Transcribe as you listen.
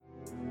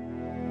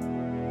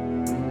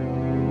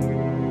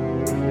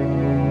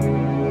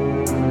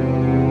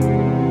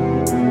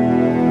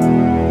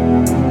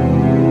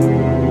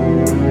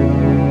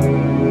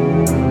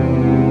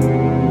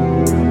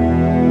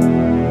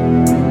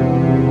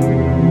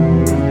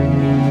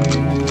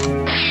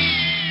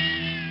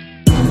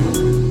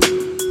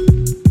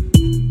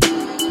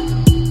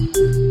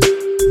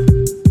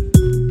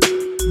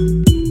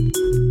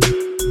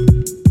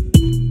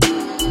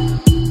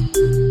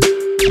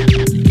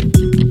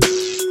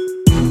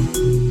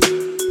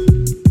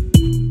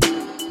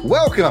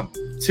Welcome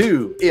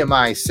to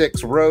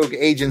MI6 Rogue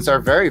Agents, our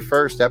very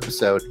first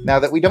episode. Now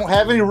that we don't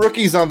have any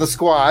rookies on the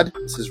squad,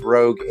 this is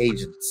Rogue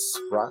Agents,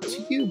 brought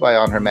to you by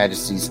On Her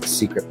Majesty's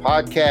Secret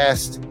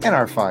Podcast and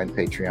our fine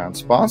Patreon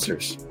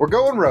sponsors. We're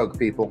going rogue,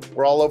 people.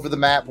 We're all over the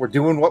map. We're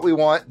doing what we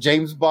want,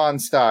 James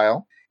Bond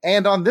style.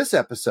 And on this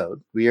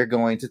episode, we are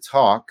going to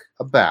talk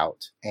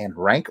about and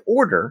rank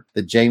order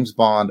the James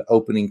Bond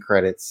opening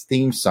credits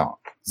theme song.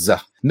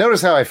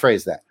 Notice how I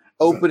phrase that.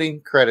 Opening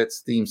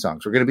credits theme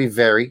songs. We're going to be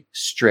very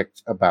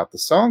strict about the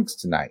songs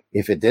tonight.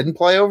 If it didn't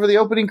play over the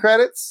opening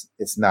credits,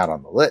 it's not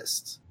on the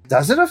list.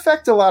 Does it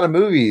affect a lot of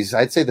movies?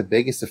 I'd say the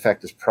biggest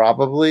effect is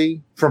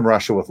probably From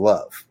Russia with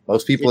Love.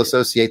 Most people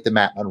associate the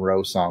Matt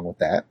Monroe song with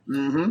that.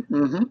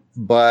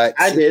 But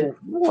I did. It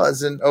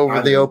wasn't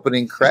over the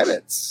opening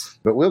credits.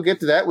 But we'll get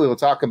to that. We will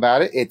talk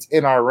about it. It's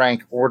in our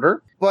rank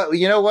order. But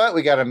you know what?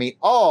 We got to meet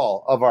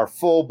all of our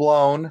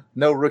full-blown,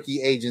 no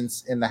rookie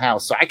agents in the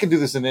house. So I can do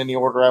this in any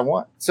order I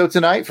want. So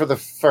tonight, for the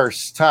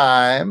first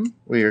time,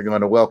 we are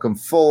going to welcome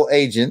full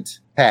agent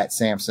Pat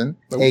Sampson,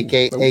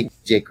 a.k.a.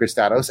 Jay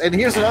Christados. And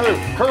here's another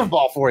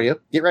curveball for you.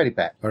 Get ready,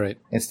 Pat. All right.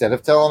 Instead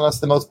of telling us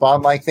the most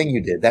Bond-like thing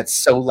you did, that's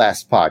so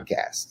last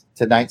podcast.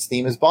 Tonight's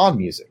theme is Bond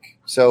music.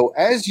 So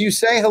as you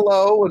say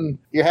hello and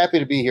you're happy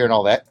to be here and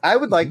all that, I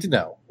would like to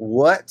know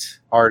what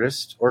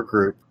artist or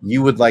group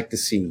you would like to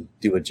see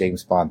do a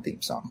James Bond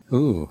theme song.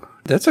 Ooh,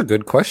 that's a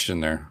good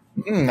question there.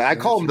 I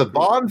call them the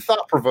Bond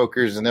Thought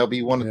Provokers, and they'll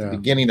be one at the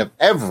beginning of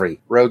every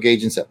Rogue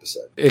Agents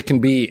episode. It can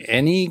be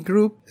any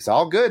group. It's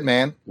all good,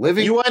 man.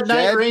 Living. You want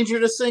Night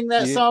Ranger to sing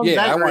that song? Yeah,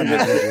 Night I want Ranger.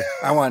 Night Ranger.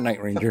 I want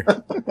Night Ranger.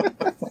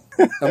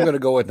 I'm going to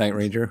go with Night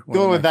Ranger.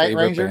 Going with Night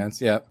Ranger?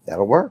 Bands. Yeah.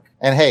 That'll work.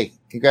 And hey,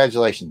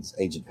 congratulations,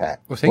 Agent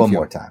Pat. Well, thank One you.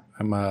 more time.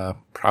 I'm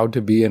proud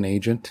to be an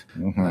agent,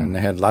 and I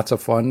had lots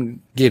of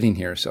fun getting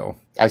here. So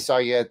I saw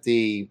you at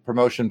the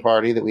promotion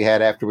party that we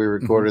had after we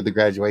recorded the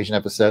graduation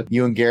episode.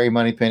 You and Gary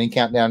Moneypenny,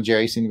 Countdown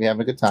Jerry, seem to be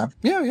having a good time.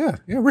 Yeah.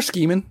 We're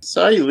scheming.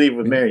 Saw you leave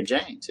with Mary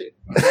Jane, too.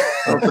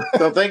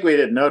 Don't think we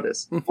didn't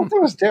notice. I thought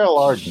that was Daryl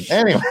Argent.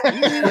 Anyway.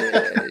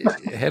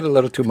 Had a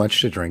little too much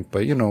to drink,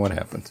 but you know what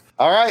happens.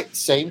 All right,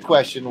 same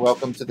question.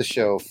 Welcome to the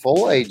show.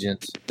 Full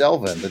agent,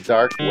 Delvin, the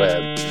dark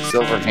web,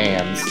 silver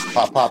hands,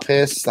 pop pop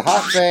hiss, the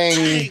hot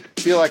thing.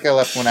 Feel like I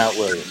left one out,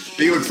 William.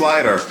 Felix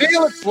Leiter.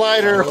 Felix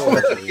Leiter.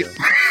 That's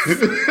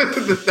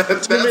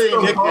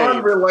the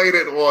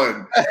Bond-related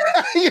one.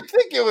 You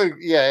think it would?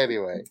 Yeah,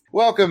 anyway.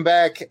 Welcome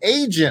back,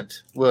 Agent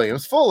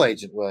Williams, full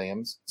agent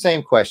Williams.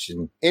 Same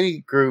question. Any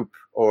group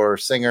or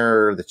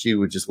singer that you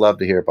would just love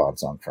to hear a Bond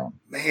song from?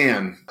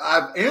 Man,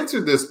 I've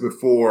answered this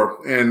before,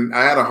 and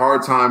I had a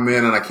hard time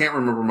in, and I can't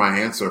remember my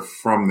answer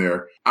from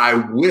there. I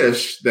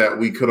wish that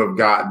we could have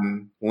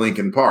gotten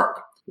Linkin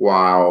Park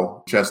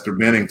while Chester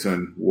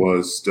Bennington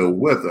was still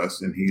with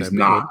us, and he's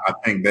not. I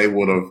think they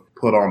would have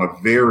put on a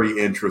very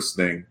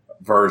interesting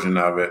version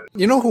of it.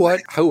 You know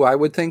who I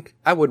would think?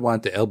 I would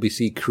want the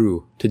LBC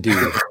crew to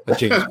do a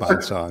James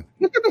Bond song.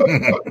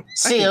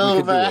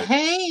 Silver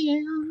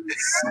hands.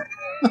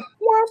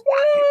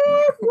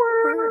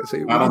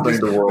 See, I don't think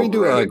the world we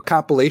do ready. a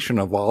compilation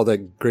of all the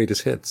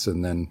greatest hits,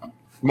 and then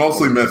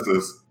Mostly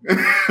misses.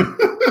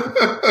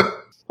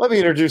 Let me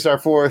introduce our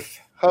fourth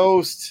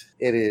host.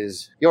 It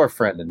is your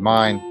friend and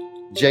mine,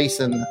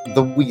 Jason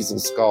the Weasel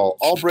Skull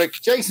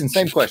Albrecht. Jason,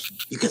 same question.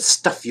 You can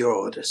stuff your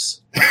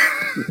orders.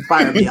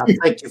 Fire me. I'll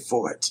thank you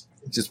for it.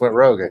 It just went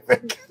rogue, I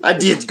think. I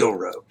did go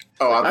rogue.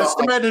 Oh, I was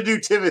trying to do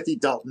Timothy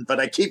Dalton, but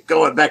I keep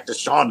going back to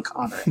Sean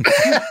Connery.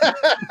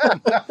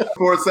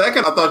 For a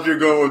second, I thought you were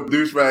going with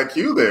douchebag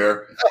Q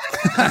there.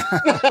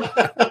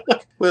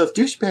 Well, if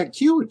Douchebag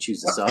Q would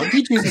choose a song,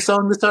 he'd choose a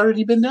song that's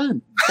already been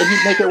done, and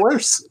he'd make it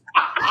worse.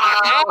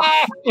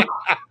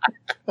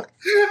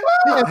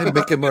 I'd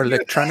make it more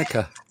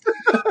electronica.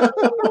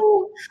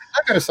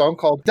 I've got a song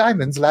called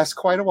Diamonds Last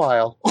Quite a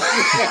While.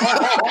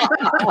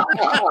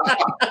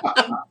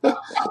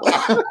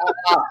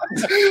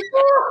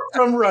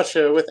 From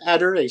Russia with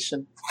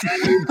adoration.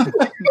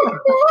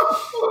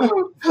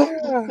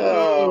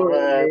 Oh,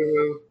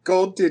 man.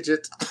 Gold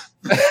digit.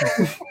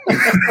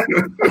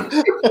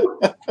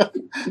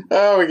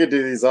 Oh, we could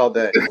do these all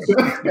day.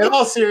 In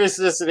all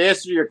seriousness, in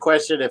answer to your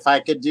question, if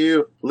I could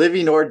do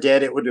living or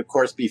dead, it would, of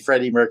course, be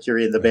Freddie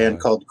Mercury and the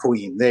band called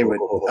Queen. They would,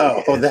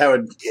 that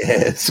would,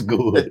 Yes,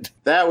 good.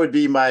 that would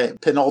be my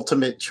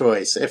penultimate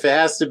choice. If it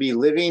has to be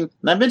living,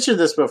 and I mentioned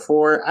this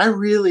before, I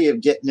really am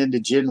getting into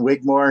Jen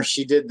Wigmore.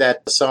 She did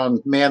that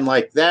song, Man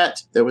Like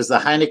That. There was the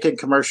Heineken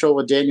commercial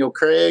with Daniel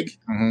Craig.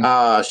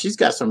 She's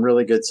got some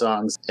really good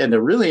songs and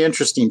a really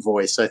interesting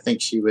voice. I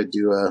think she would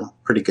do a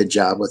pretty good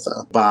job with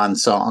a Bond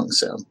song.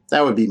 So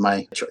that would be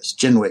my choice,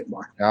 Jen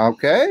Wigmore.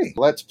 Okay,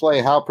 let's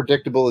play How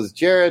Predictable is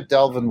Jared?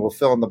 Delvin will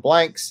fill in the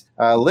blanks.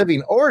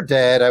 Living or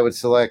dead, I would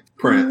select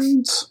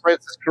Prince.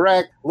 Prince is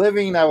correct.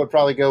 Living, I would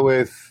probably go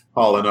with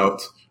Hall &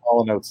 Oates.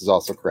 Hall & Oates is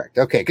also correct.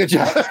 Okay, good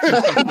job.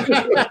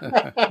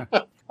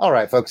 All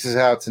right, folks, this is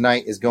how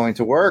tonight is going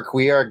to work.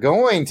 We are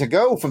going to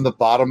go from the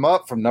bottom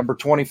up, from number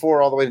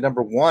 24 all the way to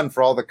number 1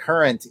 for all the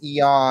current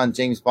Eon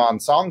James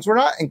Bond songs. We're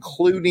not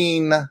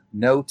including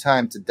No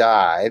Time to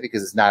Die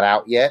because it's not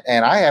out yet,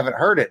 and I haven't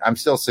heard it. I'm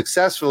still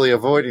successfully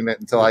avoiding it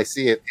until I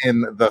see it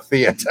in the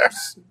theater.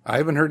 I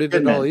haven't heard it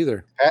at all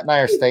either. Pat and I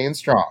are staying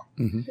strong.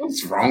 Mm-hmm.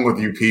 What's wrong with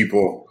you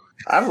people?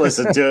 I've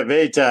listened to it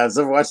many times.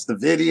 I've watched the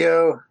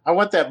video. I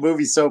want that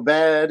movie so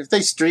bad. If they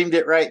streamed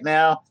it right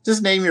now,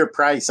 just name your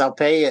price. I'll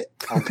pay it.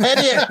 I'll pay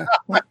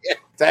it.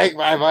 Take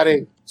my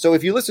money. So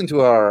if you listen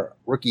to our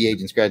Rookie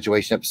Agents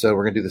graduation episode,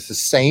 we're going to do this the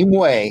same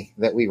way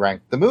that we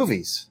ranked the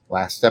movies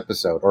last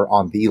episode, or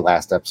on the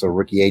last episode of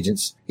Rookie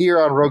Agents. Here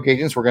on Rogue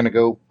Agents, we're going to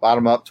go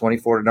bottom up,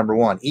 24 to number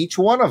 1. Each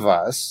one of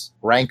us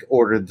rank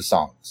ordered the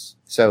songs.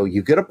 So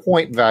you get a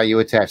point value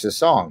attached to the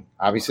song.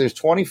 Obviously, there's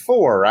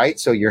 24, right?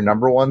 So your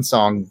number 1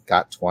 song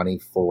got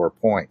 24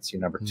 points.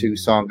 Your number 2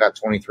 song got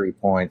 23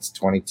 points,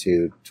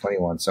 22,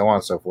 21, so on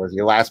and so forth.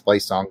 Your last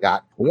place song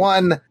got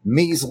 1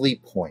 measly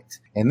point.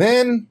 And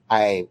then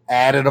I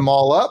added them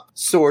all up,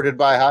 sorted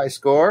by high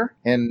score.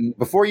 And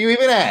before you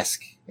even ask,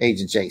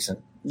 Agent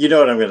Jason, You know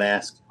what I'm going to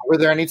ask? were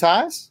there any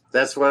ties?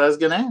 That's what I was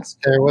going to ask.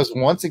 There was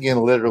once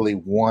again literally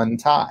 1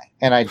 tie.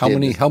 And I How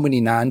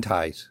many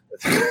non-ties?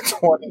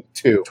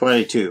 22.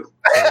 22.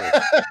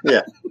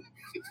 Yeah.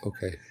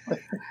 Okay.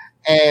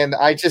 And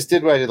I just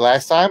did what I did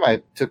last time.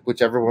 I took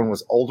whichever one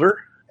was older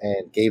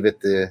and gave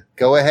it the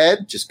go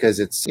ahead just because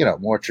it's,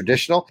 more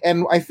traditional.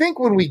 And I think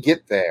when we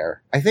get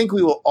there, I think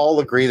we will all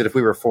agree that if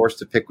we were forced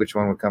to pick which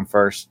one would come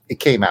first, it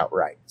came out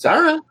right. So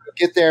All right. we'll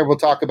get there. We'll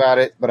talk about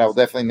it, but I will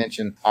definitely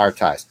mention our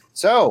ties.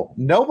 So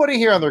nobody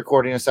here on the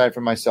recording, aside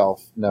from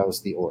myself,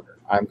 knows the order.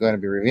 I'm going to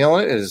be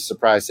revealing it as a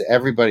surprise to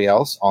everybody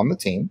else on the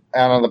team.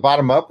 And on the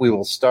bottom up, we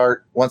will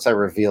start, once I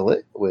reveal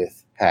it,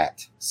 with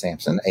Pat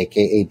Sampson,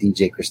 a.k.a.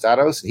 DJ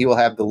Cristados. He will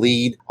have the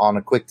lead on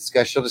a quick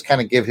discussion. He'll just kind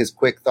of give his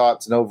quick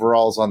thoughts and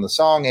overalls on the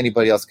song.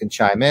 Anybody else can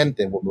chime in.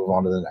 Then we'll move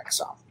on to the next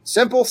song.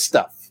 Simple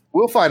stuff.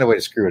 We'll find a way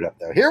to screw it up,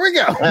 though. Here we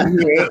go.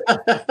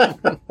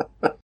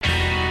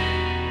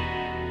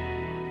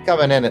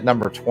 Coming in at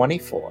number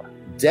 24.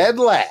 Dead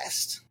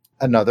last.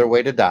 Another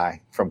Way to Die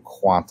from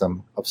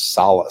Quantum of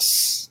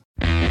Solace.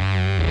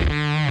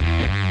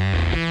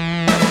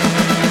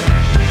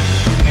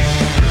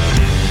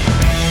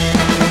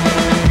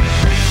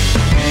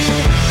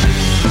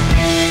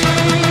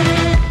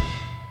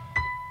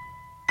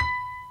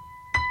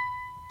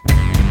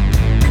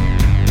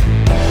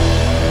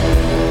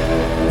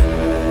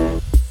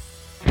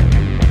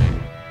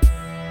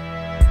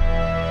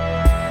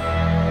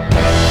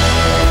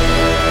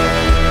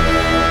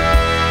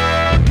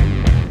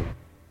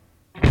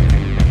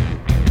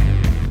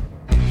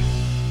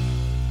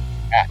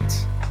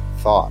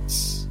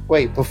 Thoughts?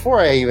 Wait,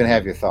 before I even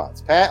have your thoughts,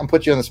 Pat, I'm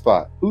put you on the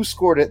spot. Who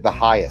scored it the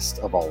highest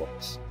of all of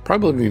us?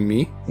 Probably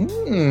me.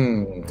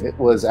 It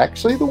was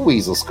actually the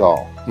Weasel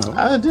Skull.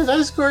 No. Did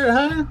I score it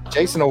higher?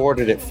 Jason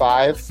awarded it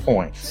 5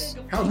 points.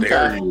 How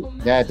dare you?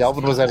 Yeah,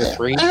 Delvin was at a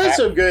 3. I had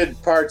some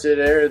good parts in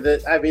there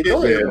that,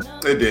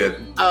 It did.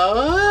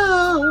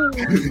 Oh.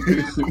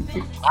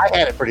 I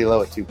had it pretty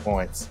low at 2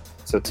 points.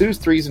 So 2s,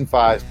 3s, and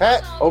 5s.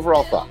 Pat,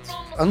 overall thoughts?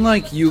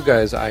 Unlike you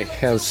guys, I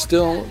have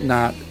still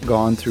not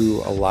gone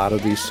through a lot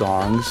of these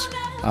songs.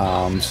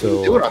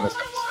 So Do it on this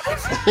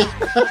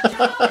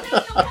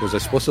episode. was I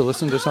supposed to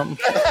listen to something?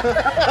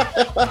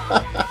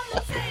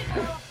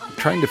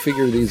 Trying to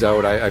figure these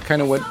out. I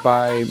kind of went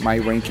by, my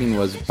ranking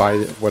was by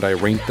what I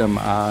ranked them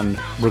on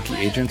Rookie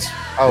Agents.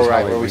 Oh, Is right, how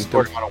I where we ranked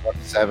scored them. them on a 1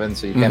 to 7,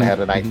 so you kind of had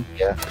an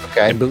idea.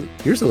 Okay. And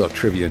here's a little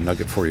trivia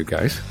nugget for you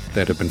guys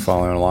that have been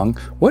following along.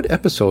 What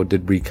episode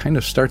did we kind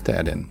of start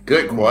that in?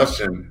 Good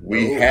question.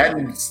 We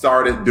hadn't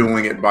started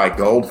doing it by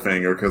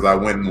Goldfinger because I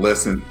went and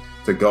listened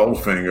to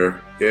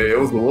Goldfinger. It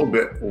was a little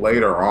bit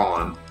later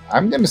on.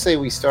 I'm going to say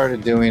we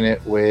started doing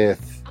it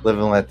with Live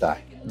and Let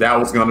Die. That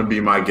was going to be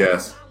my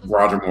guess.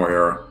 Roger Moore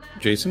era.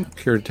 Jason,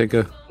 care to take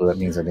a... Well, that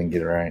means I didn't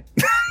get it right.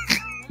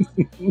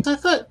 I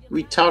thought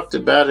we talked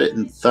about it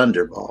in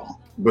Thunderball.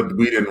 But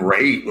we didn't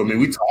rate. I mean,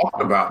 we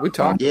talked about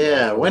it.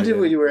 Yeah, when did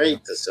we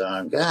rate the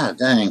song? God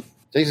dang.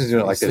 Jason's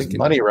doing it like there's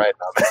money right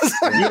on this.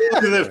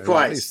 You live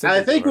twice.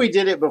 I think we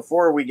did it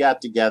before we got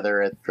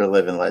together for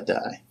Live and Let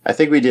Die. I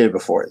think we did it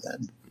before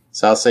then.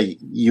 So I'll say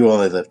you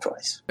only live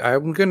twice.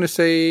 I'm going to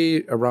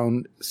say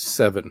around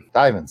 7.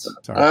 Diamonds.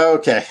 Sorry.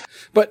 Okay.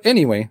 But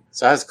anyway.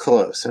 So I was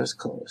close.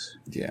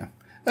 Yeah.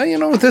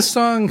 With this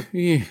song,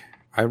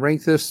 I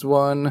ranked this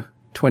one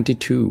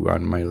 22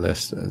 on my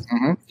list.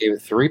 Gave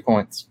it 3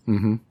 points.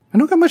 I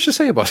don't got much to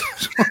say about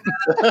this one.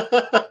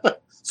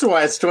 That's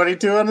why it's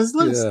 22 on his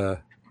list. Yeah.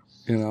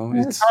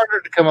 It's harder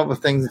to come up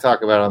with things to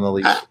talk about on the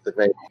leadership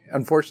debate.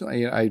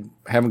 Unfortunately, I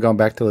haven't gone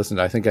back to listen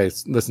to it. I think I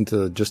listened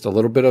to just a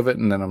little bit of it,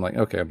 and then I'm like,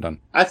 okay, I'm done.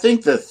 I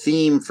think the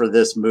theme for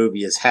this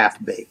movie is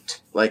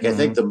half-baked. Like, I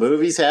think the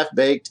movie's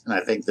half-baked, and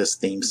I think this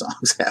theme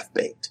song's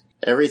half-baked.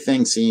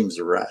 Everything seems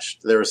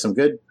rushed. There were some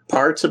good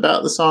parts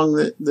about the song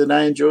that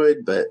I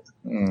enjoyed, but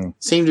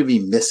seemed to be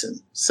missing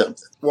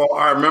something. Well,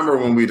 I remember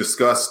when we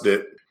discussed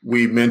it,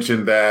 we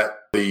mentioned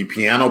that The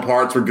piano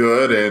parts were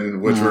good,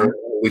 and which were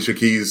Alicia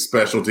Keys'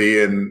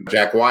 specialty, and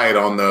Jack White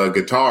on the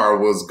guitar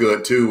was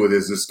good too with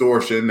his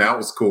distortion. That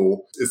was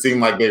cool. It seemed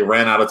like they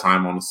ran out of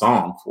time on the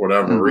song for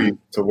whatever reason,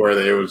 to where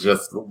it was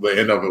just the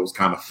end of it was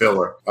kind of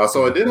filler.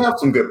 So it did have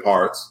some good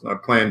parts.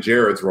 Playing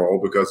Jared's role,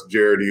 because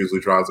Jared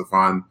usually tries to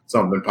find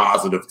something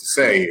positive to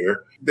say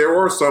here. There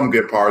were some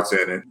good parts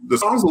in it. The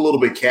song's a little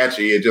bit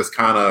catchy. It just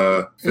kind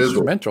of fizzled.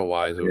 Instrumental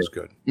wise, it was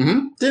good.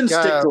 Didn't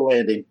stick to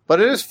landing. But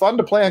it is fun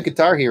to play on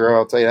Guitar Hero,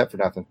 I'll tell you that for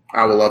nothing.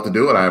 I would love to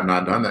do it. I have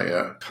not done that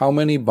yet. How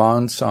many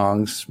Bond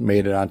songs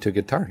made it onto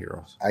Guitar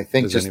Heroes? I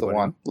think Does just anybody- the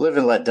one. Live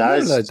and Let Die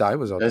Live and Let Die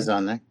was on is there.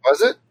 on there.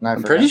 Was it?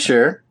 I'm pretty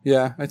sure.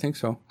 Yeah, I think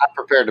so. I'm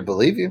prepared to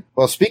believe you.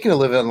 Well, speaking of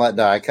Live and Let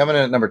Die, coming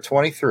in at number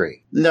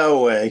 23.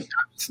 No way.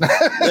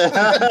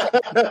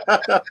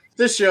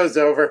 This show's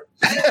over.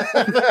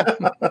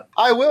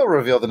 I will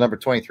reveal the number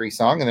 23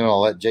 song, and then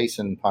I'll let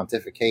Jason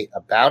pontificate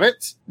about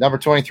it. Number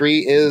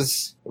 23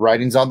 is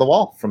Writings on the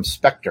Wall from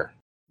Spectre.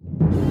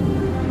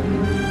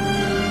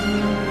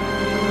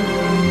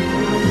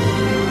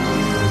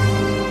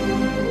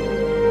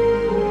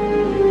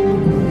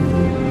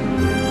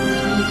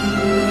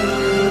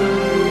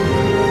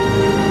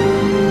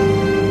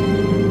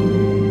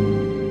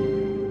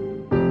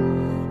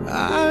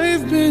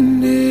 I've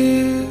been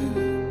here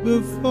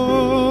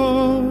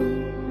before,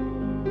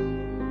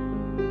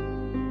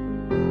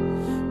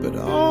 but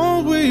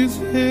always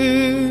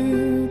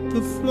hit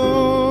the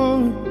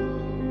floor.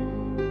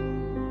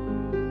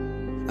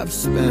 I've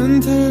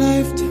spent a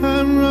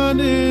lifetime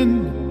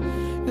running,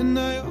 and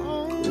I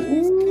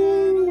always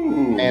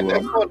And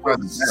this one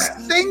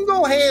was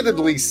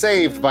single-handedly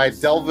saved by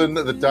Delvin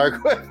the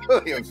Dark Web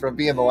Williams from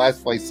being the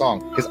last place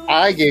song. Because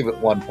I gave it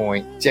 1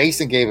 point,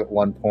 Jason gave it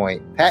 1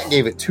 point, Pat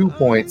gave it 2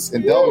 points,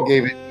 and Delvin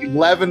gave it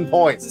 11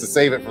 points to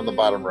save it from the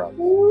bottom rung.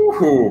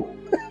 Ooh.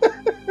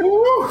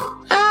 Ooh.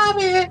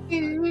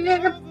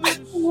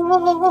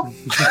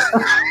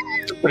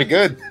 Pretty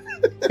good.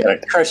 Gotta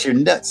crush your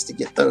nuts to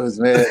get those,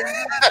 man.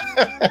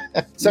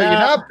 So you're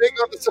not big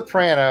on The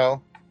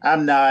Soprano.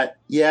 I'm not.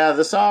 Yeah,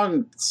 the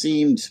song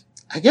seemed,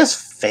 I guess,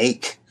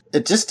 fake.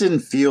 It just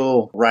didn't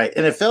feel right.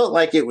 And it felt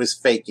like it was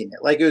faking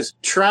it. Like it was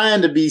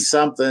trying to be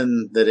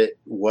something that it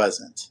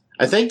wasn't.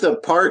 I think the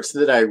parts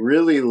that I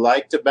really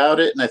liked about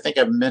it, and I think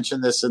I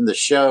mentioned this in the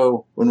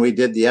show when we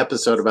did the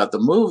episode about the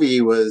movie,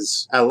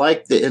 was I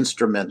liked the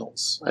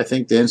instrumentals. I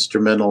think the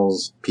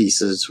instrumentals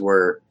pieces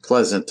were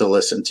pleasant to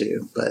listen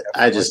to, but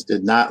I just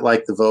did not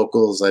like the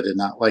vocals. I did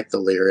not like the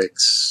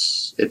lyrics.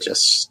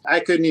 I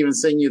couldn't even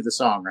sing you the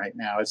song right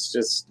now. It's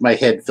just my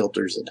head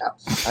filters it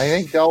out. I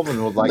think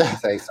Delvin would like to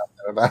say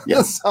something about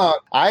the song.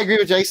 I agree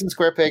with Jason,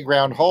 Square Peg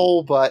Round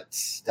Hole, but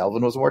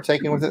Delvin was more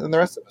taken with it than the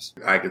rest of us.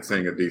 I could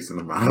sing a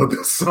decent amount of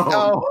this song.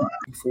 Oh.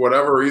 For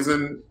whatever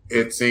reason,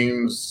 it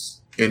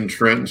seems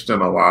entrenched,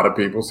 and a lot of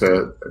people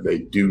said they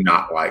do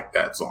not like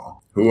that song.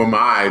 Who am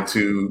I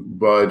to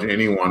budge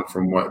anyone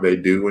from what they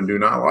do and do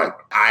not like?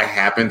 I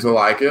happen to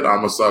like it.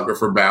 I'm a sucker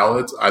for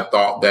ballads. I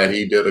thought that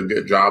he did a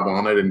good job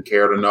on it and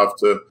cared enough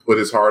to put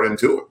his heart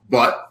into it.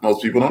 But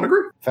most people don't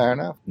agree. Fair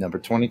enough. Number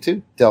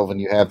 22. Delvin,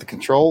 you have the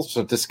controls.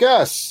 So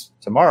discuss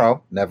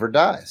Tomorrow Never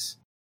Dies.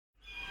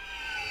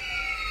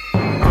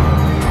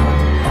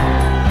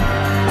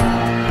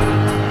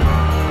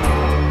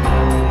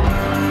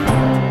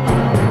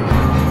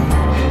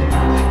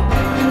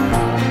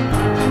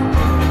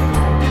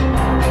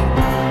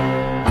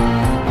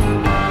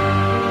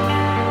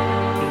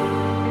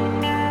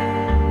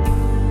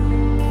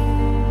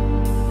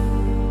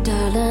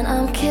 Darling,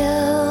 I'm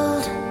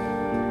killed.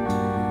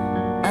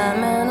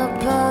 I'm in a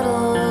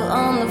puddle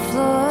on the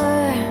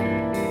floor,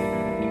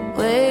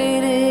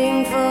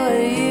 waiting for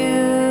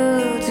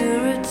you to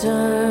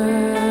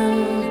return.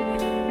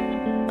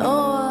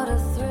 Oh, what a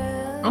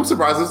thrill. I'm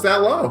surprised it's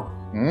that low.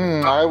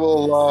 I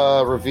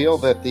will reveal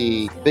that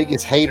the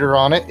biggest hater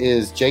on it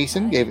is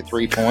Jason. Gave it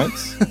 3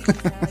 points.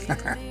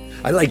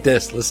 I like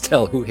this. Let's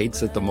tell who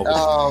hates it the most.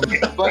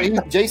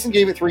 Jason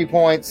gave it 3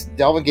 points.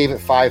 Delvin gave it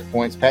 5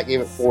 points. Pat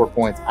gave it 4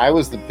 points. I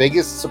was the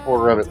biggest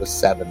supporter of it with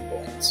 7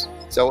 points.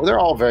 So they're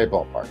all very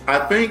ballpark.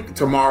 I think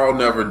Tomorrow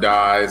Never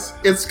Dies.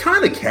 It's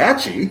kind of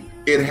catchy.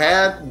 It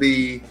had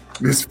the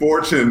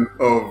misfortune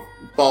of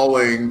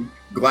falling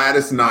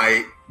Gladys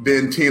Knight,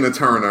 then Tina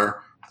Turner,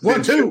 then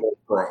 1, 2. Sheryl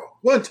Crow.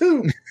 1,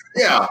 2.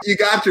 Yeah, you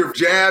got your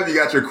jab, you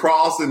got your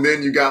cross, and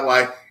then you got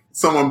like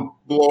someone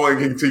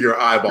blowing into your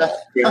eyeball.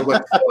 It was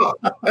like, oh,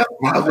 that's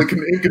mildly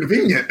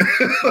inconvenient.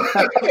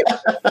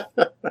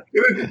 That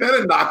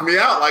didn't knock me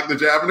out like the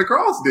jab and the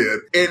cross did.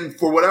 And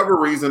for whatever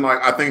reason,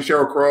 like I think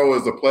Sheryl Crow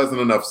is a pleasant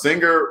enough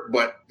singer,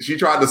 but she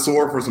tried to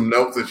soar for some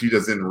notes that she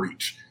just didn't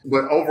reach.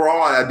 But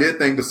overall, I did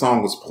think the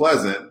song was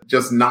pleasant,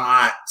 just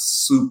not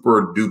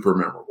super duper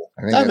memorable.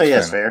 I think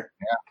that's fair.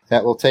 Yeah.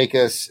 That will take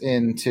us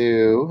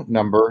into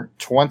number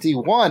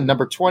 21.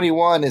 Number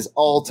 21 is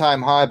All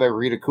Time High by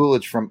Rita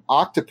Coolidge from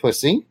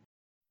Octopussy.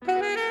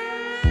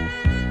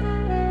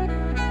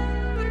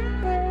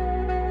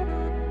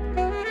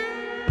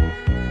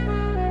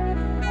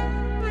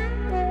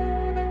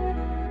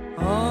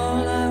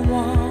 all I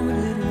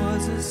wanted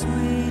was a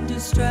sweet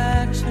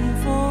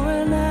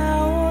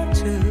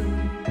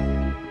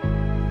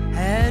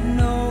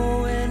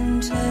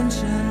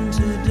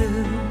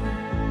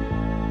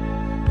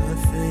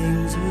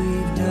things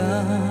we've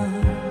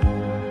done.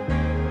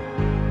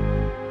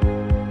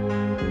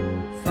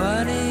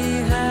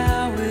 Funny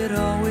how it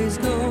always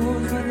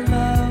goes with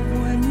love.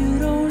 When you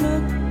don't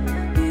look,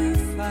 you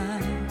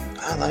find.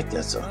 I like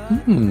that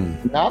song.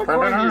 Not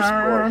according to your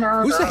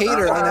score. Who's the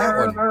hater on that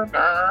one?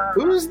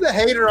 Who's the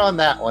hater on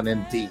that one,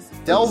 indeed?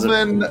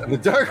 Delvin, the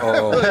Dark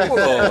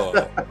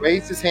Oh.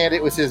 raised his hand.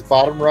 It was his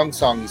bottom rung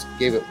song. He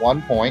gave it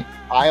 1 point.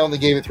 I only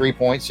gave it 3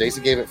 points.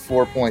 Jason gave it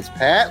 4 points.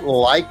 Pat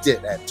liked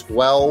it at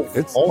 12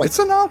 It's points.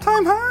 an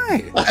all-time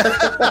high.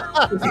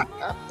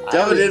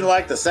 Delvin didn't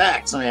like the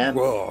sax, man.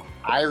 Whoa.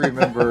 I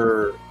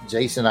remember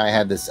Jason and I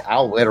had this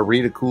album, had a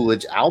Rita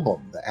Coolidge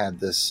album that had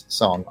this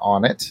song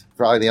on it.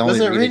 Probably the only Was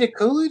it Rita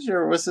Coolidge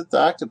or was it the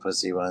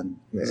Octopussy one?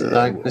 Was it the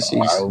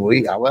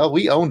Octopussy?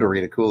 we owned a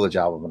Rita Coolidge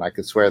album, and I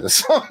could swear the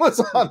song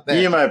was on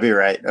there. You might be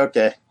right.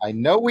 Okay. I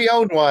know we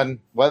owned one.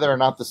 Whether or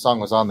not the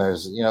song was on there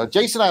is,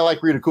 Jason and I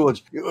like Rita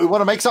Coolidge. You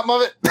want to make something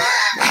of it?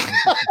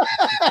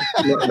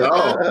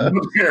 No,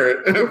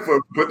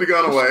 put the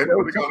gun away.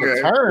 Put the gun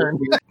away. Turn.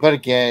 But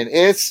again,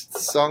 it's the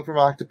song from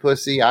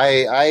Octopussy.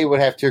 I would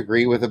have to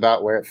agree with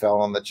about where it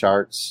fell on the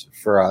charts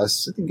for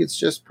us. I think it's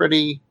just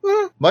pretty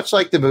much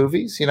like the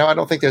movies. I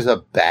don't think there's a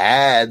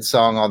bad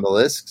song on the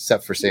list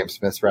except for Sam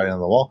Smith's Writing on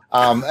the Wall.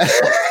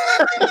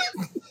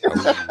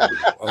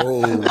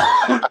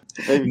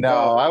 No,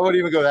 I wouldn't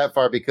even go that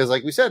far because,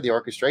 like we said, the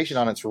orchestration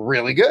on it's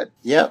really good.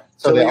 Yep.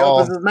 So So they he all-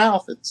 opens his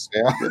mouth. It's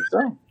Yeah. a good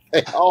song.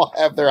 They all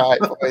have their high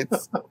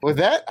points. With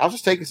that, I'll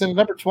just take us into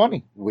number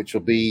 20, which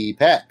will be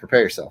Pat.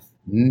 Prepare yourself.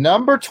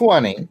 Number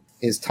 20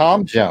 is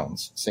Tom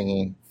Jones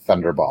singing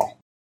Thunderball.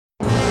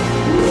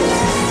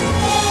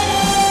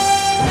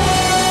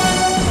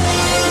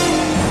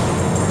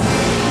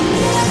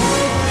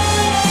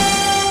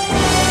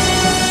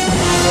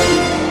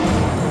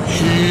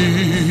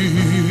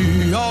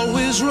 He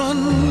always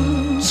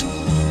runs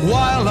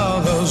while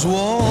others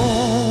walk.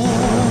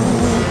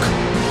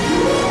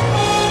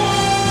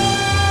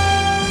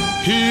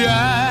 He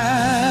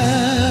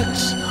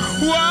acts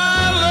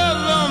while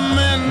other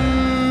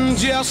men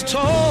just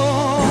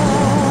talk.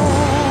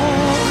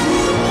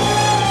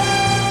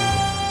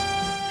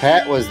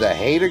 Pat was the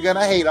hater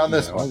gonna hate on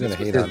this Yeah, one. I'm gonna This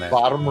was hate his on that.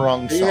 bottom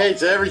rung He song.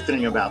 hates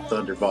everything about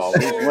Thunderball.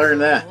 We've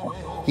learned that.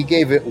 He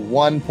gave it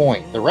 1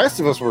 point. The rest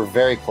of us were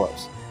very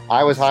close.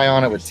 I was high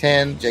on it with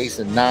 10,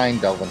 Jason 9,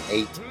 Delvin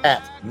 8,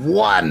 Pat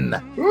 1.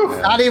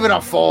 Not even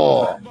a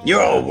 4. You're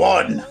a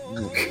one.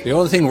 The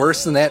only thing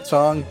worse than that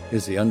song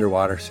is the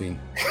underwater scene.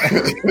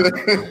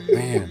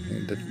 Man,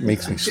 it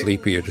makes me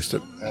sleepy. Here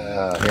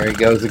he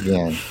goes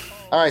again.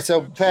 All right,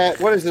 so Pat,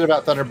 what is it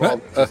about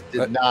Thunderball that just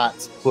did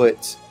not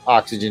put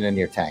oxygen in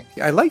your tank?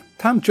 I like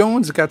Tom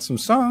Jones. Got some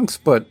songs,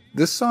 but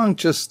this song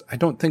just I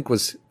don't think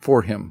was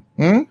for him.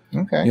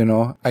 Okay.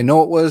 I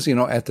know it was.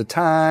 At the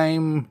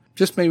time,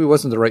 just maybe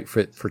wasn't the right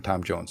fit for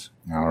Tom Jones.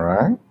 All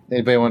right.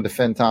 Anybody want to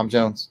defend Tom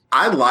Jones?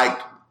 I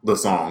liked the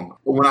song.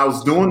 When I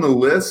was doing the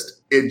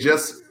list, it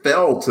just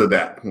fell to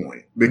that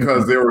point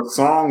because there were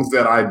songs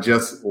that I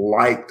just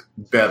liked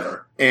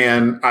better.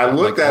 And I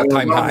looked Like at All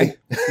Time High.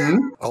 Hmm?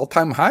 All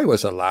Time High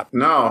was a lot.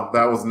 No,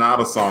 that was not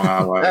a song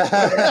I liked.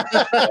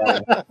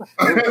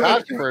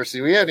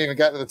 Controversy. We hadn't even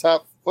gotten to the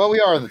top. Well, we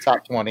are in the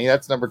top 20.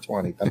 That's number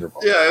 20,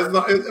 Thunderball. Yeah,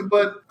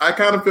 but I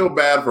kind of feel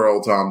bad for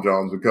old Tom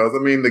Jones because,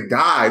 the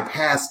guy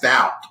passed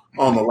out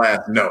on the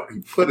last note. He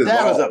put his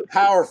That was all. a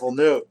powerful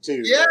note,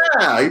 too.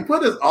 Yeah, he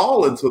put his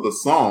all into the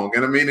song.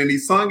 And and he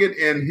sung it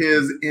in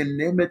his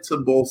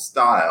inimitable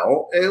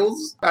style.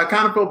 I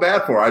kind of feel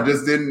bad for it. I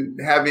just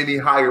didn't have any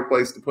higher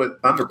place to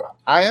put Thunderball.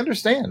 I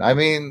understand.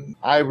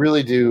 I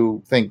really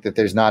do think that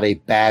there's not a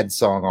bad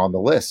song on the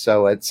list.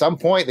 So at some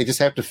point, they just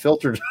have to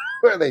filter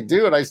where they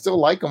do, and I still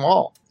like them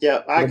all.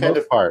 Yeah, For the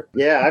most part.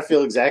 Yeah, I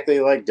feel exactly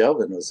like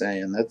Delvin was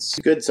saying. That's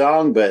a good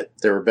song, but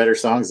there were better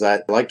songs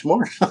that I liked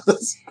more.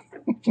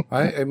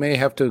 I may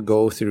have to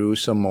go through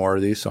some more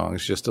of these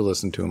songs just to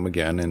listen to them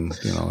again. And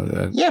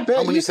Yeah, but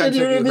how many you said times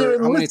you have you didn't heard,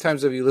 even how many listen.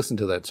 times have you listened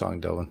to that song,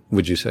 Delvin?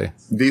 Would you say?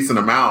 Decent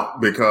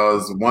amount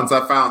because once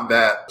I found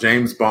that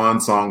James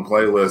Bond song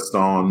playlist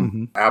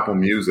on Apple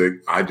Music,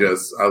 I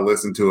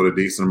listened to it a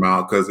decent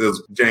amount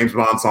because James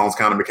Bond songs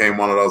kind of became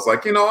one of those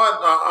like, you know what,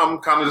 I'm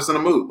kind of just in a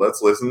mood.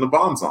 Let's listen to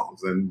Bond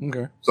songs. And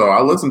Okay. so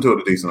I listened to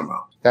it a decent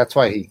amount. That's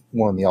why he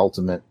won the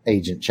Ultimate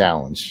Agent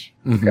Challenge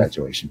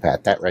graduation,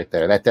 Pat. That right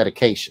there, that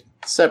dedication.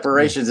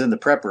 Separation's in the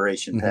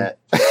preparation, Pat.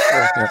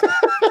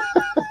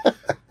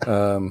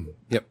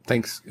 Yep.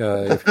 Thanks.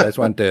 If you guys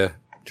want to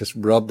just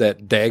rub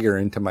that dagger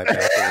into my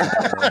back.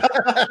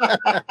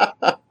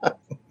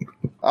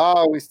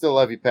 Oh, we still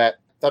love you, Pat.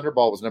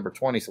 Thunderball was number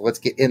 20, so let's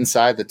get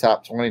inside the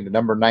top 20 to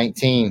number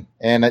 19.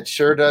 And it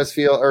sure does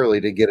feel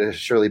early to get a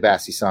Shirley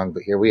Bassey song,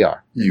 but here we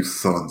are. You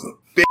sons of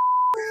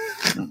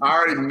bitch. I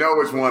already know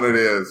which one it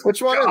is.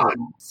 Which one is it?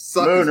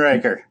 Suck his-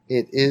 Moonraker.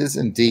 It is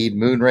indeed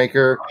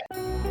Moonraker.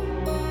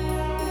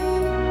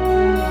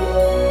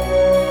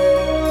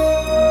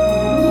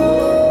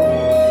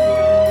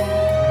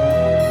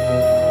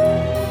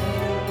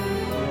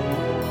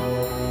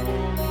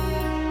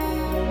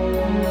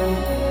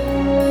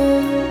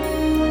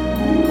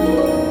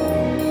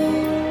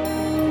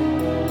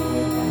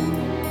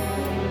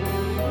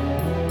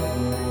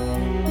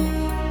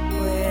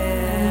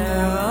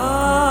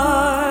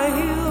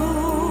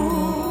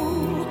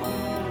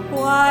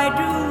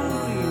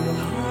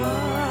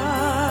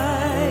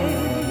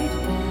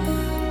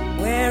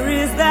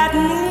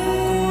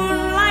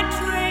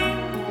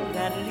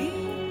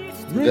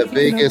 The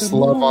biggest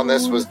love on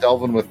this was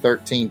Delvin with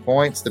 13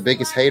 points. The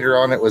biggest hater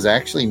on it was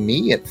actually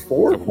me at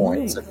 4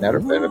 points. I've never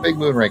been a big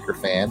Moonraker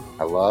fan.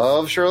 I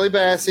love Shirley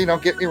Bassey,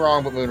 don't get me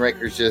wrong, but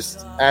Moonraker's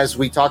just, as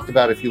we talked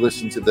about, if you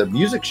listen to the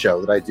music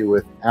show that I do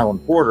with Alan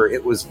Porter,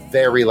 it was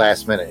very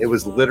last minute. It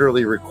was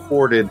literally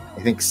recorded,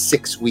 I think,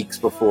 6 weeks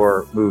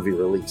before movie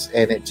release.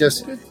 And it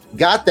just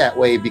got that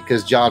way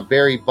because John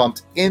Barry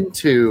bumped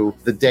into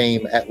the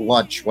Dame at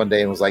lunch one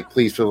day and was like,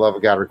 please, for the love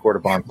of God, record a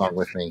Bond song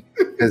with me.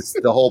 Because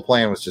the whole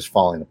plan was just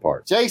falling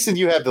apart. Jason,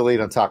 you have the lead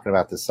on talking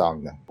about this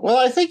song, though. Well,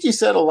 I think you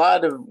said a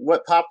lot of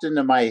what popped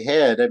into my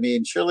head. I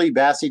mean, Shirley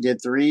Bassey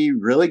did 3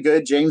 really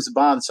good James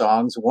Bond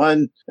songs.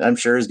 One, I'm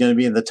sure, is going to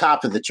be in the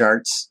top of the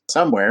charts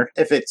somewhere.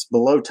 If it's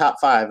below top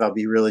 5, I'll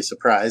be really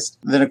surprised.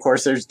 Then, of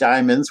course, there's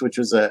Diamonds, which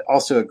was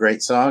also a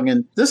great song.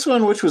 And this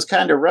one, which was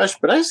kind of rushed,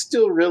 but I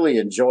still really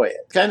enjoy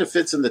it. Kind of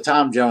fits in the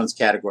Tom Jones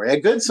category. A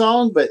good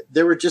song, but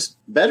there were just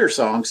better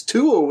songs,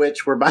 2 of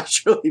which were by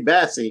Shirley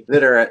Bassey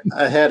that are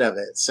ahead of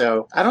it.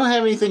 So I don't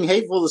have anything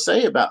hateful to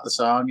say about the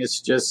song. It's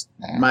just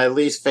my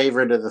least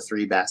favorite of the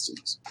 3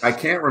 Basseys. I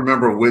can't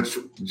remember which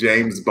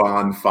James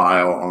Bond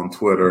file on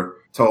Twitter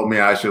told me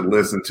I should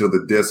listen to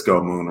the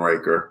Disco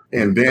Moonraker.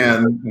 And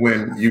then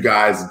when you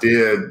guys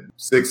did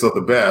 6 of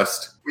the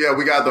Best, yeah,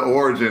 we got the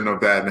origin of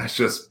that, and that's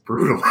just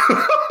brutal.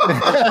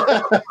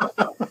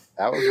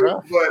 That was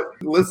rough.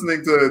 But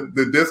listening to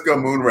the Disco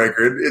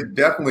Moonraker, it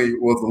definitely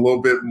was a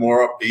little bit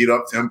more upbeat,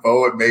 up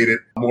tempo. It made it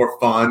more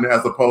fun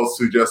as opposed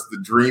to just the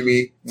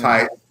dreamy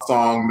type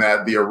song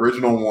that the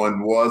original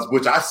one was,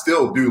 which I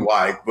still do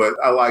like, but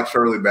I like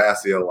Shirley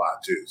Bassey a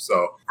lot too.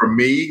 So for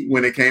me,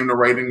 when it came to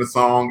rating the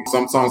song,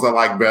 some songs I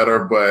like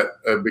better, but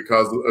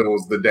because it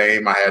was the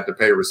Dame, I had to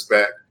pay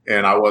respect.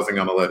 And I wasn't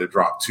going to let it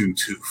drop too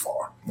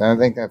far. I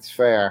think that's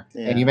fair.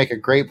 Yeah. And you make a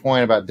great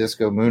point about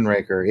Disco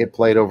Moonraker. It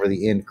played over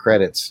the end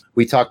credits.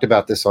 We talked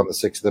about this on the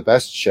 6 of the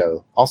Best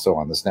show, also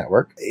on this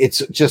network. It's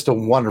just a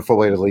wonderful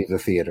way to leave the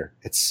theater.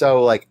 It's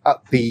so like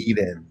upbeat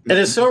and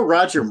it's so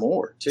Roger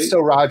Moore too.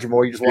 So Roger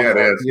Moore. You just walk out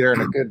of the theater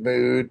in a good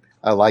mood.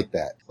 I like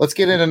that. Let's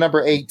get into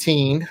number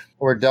 18,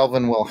 where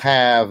Delvin will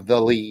have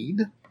the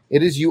lead.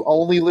 It is You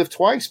Only Live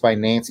Twice by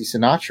Nancy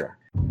Sinatra.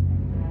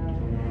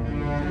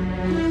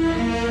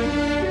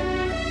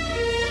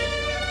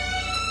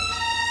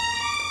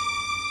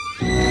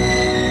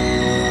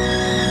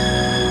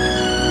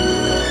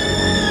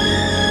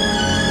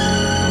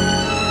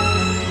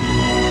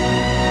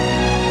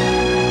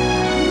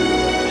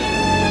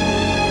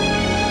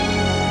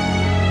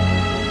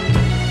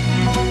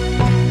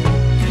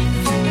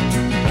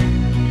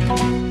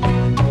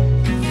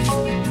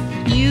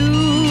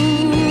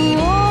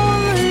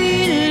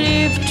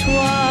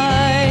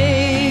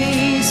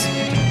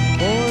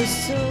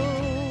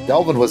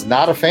 Delvin was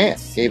not a fan.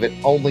 Gave it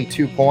only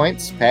 2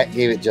 points. Pat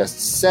gave it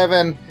just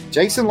 7.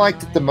 Jason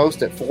liked it the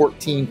most at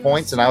 14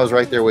 points, and I was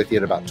right there with you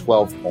at about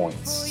 12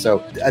 points.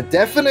 So a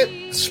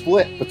definite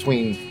split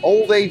between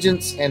old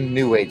agents and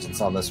new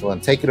agents on this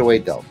one. Take it away,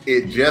 Delvin.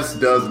 It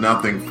just does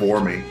nothing for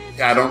me.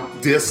 I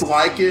don't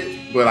dislike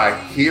it, but I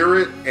hear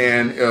it,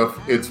 and if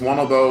it's one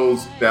of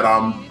those that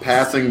I'm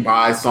passing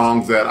by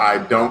songs that I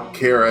don't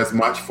care as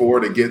much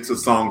for to get to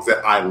songs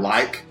that I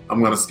like,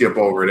 I'm going to skip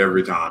over it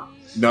every time.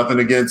 Nothing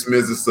against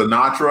Mrs.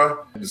 Sinatra.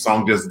 The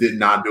song just did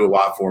not do a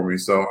lot for me.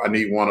 So I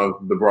need one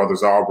of the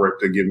brothers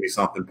Albrecht to give me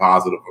something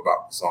positive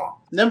about the song.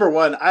 Number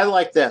one, I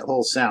like that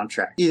whole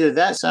soundtrack. Either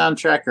that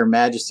soundtrack or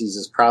Majesty's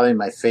is probably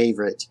my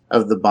favorite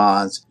of the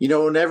Bonds. You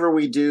know, whenever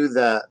we do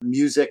the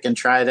music and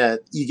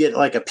you get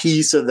like a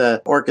piece of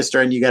the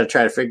orchestra and you got to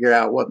try to figure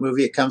out what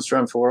movie it comes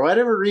from for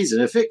whatever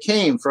reason. If it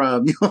came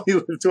from You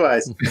Only Live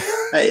Twice,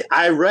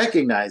 I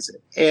recognize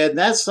it. And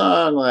that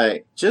song,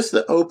 like just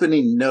the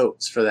opening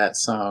notes for that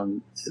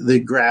song, they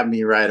grab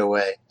me right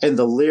away. And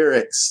the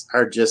lyrics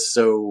are just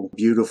so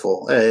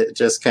beautiful. It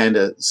just kind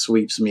of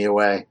sweeps me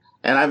away.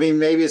 And I mean,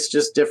 maybe it's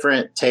just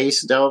different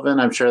taste, Delvin.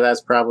 I'm sure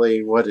that's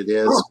probably what it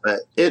is. But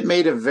it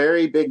made a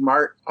very big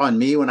mark on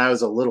me when I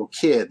was a little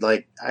kid.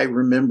 Like, I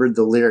remembered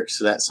the lyrics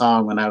to that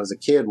song when I was a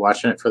kid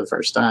watching it for the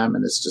first time.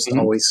 And it's just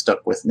always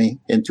stuck with me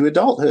into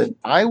adulthood.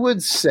 I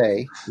would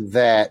say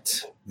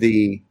that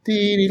the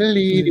very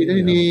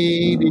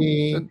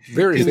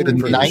is the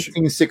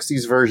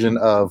 1960s version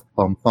of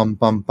bum bum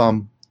bum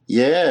bum.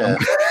 Yeah.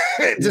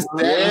 Just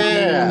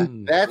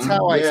that, that's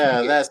how I see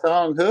it. That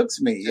song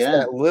hooks me. Just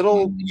that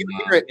little, you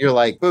hear it, you're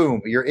like,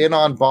 boom, you're in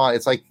on Bond.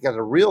 It's like you got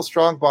a real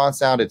strong Bond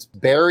sound. It's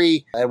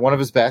Barry at one of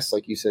his best,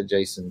 like you said,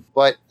 Jason.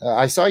 But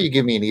I saw you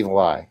give me an evil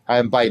eye. I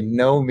am by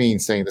no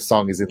means saying the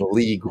song is in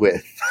league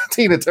with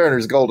Tina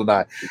Turner's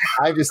Goldeneye.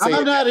 I'm just saying.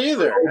 I'm not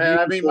either. And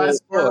I mean, my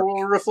score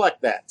will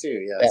reflect that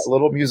too. Yes. That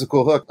little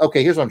musical hook.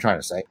 Okay, here's what I'm trying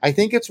to say. I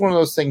think it's one of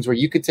those things where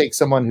you could take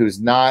someone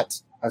who's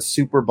not a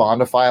super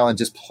Bondophile and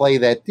just play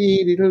that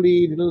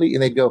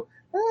and they'd go,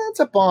 That's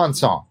a Bond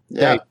song.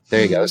 Yeah.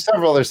 There you go. There's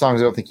several other songs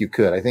I don't think you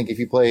could. I think if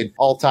you played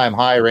All Time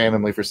High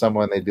randomly for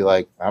someone, they'd be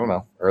like, I don't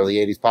know, early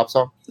 80s pop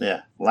song.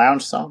 Yeah.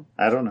 Lounge song?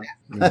 I don't know.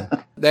 Yeah.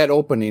 That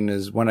opening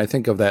is, when I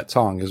think of that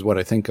song, is what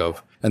I think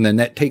of. And then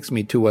that takes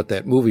me to what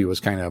that movie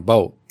was kind of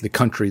about, the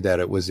country that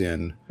it was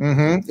in.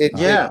 Mm-hmm.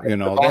 You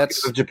know, the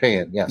that's of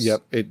Japan. Yes.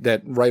 Yep.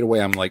 That right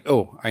away, I'm like,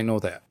 oh, I know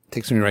that.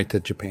 Takes me right to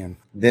Japan.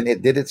 Then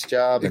it did its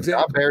job. Exactly.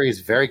 And John Barry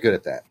is very good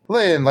at that.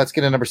 Lynn, let's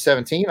get to number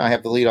 17. I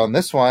have the lead on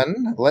this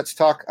one. Let's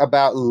talk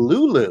about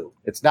Lulu.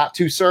 It's not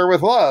To Sir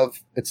with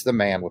Love. It's The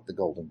Man with the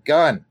Golden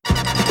Gun.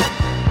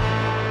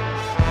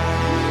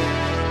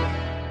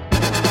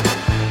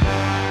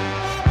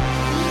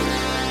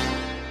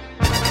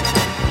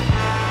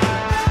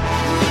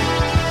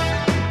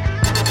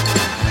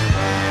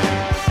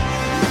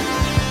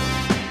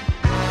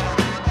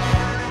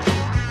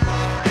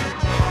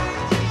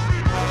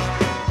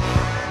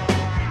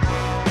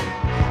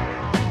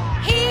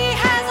 He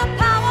has a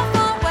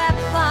powerful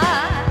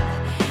weapon.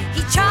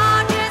 He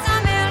charges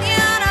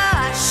 1,000,000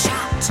 a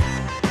shot.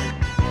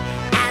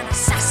 An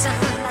assassin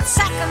that's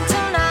second to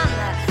none.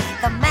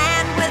 The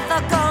man with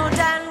the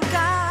golden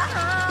gun.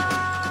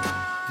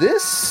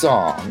 This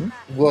song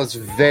was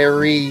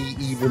very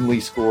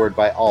evenly scored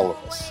by all of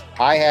us.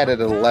 I had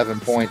it at 11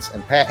 points,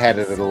 and Pat had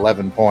it at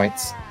 11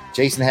 points.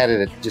 Jason had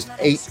it at just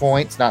 8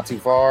 points, not too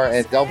far.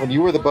 And Delvin,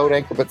 you were the boat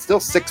anchor, but still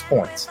 6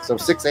 points. So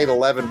 6, 8,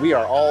 11. We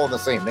are all in the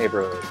same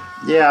neighborhood.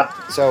 Yeah.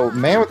 So,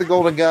 Man with the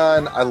Golden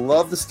Gun, I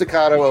love the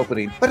staccato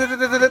opening. Kind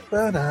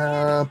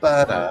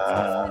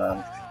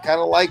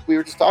of like we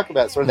were just talking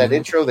about, sort of that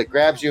intro that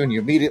grabs you and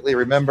you immediately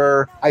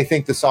remember. I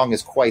think the song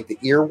is quite the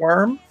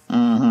earworm.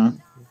 Mm-hmm.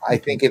 I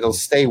think it'll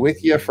stay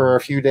with you for a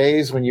few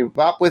days when you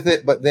bop with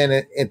it, but then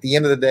at the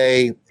end of the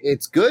day,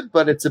 it's good,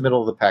 but it's a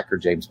middle of the pack or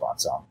James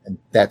Bond song. And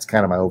that's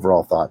kind of my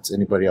overall thoughts.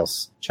 Anybody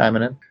else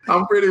chiming in?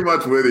 I'm pretty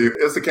much with you.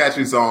 It's a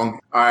catchy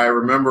song. I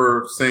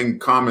remember seeing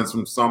comments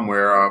from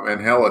somewhere,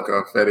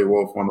 Angelica Fetty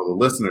Wolf, one of the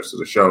listeners to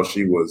the show,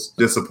 she was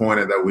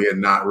disappointed that we had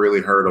not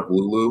really heard of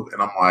Lulu.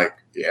 And I'm like,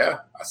 yeah,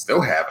 I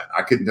still haven't.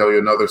 I couldn't tell you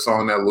another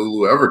song that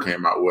Lulu ever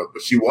came out with,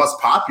 but she was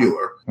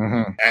popular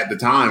at the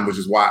time, which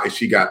is why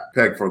she got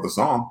pegged for the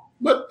song.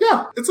 But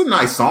yeah, it's a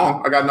nice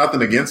song. I got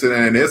nothing against it,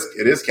 and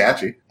it is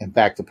catchy. And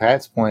back to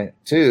Pat's point,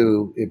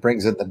 too, it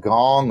brings in the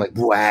gong, like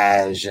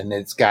bouage, and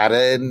it's got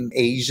an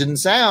Asian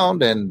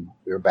sound, and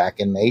we're back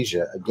in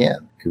Asia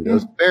again.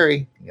 Kudos to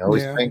Barry. He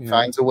always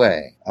finds a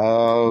way.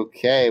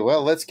 Okay,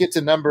 well, let's get to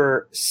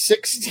number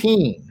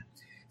 16.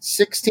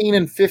 16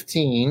 and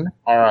 15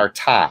 are our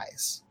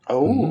ties.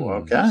 Oh,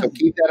 okay. So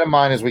keep that in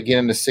mind as we get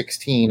into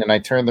 16, and I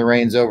turn the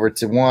reins over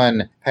to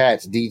one,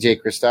 Pat,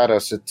 DJ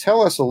Cristado. So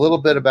tell us a little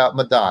bit about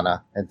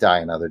Madonna and Die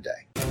Another Day.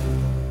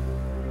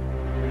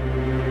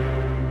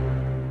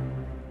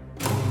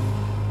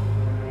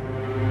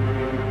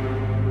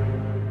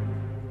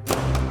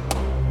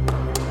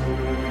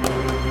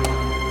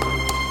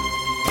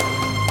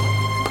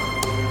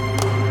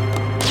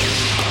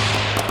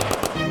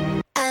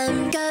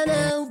 I'm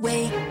gonna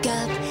wake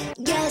up,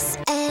 yes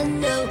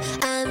and no.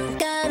 I'm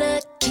gonna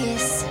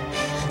kiss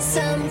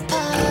some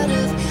part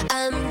of.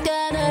 I'm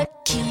gonna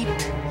keep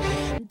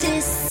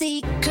this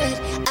secret.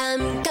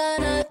 I'm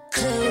gonna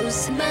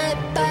close my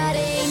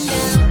body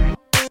now.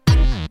 I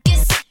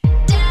guess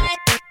die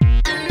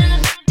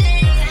another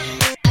day.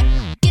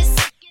 I guess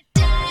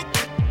die.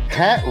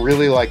 Pat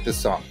really liked this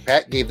song.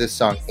 Pat gave this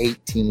song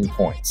 18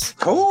 points.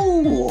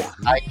 Cool.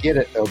 I get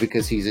it, though,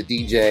 because he's a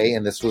DJ,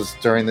 and this was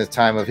during the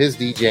time of his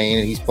DJing,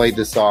 and he's played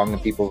this song,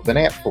 and people have been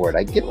amped for it.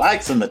 I get it.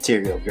 Like some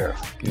material, girl.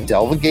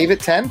 Delvin gave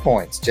it 10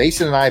 points.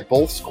 Jason and I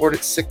both scored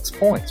it 6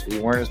 points. We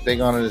weren't as big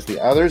on it as the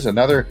others.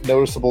 Another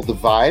noticeable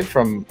divide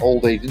from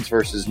old agents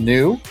versus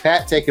new.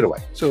 Pat, take it away.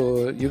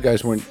 So you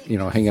guys weren't,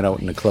 hanging out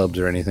in the clubs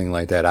or anything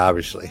like that,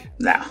 obviously.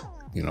 Nah.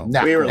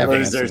 Nah, We were never.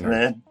 losers,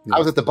 man. I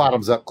was at the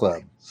Bottoms Up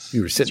Club.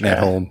 You were sitting at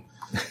home.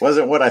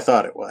 Wasn't what I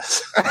thought it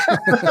was.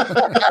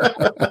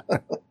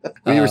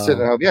 We were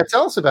sitting at home. Yeah,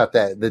 tell us about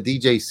that, the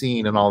DJ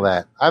scene and all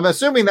that. I'm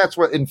assuming that's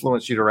what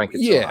influenced you to rank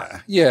it so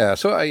high. Yeah.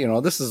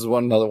 So, this is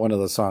one of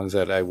the songs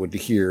that I would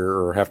hear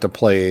or have to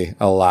play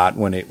a lot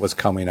when it was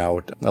coming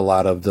out. A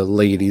lot of the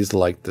ladies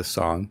liked this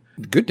song.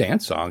 Good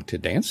dance song to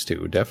dance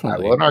to,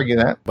 definitely. I won't argue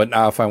that. But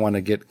now if I want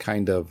to get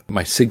kind of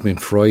my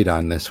Sigmund Freud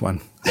on this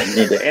one. You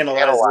need to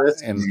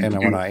analyze this. And I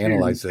want to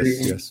analyze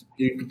this, yes.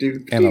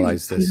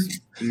 Analyze this.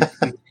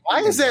 Why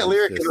is that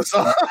lyric in the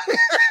song?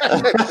 I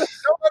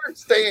don't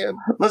understand.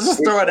 Let's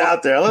just throw it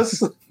out there.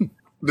 The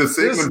This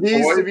Sigmund needs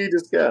to Freud. be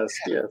discussed.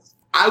 Yes.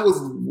 I was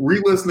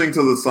re-listening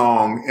to the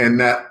song, and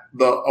that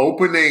the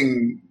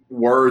opening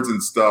words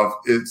and stuff,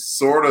 it's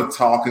sort of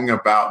talking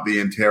about the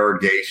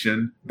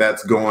interrogation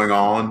that's going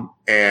on.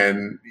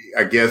 And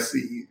I guess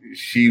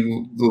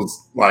she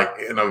was like,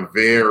 in a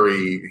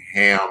very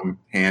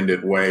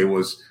ham-handed way,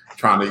 was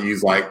trying to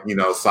use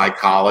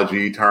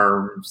psychology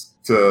terms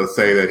to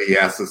say that he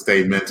has to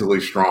stay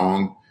mentally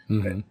strong.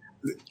 Mm-hmm.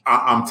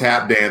 I'm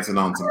tap dancing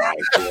on tonight.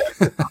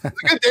 It's a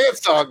good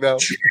dance song, though.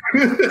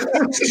 Thank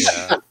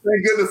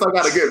goodness I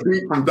got a good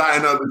beat from Die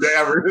Another Day.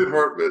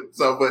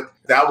 But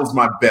that was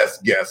my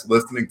best guess.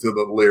 Listening to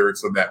the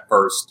lyrics of that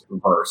first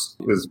verse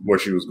is where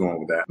she was going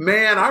with that.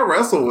 Man, I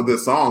wrestled with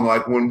this song.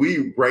 Like when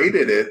we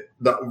rated it,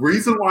 the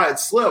reason why it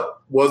slipped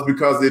was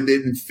because it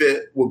didn't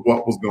fit with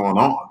what was going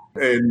on.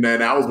 And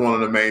that was one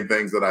of the main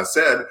things that I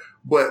said.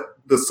 But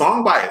the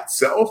song by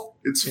itself,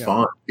 it's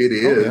fun. It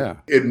is. Oh, yeah.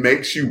 It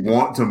makes you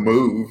want to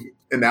move.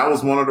 And that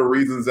was one of the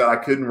reasons that I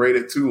couldn't rate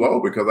it too low,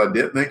 because I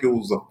didn't think it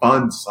was a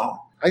fun song.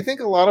 I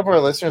think a lot of our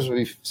listeners would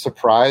be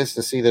surprised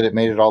to see that it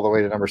made it all the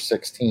way to number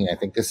 16. I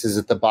think this is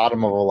at the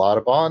bottom of a lot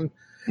of Bond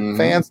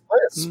fans'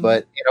 lists.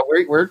 But,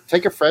 we're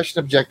take a fresh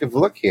and objective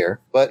look here.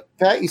 But,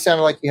 Pat, you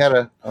sounded like you had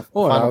a I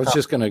was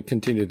just going to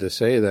continue to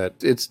say that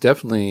it's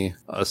definitely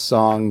a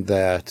song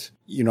that,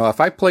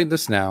 if I played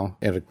this now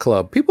at a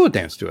club, people would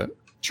dance to it.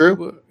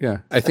 True. Yeah.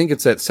 I think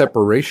it's that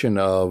separation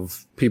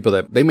of people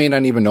that they may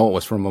not even know it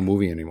was from a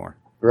movie anymore.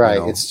 Right.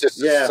 It's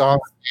just a song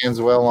that stands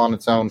well on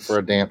its own for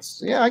a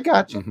dance. Yeah, I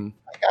got you. Mm-hmm.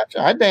 I got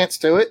you. I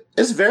danced to it.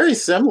 It's very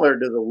similar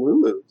to the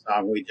Lulu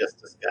song we just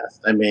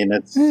discussed. I mean,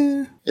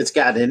 it's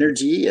got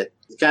energy.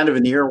 It's kind of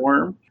an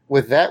earworm.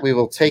 With that, we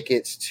will take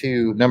it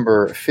to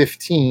number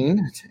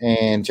 15,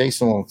 and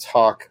Jason will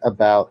talk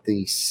about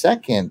the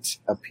second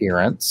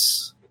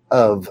appearance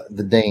of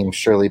the Dame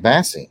Shirley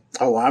Bassey.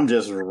 Oh, I'm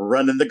just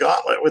running the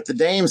gauntlet with the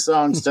Dame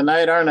songs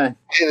tonight, aren't I?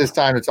 It is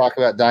time to talk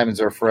about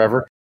Diamonds Are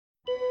Forever.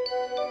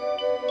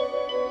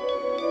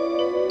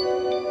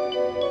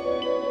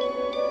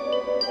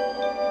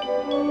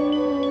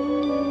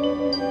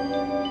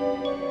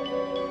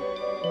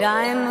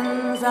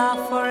 Diamonds are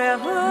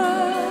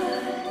forever.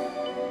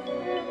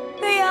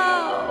 They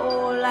are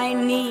all I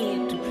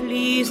need to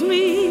please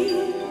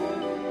me.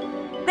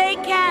 They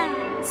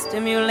can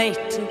stimulate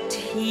and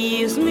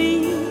tease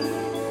me.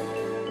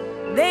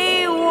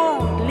 They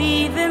won't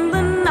leave in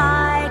the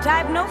night.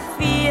 I've no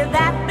fear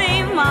that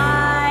they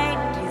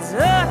might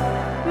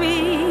desert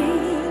me.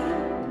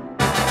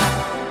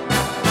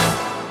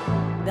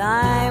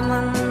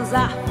 Diamonds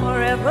are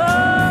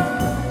forever.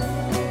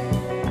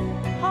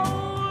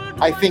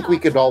 I think we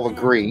could all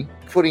agree,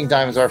 putting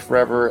Diamonds Are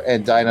Forever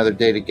and Die Another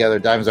Day together,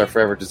 Diamonds Are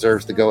Forever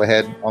deserves the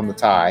go-ahead on the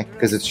tie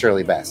because it's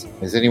Shirley Bassey.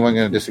 Is anyone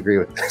going to disagree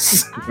with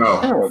this?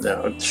 No.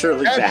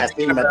 Shirley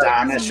Bassey,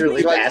 Madonna.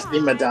 Shirley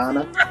Bassey,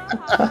 Madonna.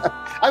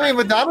 I mean,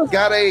 Madonna's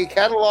got a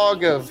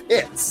catalog of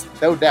hits,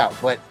 no doubt,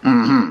 but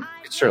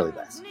it's Shirley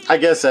Bassey. I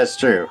guess that's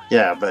true.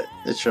 Yeah, but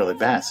it's Shirley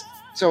Bassey.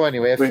 So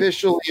anyway,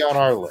 officially on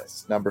our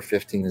list, number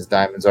 15 is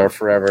Diamonds Are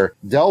Forever.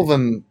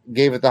 Delvin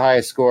gave it the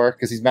highest score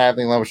because he's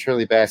madly in love with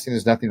Shirley Bassey, and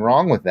there's nothing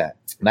wrong with that.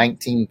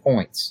 19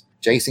 points.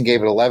 Jason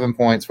gave it 11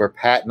 points, where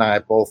Pat and I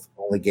both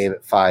only gave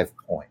it 5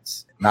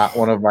 points. Not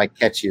one of my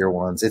catchier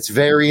ones. It's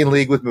very in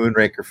league with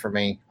Moonraker for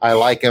me. I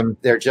like them.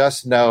 They're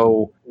just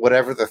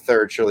whatever the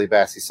third Shirley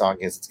Bassey song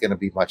is, it's going to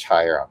be much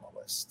higher on the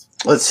list.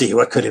 Let's see.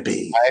 What could it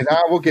be?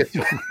 We'll get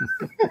to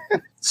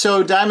it.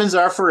 So Diamonds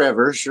Are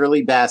Forever,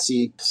 Shirley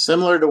Bassey,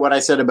 similar to what I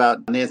said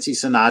about Nancy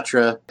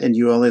Sinatra and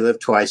You Only Live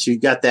Twice. You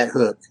got that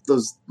hook,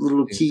 those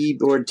little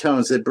keyboard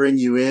tones that bring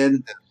you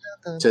in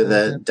to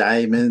the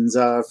Diamonds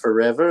Are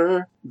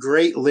Forever.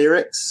 Great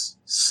lyrics,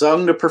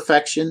 sung to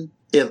perfection.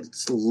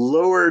 It's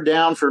lower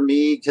down for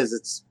me because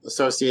it's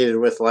associated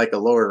with like a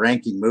lower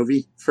ranking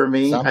movie for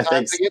me. Sometimes I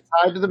think they get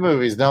tied to the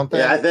movies, don't they?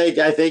 Yeah, I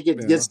think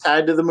it gets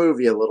tied to the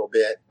movie a little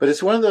bit. But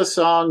it's one of those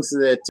songs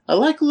that I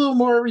like a little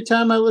more every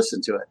time I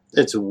listen to it.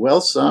 It's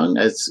well sung.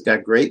 It's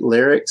got great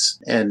lyrics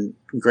and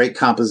great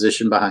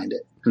composition behind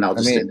it. And I'll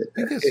just end it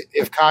there.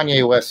 If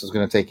Kanye West was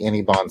going to take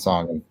any Bond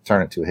song and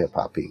turn it to a hip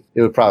hop beat,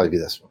 it would probably be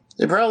this one.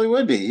 It probably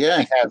would be, yeah.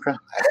 I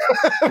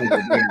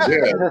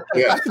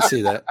can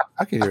see that.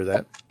 I can hear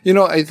that.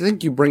 I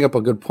think you bring up a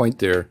good point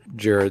there,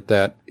 Jared,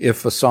 that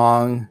if a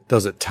song,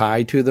 does it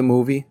tie to the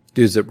movie?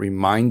 Does it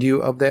remind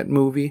you of that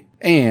movie?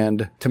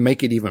 And to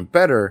make it even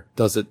better,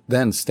 does it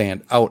then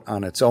stand out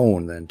on its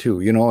own then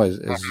too? As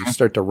you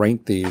start to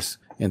rank these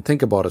and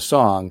think about a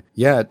song,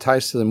 it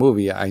ties to the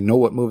movie. I know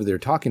what movie they're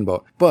talking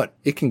about, but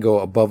it can go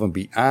above and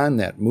beyond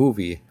that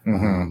movie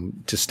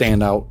to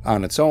stand out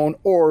on its own,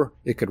 or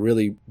it could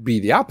really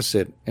be the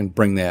opposite and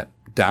bring that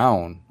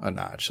down a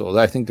notch. So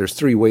I think there's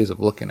 3 ways of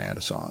looking at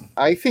a song.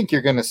 I think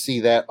you're going to see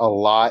that a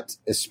lot,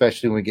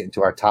 especially when we get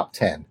into our top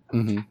 10.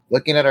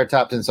 Looking at our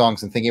top 10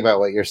 songs and thinking about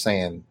what you're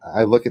saying,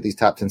 I look at these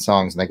top 10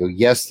 songs and I go,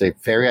 yes, they're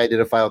very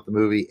identifiable with the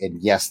movie, and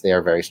yes, they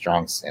are very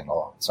strong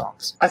standalone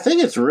songs. I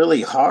think it's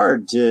really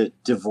hard to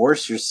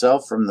divorce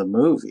yourself from the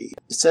movie.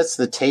 It sets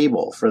the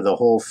table for the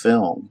whole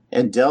film.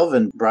 And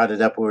Delvin brought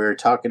it up when we were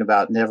talking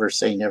about Never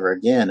Say Never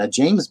Again. A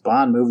James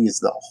Bond movie is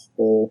the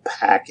whole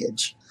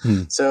package.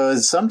 So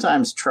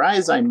sometimes try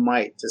as I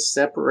might to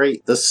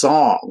separate the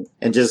song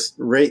and just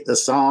rate the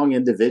song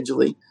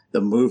individually,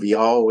 the movie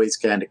always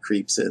kind of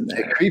creeps in It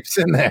there. creeps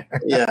in there.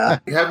 Yeah.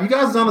 Have you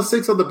guys done a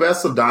 6 of the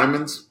best of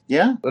Diamonds?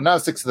 Yeah. But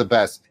not 6 of the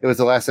best. It was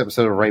the last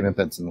episode of Raymond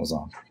Benson was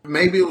on.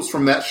 Maybe it was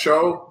from that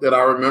show that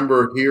I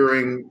remember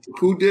hearing.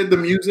 Who did the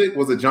music?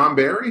 Was it John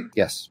Barry?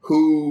 Yes.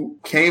 Who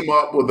came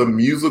up with a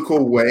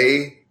musical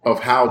way of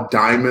how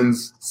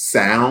diamonds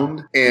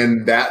sound.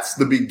 And that's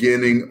the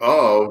beginning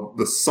of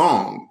the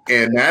song.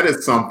 And that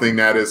is something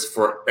that is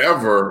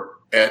forever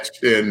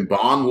etched in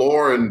Bond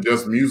lore and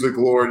just music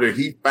lore, that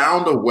he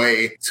found a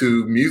way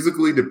to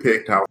musically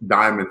depict how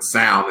diamonds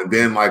sound. And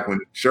then like when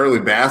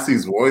Shirley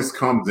Bassey's voice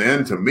comes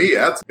in, to me,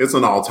 it's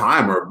an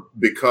all-timer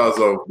because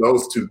of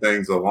those two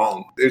things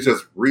alone. It's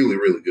just really,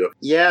 really good.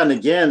 Yeah, and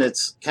again,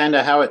 it's kind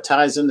of how it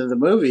ties into the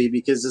movie,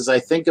 because as I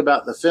think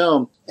about the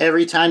film,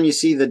 every time you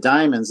see the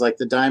diamonds, like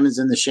the diamonds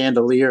in the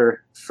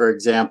chandelier, for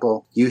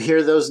example, you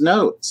hear those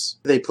notes.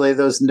 They play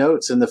those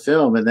notes in the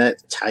film, and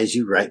that ties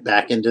you right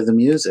back into the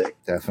music.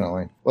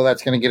 Definitely. Well,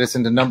 that's going to get us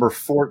into number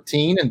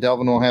 14, and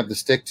Delvin will have the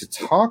stick to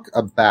talk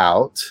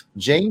about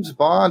James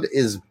Bond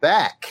is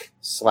Back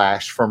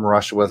 / From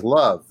Russia with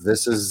Love.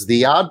 This is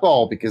the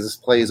oddball because this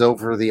plays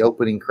over the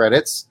opening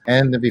credits.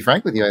 And to be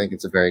frank with you, I think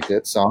it's a very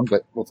good song,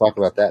 but we'll talk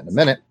about that in a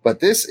minute. But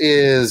this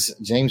is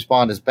James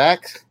Bond is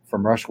Back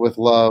from Russia with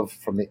Love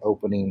from the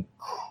opening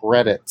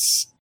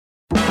credits.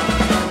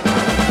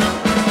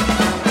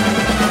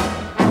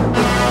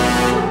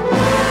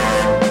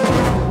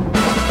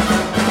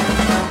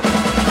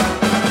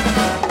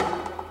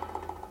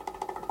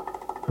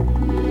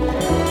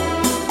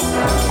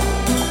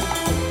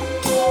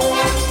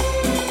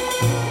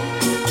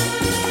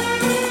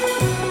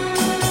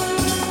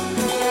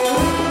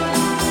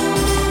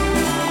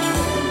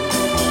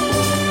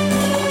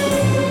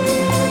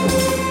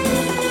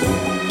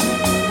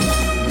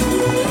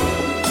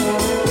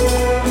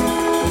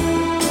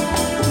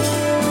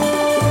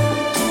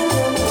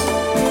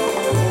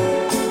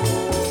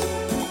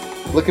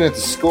 Looking at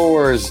the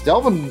scores,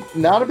 Delvin,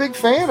 not a big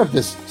fan of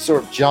this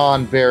sort of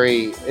John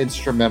Barry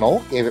instrumental.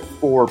 Gave it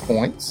 4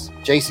 points.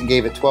 Jason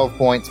gave it 12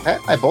 points.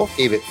 Pat and I both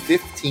gave it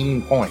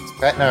 15 points.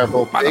 Pat and I are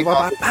both big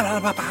on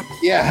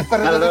yeah.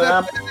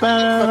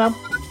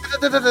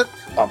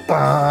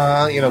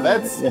 You know,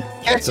 that's It's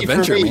catchy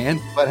adventure, for me.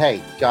 man. But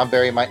hey, John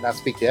Barry might not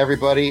speak to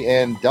everybody.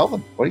 And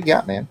Delvin, what do you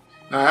got, man?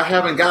 I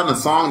haven't gotten a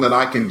song that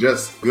I can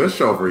just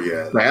gush over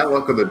yet. Bad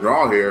luck of the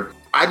draw here.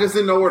 I just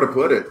didn't know where to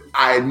put it.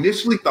 I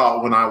initially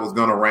thought when I was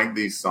going to rank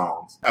these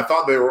songs, I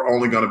thought there were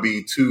only going to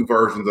be 2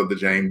 versions of the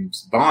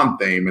James Bond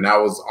theme, and that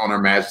was On Her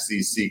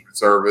Majesty's Secret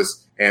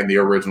Service and the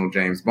original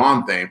James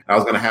Bond theme. I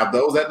was going to have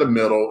those at the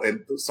middle,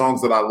 and the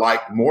songs that I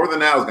liked more than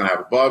that I was going to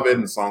have above it,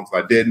 and the songs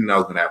that I didn't, I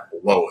was going to have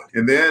below it.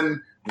 And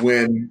then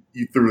when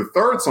you threw the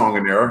third song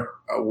in there,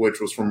 which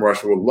was From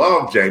Russia with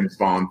Love, James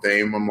Bond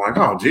theme, I'm like,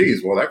 oh,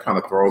 geez, well, that kind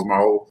of throws my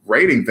whole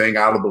rating thing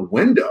out of the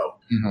window.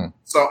 Mm-hmm.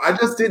 So I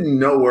just didn't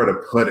know where to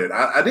put it.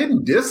 I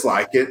didn't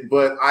dislike it,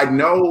 but I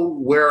know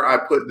where I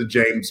put the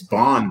James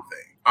Bond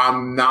thing.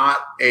 I'm not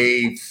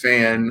a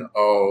fan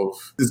of,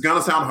 it's going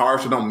to sound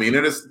harsh. I don't mean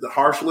it as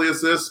harshly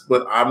as this,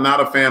 but I'm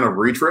not a fan of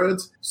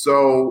retreads.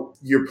 So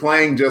you're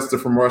playing just the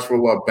From Russia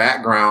with Love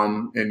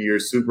background and you're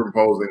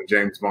superimposing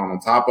James Bond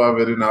on top of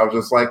it. And I was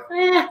just like,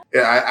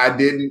 I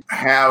didn't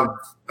have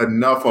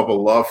enough of a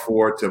love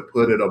for it to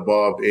put it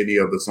above any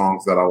of the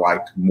songs that I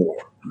liked more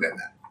than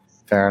that.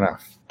 Fair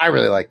enough. I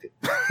really liked it.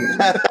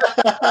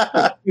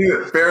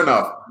 Yeah, fair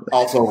enough.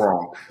 Also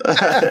wrong.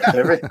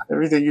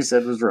 Everything you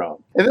said was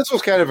wrong. And this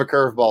was kind of a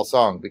curveball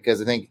song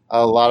because I think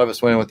a lot of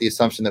us went in with the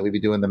assumption that we'd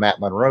be doing the Matt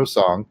Monroe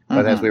song.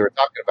 But as we were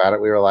talking about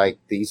it, we were like,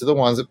 these are the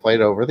ones that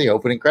played over the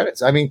opening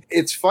credits. I mean,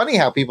 it's funny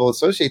how people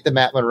associate the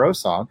Matt Monroe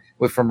song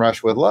with From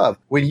Russia with Love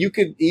when you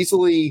could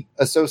easily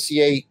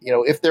associate, you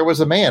know, If There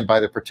Was a Man by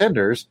the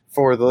Pretenders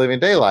for The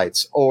Living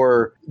Daylights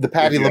or the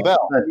Patti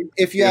LaBelle.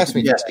 If you ask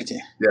me Yes, to.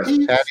 Yes.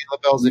 Patti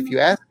LaBelle's If You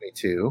Ask Me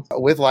To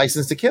with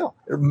License to Kill.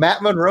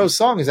 Matt Monroe's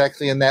song is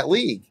actually in that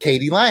league.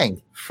 Katie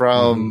Lang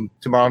from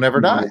Tomorrow Never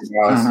Dies.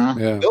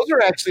 Yeah. Those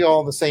are actually all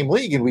in the same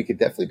league, and we could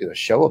definitely do a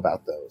show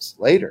about those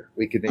later.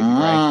 We could maybe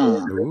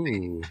rank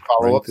Ooh,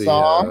 follow-up rank the,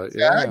 songs,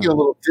 yeah. get a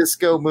little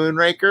disco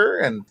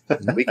Moonraker, and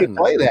we could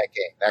play that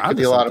game. That could Onto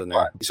be a lot of something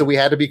fun. So we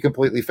had to be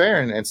completely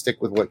fair and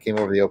stick with what came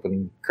over the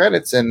opening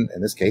credits, and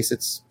in this case,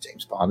 it's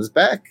James Bond is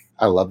Back.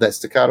 I love that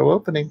staccato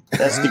opening.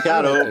 That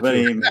staccato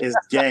opening is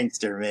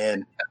gangster,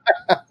 man.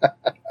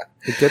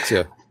 It gets you.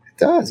 It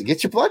does. It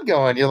gets your blood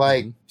going. You're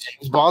like,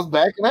 James Bond's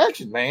back in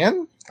action,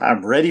 man.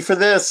 I'm ready for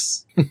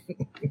this.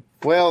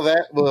 Well,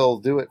 that will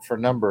do it for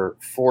number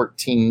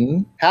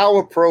 14. How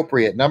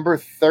appropriate. Number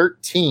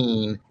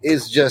 13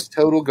 is just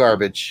total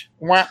garbage.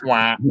 Wah,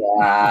 wah.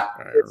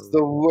 It's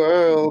The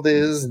World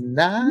Is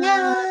Not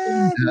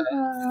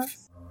Enough.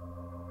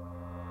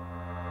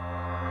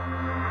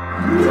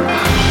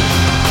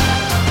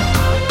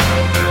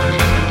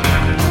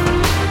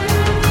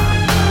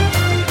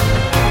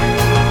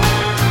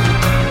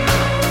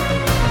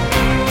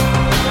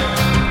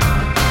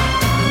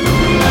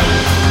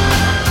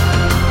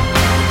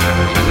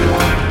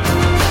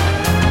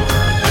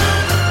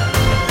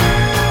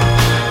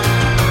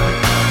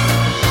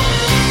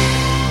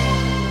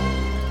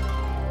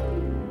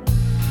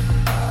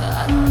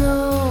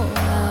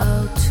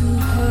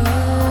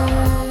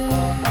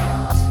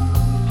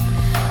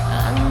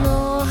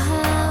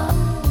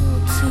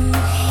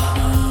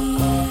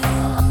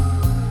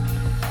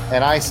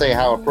 And I say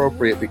how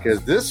appropriate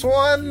because this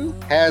one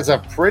has a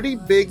pretty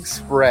big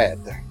spread.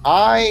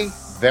 I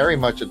very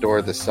much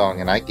adore this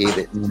song, and I gave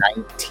it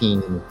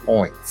 19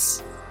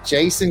 points.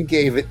 Jason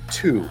gave it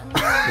 2.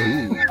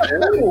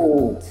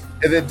 And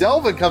then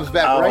Delvin comes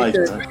back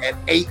there at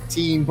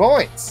 18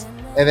 points.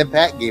 And then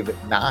Pat gave it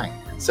 9.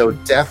 So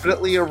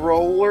definitely a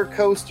roller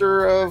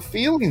coaster of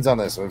feelings on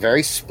this one.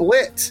 Very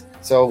split.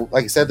 So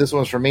like I said, this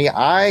one's for me.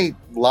 I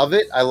love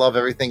it. I love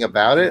everything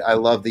about it. I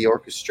love the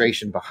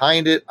orchestration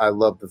behind it. I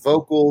love the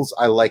vocals.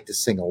 I like to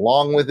sing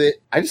along with it.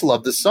 I just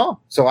love this song.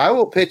 So I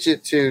will pitch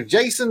it to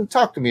Jason.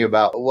 Talk to me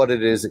about what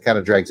it is that kind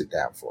of drags it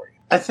down for you.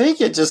 I think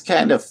it just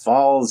kind of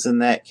falls in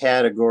that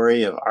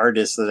category of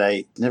artists that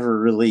I never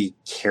really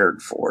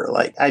cared for.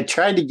 Like, I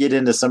tried to get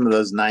into some of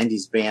those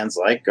 90s bands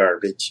like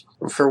Garbage.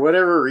 For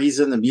whatever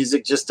reason, the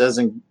music just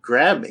doesn't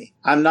grab me.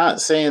 I'm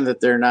not saying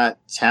that they're not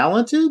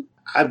talented.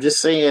 I'm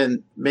just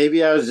saying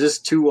maybe I was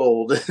just too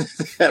old at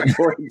that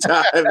point in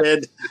time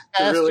and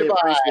to really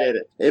appreciate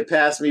it. It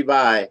passed me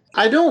by.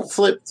 I don't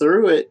flip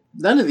through it.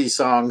 None of these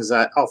songs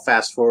I'll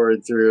fast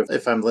forward through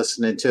if I'm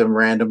listening to them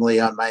randomly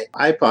on my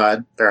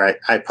iPod. Or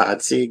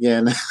iPod, see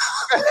again.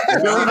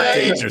 Show my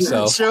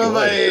age. Show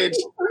my age.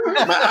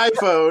 My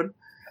iPhone.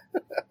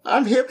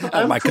 I'm hip.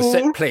 I'm my cool.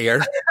 cassette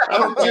player.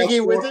 I'm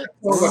digging with it.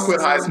 I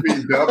put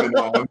high-speed dubbing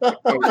on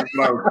when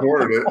I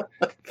recorded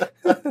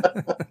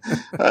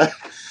it.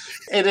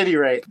 At any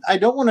rate, I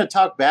don't want to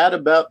talk bad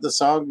about the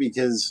song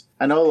because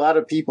I know a lot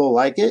of people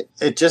like it.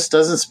 It just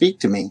doesn't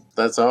speak to me.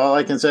 That's all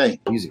I can say.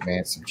 Music, man,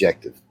 it's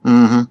subjective.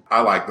 Mm-hmm.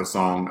 I like the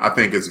song. I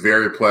think it's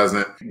very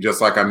pleasant.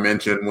 Just like I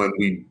mentioned when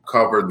we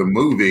covered the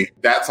movie,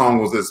 that song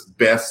was as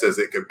best as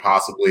it could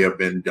possibly have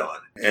been done.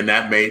 And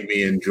that made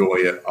me enjoy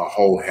it a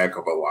whole heck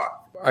of a lot.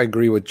 I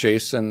agree with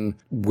Jason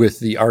with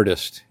the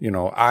artist. You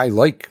know, I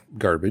like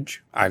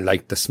Garbage. I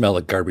like the smell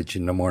of garbage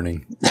in the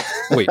morning.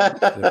 Wait.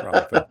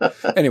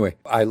 Anyway,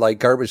 I like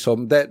Garbage, so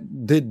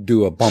that did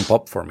do a bump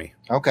up for me.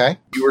 Okay.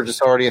 You were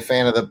just already a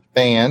fan of the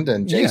band,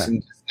 and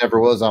Jason just never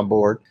was on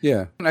board.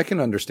 Yeah. And I can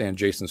understand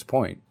Jason's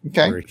point.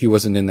 Okay. Where he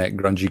wasn't in that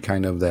grungy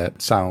kind of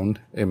that sound,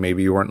 and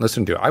maybe you weren't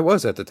listening to it. I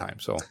was at the time,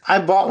 so. I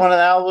bought one of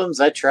the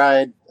albums. I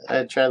tried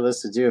to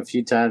listen to it a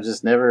few times,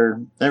 just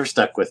never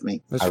stuck with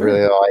me. That's I true.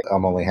 really like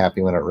I'm Only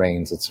Happy When It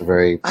Rains. It's a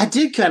very... I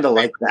did kind of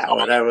like that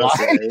one, I will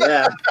say.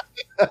 Yeah.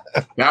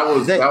 That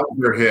was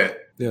your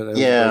hit. Yeah, that was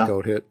a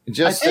breakout hit.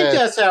 I think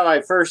that's how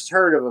I first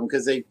heard of them,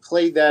 because they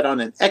played that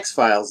on an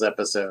X-Files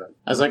episode.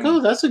 I was like,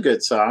 oh, that's a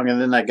good song. And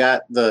then I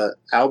got the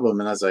album,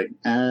 and I was like,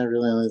 I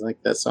really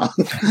like that song.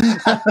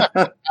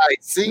 I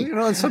see. You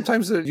know, and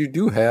sometimes you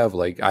do have,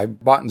 like,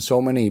 I've bought in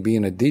so many,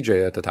 being a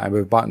DJ at the time,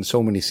 I've bought in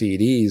so many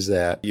CDs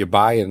that you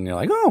buy it and you're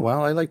like, oh,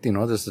 well, I like, this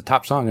is the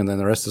top song. And then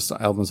the rest of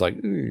the album's like,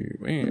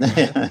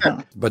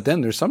 But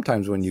then there's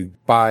sometimes when you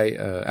buy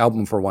an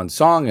album for one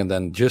song and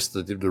then just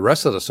the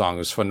rest of the song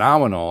is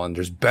phenomenal and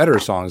there's better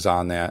songs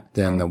on that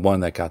than the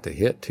one that got the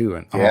hit too.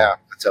 And yeah,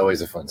 it's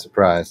always a fun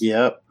surprise.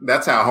 Yep.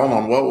 That's how, hold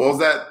on, what was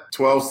that?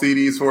 12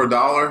 CDs for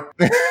 $1?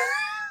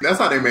 That's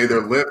how they made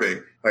their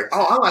living. Like,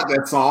 oh, I like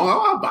that song.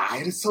 Oh, I'll buy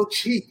it. It's so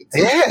cheap.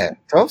 Yeah,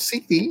 12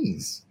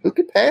 CDs. Who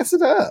could pass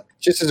it up?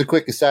 Just as a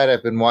quick aside,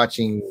 I've been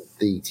watching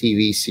the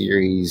TV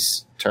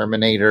series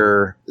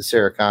Terminator, the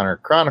Sarah Connor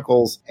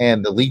Chronicles,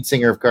 and the lead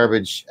singer of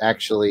Garbage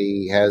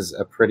actually has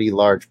a pretty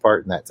large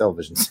part in that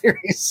television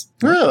series.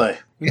 Really?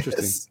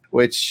 Interesting. Yes,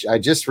 which I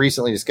just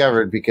recently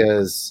discovered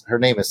because her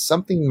name is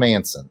something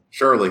Manson.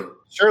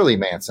 Shirley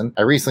Manson.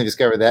 I recently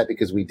discovered that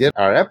because we did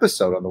our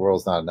episode on The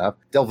World's Not Enough.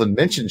 Delvin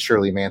mentioned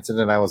Shirley Manson,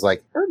 and I was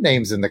like, her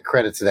name's in the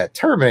credits of that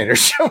Terminator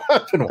show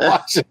I've been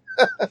watching.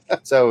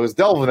 So it was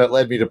Delvin that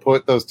led me to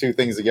put those two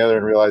things together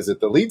and realize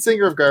that the lead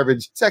singer of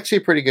Garbage is actually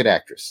a pretty good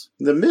actress.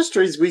 The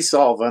mysteries we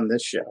solve on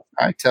this show.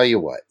 I tell you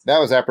what, that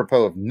was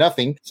apropos of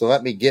nothing. So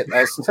let me get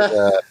us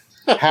to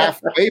the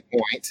halfway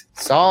point.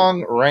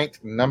 Song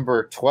ranked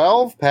number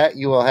 12. Pat,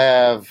 you will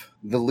have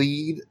the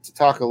lead to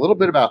talk a little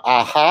bit about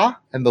Aha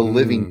and the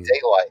Living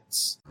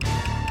Daylights.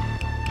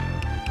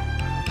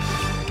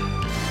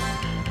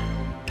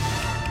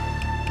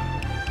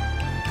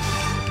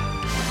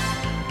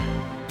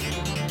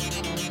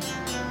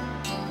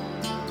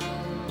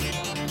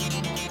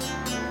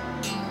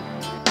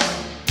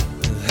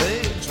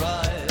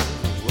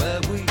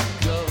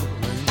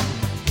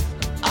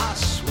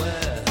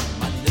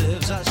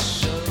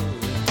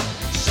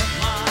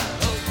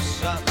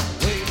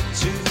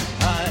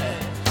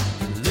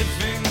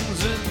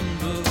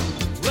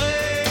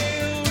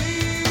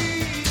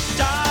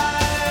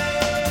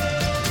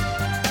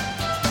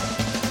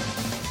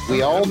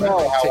 We all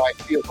know how I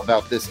feel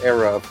about this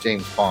era of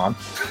James Bond.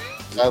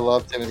 I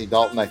love Timothy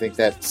Dalton. I think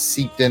that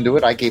seeped into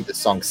it. I gave this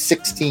song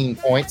 16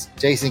 points.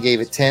 Jason gave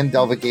it 10.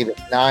 Delva gave it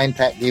 9.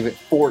 Pat gave it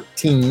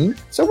 14.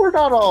 So we're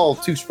not all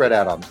too spread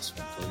out on this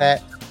one. So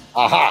Pat,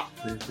 Aha.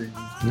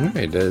 All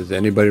right. Is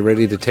anybody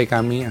ready to take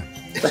on me?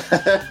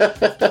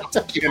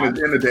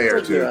 in a day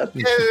or two.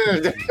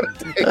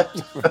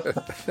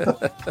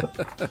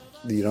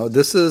 You know,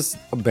 this is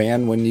a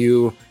band, when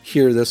you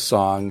hear this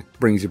song,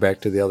 brings you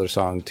back to the other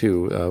song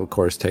too, of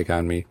course, Take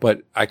On Me.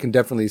 But I can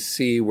definitely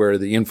see where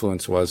the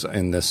influence was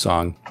in this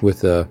song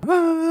with the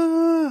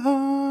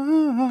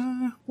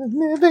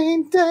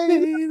living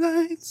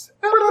daylights.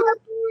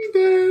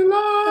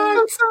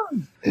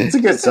 It's a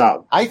good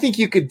song. I think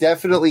you could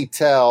definitely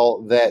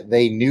tell that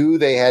they knew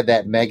they had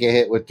that mega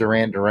hit with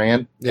Duran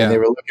Duran, Yeah. and they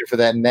were looking for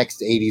that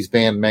next 80s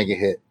band mega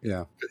hit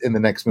Yeah. in the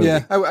next movie.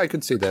 Yeah, I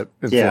could see that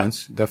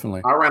influence,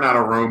 definitely. I ran out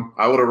of room.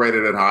 I would have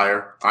rated it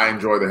higher. I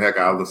enjoy the heck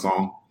out of the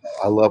song.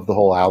 I love the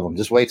whole album.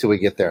 Just wait till we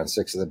get there on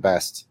 6 of the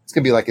Best. It's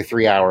going to be like a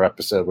 3-hour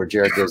episode where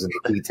Jared gives into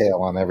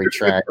detail on every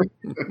track.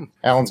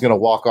 Alan's going to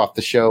walk off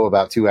the show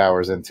about 2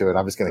 hours into it.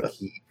 I'm just going to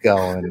keep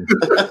going.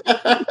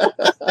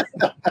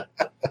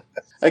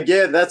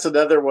 Again, that's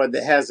another one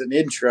that has an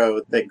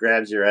intro that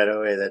grabs you right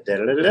away. That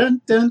dun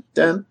dun dun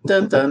dun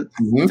dun dun.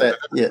 That,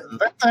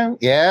 yeah.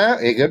 Yeah,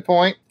 a good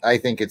point. I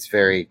think it's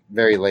very,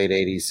 very late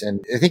 80s.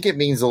 And I think it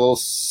means a little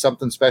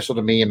something special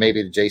to me and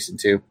maybe to Jason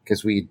too,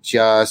 because we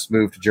just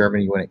moved to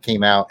Germany when it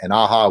came out, and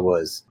Aha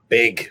was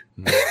big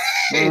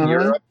in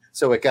Europe.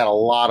 So it got a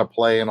lot of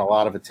play and a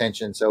lot of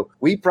attention. So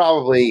we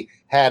probably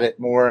had it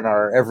more in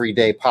our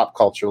everyday pop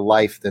culture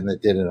life than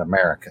it did in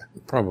America.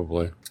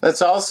 Probably.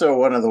 That's also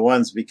one of the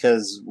ones,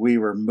 because we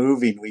were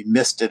moving, we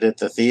missed it at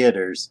the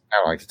theaters, I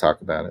don't like to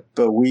talk about it.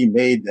 but we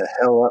made the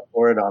hell up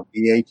for it on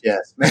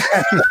VHS.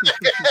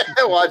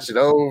 I watch it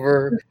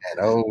over and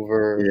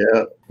over.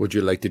 Yeah. Would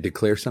you like to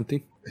declare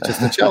something?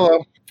 Just the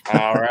cello.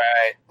 All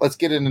right. Let's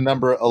get into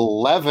number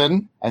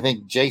 11. I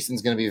think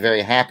Jason's going to be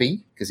very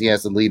happy because he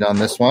has the lead on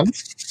this one.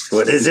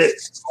 What is it?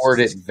 Scored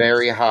it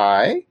very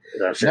high.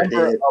 I sure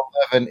Number did.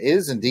 11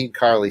 is indeed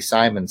Carly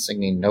Simon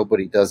singing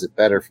Nobody Does It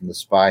Better from The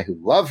Spy Who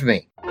Loved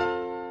Me.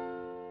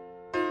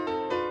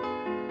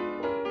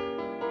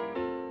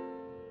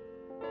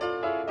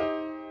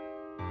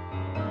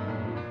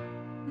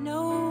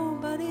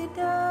 Nobody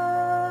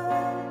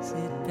does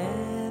it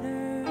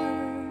better.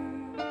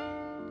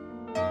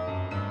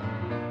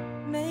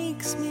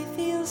 Makes me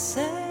feel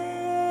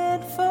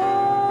sad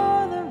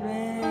for the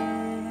rest.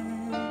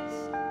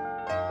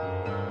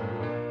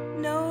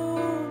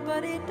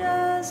 Nobody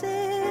does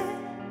it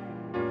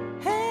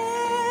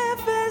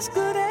half as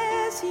good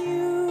as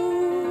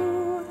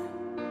you.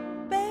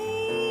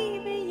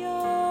 Baby,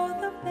 you're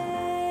the best.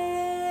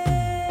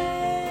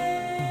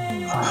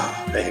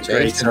 Great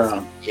Jason.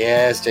 song.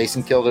 Yes,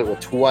 Jason killed it with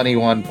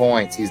 21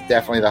 points. He's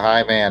definitely the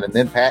high man. And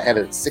then Pat had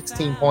it at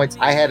 16 points.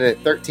 I had it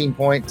at 13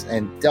 points.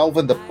 And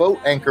Delvin, the boat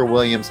anchor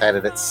Williams, had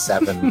it at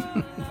 7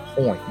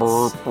 points.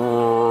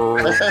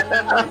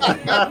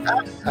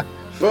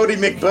 Bodie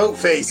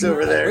McBoatface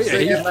over there. Are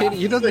you kidding?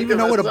 You don't even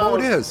know what a boat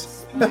is.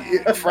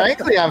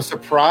 Frankly, I'm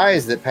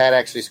surprised that Pat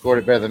actually scored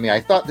it better than me. I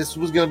thought this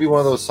was going to be one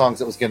of those songs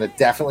that was going to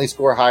definitely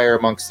score higher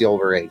amongst the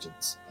older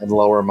agents and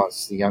lower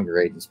amongst the younger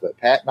agents. But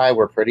Pat and I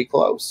were pretty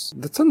close.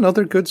 That's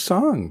another good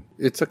song.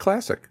 It's a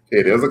classic.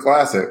 It is a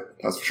classic,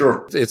 that's for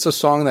sure. It's a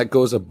song that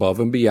goes above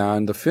and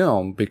beyond the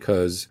film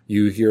because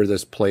you hear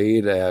this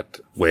played at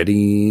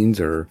weddings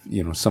or,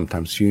 you know,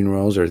 sometimes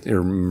funerals or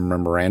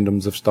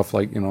memorandums of stuff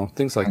like, you know,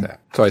 things like that.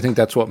 So I think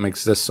that's what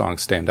makes this song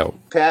stand out.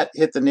 Pat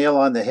hit the nail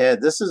on the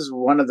head. This is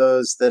one of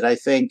those that I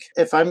think,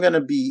 if I'm going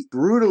to be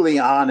brutally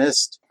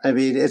honest, I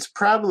mean, it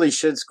probably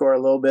should score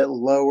a little bit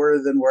lower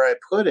than where I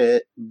put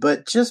it,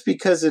 but just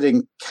because it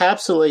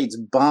encapsulates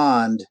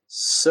Bond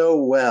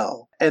so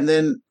well. And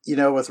then, you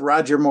know, with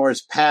Roger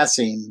Moore's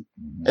passing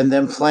and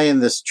then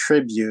playing this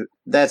tribute,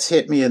 that's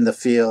hit me in the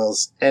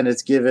feels, and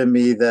it's given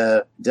me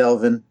the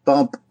Delvin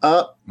bump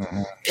up.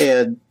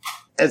 And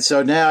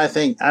so now I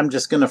think I'm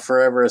just going to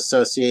forever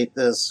associate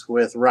this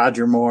with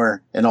Roger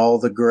Moore and all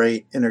the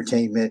great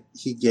entertainment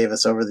he gave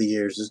us over the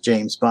years as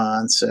James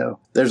Bond. So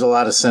there's a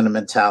lot of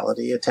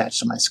sentimentality attached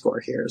to my score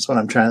here is what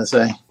I'm trying to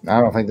say.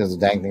 I don't think there's a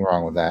dang thing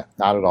wrong with that.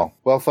 Not at all.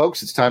 Well,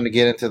 folks, it's time to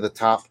get into the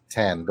top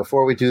 10.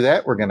 Before we do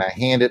that, we're going to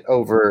hand it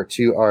over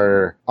to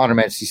our On Her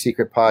Majesty's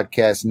Secret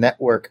Podcast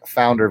Network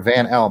founder,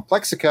 Van Allen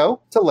Plexico,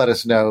 to let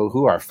us know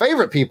who our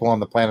favorite people on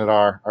the planet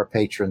are, our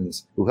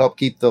patrons who help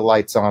keep the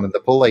lights on in the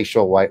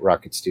palatial White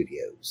Rocket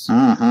Studios.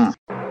 Mm-hmm.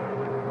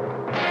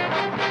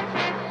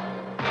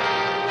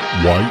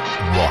 White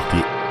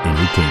Rocket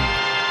Entertainment.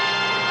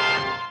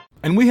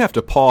 And we have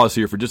to pause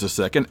here for just a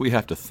second. We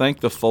have to thank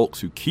the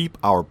folks who keep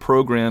our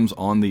programs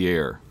on the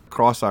air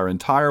across our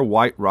entire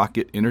White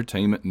Rocket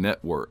Entertainment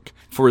network.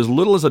 For as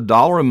little as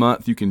 $1 a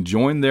month, you can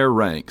join their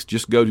ranks.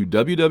 Just go to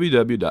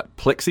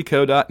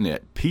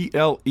www.plexico.net,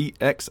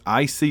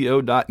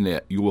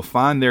 Plexico.net. You will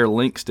find there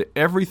links to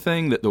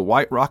everything that the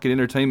White Rocket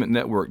Entertainment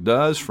Network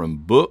does, from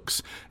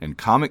books and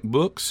comic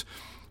books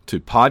to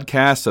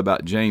podcasts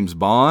about James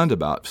Bond,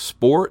 about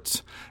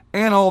sports,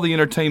 and all the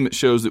entertainment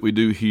shows that we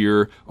do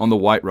here on the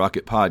White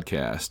Rocket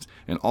Podcast,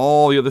 and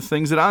all the other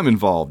things that I'm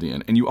involved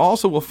in. And you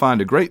also will find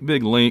a great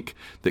big link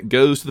that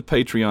goes to the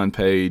Patreon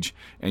page,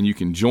 and you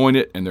can join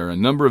it, and there are a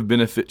number of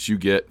benefits you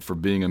get for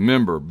being a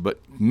member. But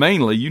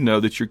mainly, you know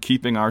that you're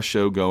keeping our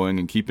show going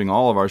and keeping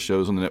all of our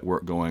shows on the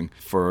network going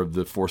for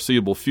the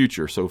foreseeable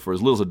future. So for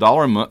as little as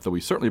 $1 a month, though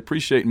we certainly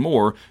appreciate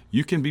more,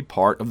 you can be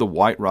part of the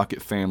White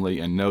Rocket family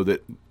and know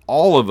that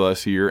all of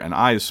us here, and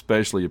I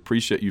especially,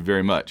 appreciate you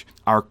very much.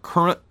 Our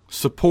current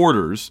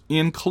supporters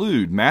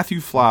include Matthew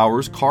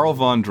Flowers, Carl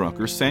Von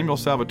Drunker, Samuel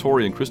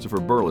Salvatore, and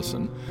Christopher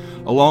Burleson,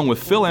 along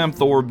with Phil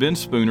Amthor, Ben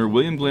Spooner,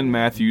 William Glenn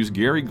Matthews,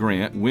 Gary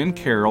Grant, Wynn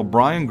Carroll,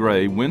 Brian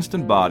Gray,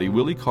 Winston Body,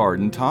 Willie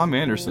Carden, Tom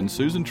Anderson,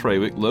 Susan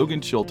Trawick, Logan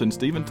Chilton,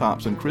 Stephen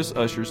Thompson, Chris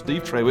Usher,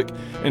 Steve Trawick,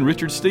 and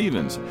Richard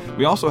Stevens.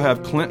 We also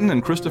have Clinton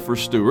and Christopher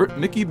Stewart,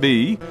 Mickey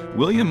B.,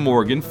 William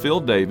Morgan, Phil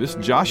Davis,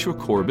 Joshua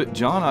Corbett,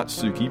 John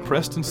Otsuki,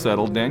 Preston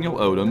Settle, Daniel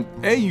Odom,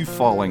 AU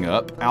Falling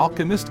Up,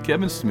 Alchemist,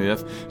 Kevin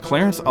Smith,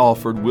 Clarence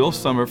Alford, Will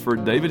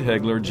Summerford, David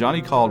Hegler,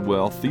 Johnny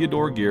Caldwell,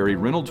 Theodore Gary,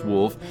 Reynolds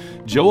Wolf,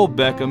 Joel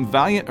Beckham,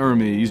 Valiant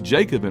Hermes,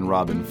 Jacob and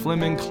Robin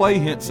Fleming, Clay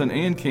Henson,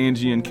 Ann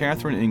Kanjian,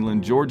 Catherine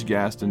England, George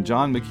Gaston,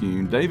 John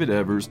McCune, David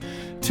Evers,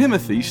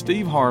 Timothy,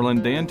 Steve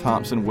Harlan, Dan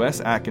Thompson,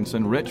 Wes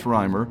Atkinson, Rich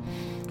Reimer,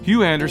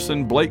 Hugh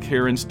Anderson, Blake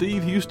Heron,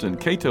 Steve Houston,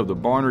 Cato the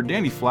Barner,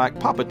 Danny Flack,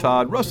 Papa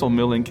Todd, Russell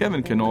Milling,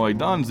 Kevin Kenoy,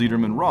 Don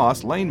Zederman,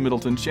 Ross, Lane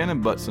Middleton,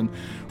 Shannon Butson,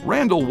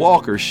 Randall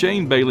Walker,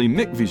 Shane Bailey,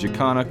 Mick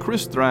Vizicana,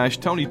 Chris Thrash,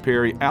 Tony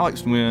Perry,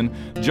 Alex Wynn,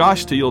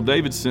 Josh Teal,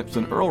 David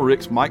Simpson, Earl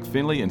Ricks, Mike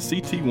Finley, and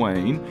C.T.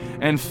 Wayne.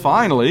 And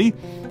finally,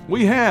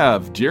 we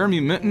have Jeremy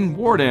Minton,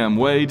 Wardam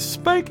Wade,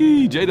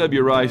 Spanky,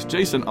 J.W. Rice,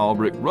 Jason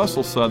Albrecht,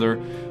 Russell Souther,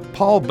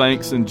 Paul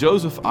Bankson,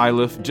 Joseph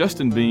Iliff,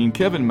 Justin Bean,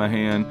 Kevin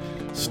Mahan,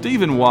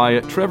 Stephen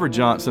Wyatt, Trevor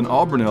Johnson,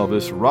 Auburn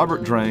Elvis,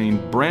 Robert Drain,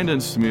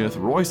 Brandon Smith,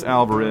 Royce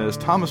Alvarez,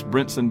 Thomas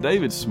Brinson,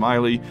 David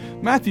Smiley,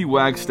 Matthew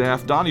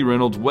Wagstaff, Donnie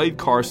Reynolds, Wade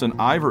Carson,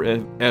 Ivor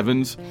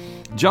Evans,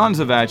 John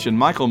Zavachin,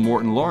 Michael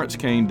Morton, Lawrence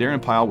Kane,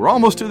 Darren Pyle. We're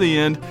almost to the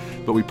end,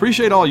 but we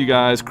appreciate all you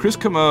guys. Chris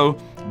Camo,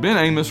 Ben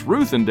Amos,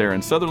 Ruth and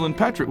Darren Sutherland,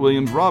 Patrick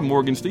Williams, Rob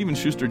Morgan, Stephen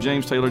Schuster,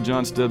 James Taylor,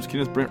 John Stubbs,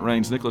 Kenneth Brent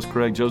Rains, Nicholas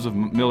Craig, Joseph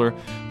Miller,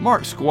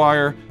 Mark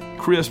Squire,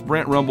 Chris,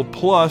 Brent Rumble,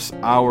 plus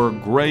our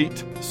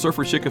great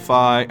Surfer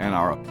Chickify and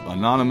our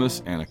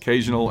anonymous and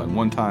occasional and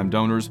one-time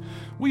donors.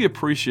 We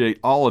appreciate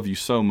all of you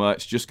so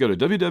much. Just go to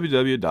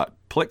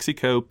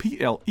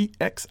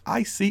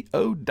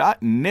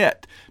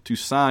www.plexico.net to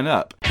sign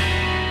up.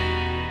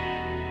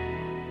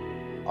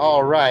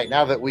 All right,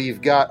 now that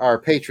we've got our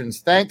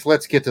patrons thanked,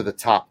 let's get to the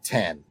top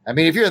 10. I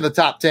mean, if you're in the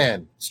top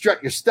 10,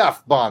 strut your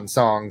stuff, Bond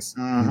songs.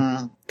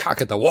 Mm-hmm.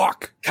 Cock at the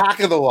walk. Cock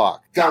of the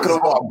walk. Cock of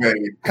the walk,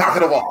 baby. Cock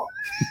of the walk.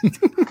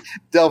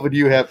 Delvin,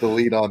 you have the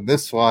lead on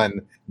this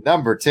one.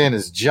 Number 10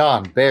 is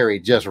John Barry,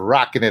 just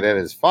rocking it at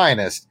his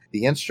finest.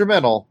 The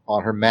instrumental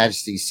on Her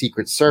Majesty's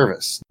Secret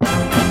Service.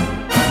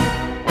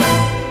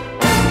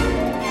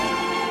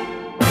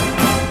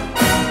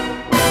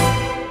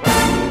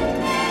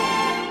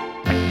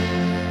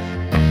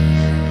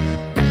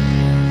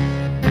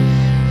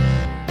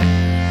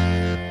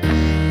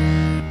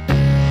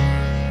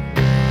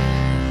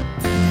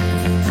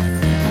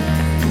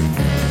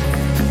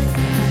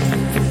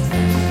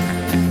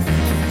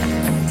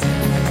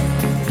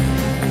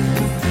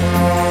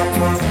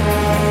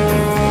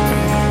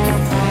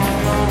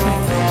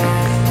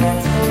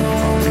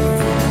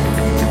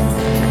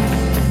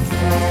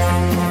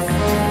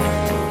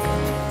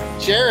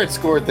 Jared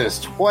scored this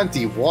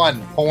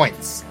 21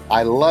 points.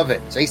 I love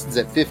it. Jason's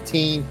at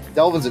 15,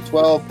 Delvin's at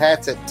 12,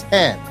 Pat's at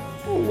 10.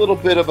 A little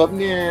bit of a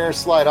near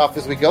slide off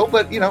as we go,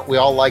 but, you know, we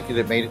all liked it.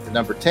 It made it to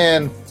number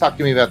 10. Talk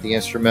to me about the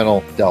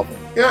instrumental, Delvin.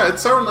 Yeah, it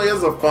certainly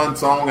is a fun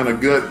song and a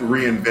good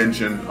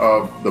reinvention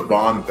of the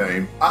Bond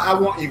theme. I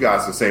want you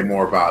guys to say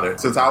more about it.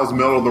 Since I was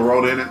middle of the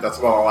road in it, that's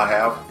about all I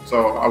have.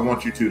 So I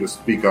want you two to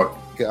speak up.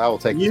 I will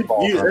take this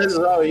ball. This is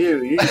all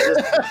you. You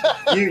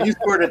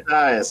scored it the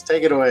highest.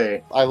 Take it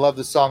away. I love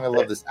this song. I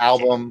love this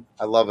album.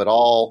 I love it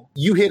all.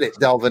 You hit it,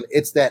 Delvin.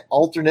 It's that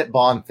alternate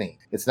Bond theme.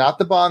 It's not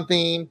the Bond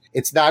theme.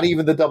 It's not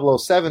even the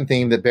 007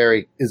 theme that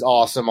Barry is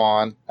awesome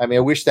on. I mean,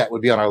 I wish that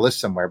would be on our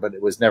list somewhere, but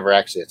it was never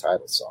actually a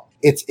title song.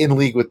 It's in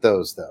league with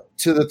those, though.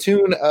 To the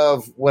tune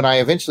of when I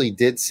eventually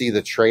did see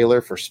the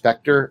trailer for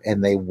Spectre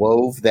and they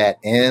wove that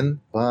in.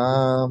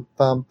 Bum,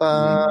 bum,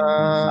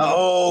 bum.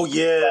 Oh,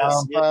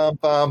 yes. Bum,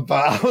 bum, bum,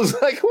 bum. I was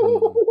like,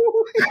 ooh.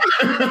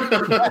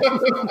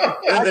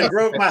 And they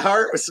broke my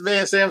heart with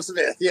Sam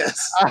Smith.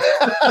 Yes.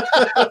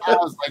 I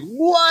was like,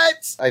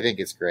 what? I think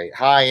it's great.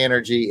 High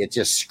energy. It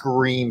just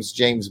screams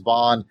James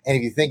Bond. And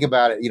if you think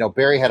about it, you know,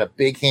 Barry had a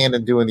big hand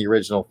in doing the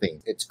original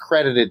theme. It's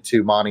credited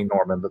to Monty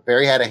Norman, but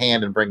Barry had a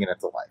hand in bringing it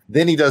to life.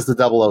 Then he does the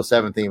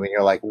 007 theme, and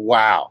you're like,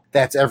 wow,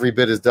 that's every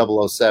bit as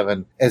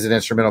 007 as an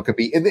instrumental could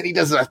be. And then he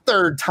does it a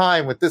third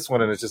time with this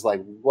one, and it's just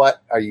like,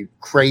 what? Are you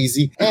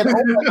crazy? And oh,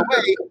 by the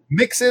way,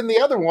 mix in the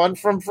other one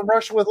from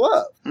Russia with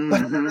Love.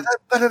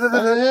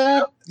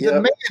 The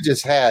man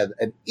just had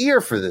an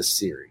ear for this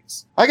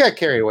series. I got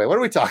carried away. What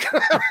are we talking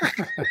about?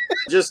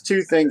 Just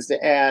two things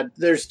to add.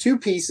 There's two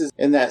pieces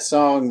in that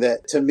song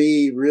that, to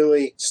me,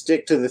 really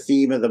stick to the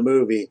theme of the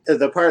movie.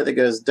 The part that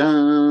goes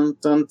dun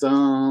dun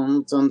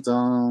dun dun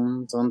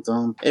dun dun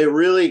dun. It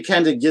really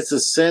kind of gets a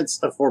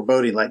sense of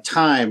foreboding, like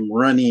time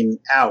running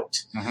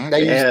out.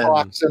 They use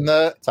clocks in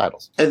the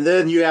titles. And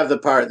then you have the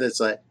part that's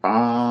like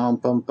bum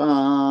bum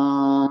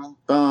bum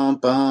bum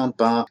bum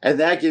bum, and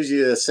that gives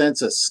you a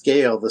sense of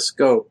scale, the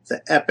scope,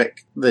 the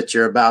epic that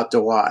you're about to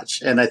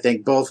watch. And I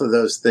think both of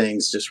those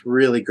things just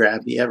really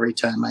grab me every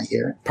time I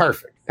hear it.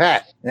 Perfect.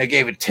 Pat, I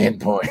gave it 10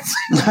 points.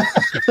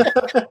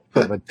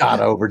 Put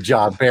Madonna over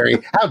John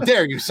Barry. How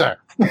dare you, sir?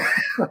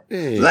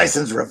 Hey.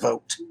 License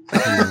revoked.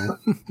 I'm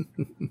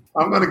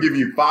going to give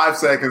you 5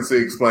 seconds to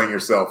explain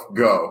yourself.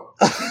 Go.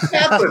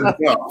 That's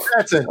enough.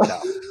 That's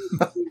enough.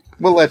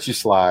 We'll let you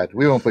slide.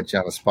 We won't put you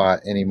on the spot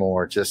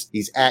anymore. Just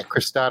he's at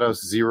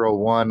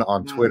Christados01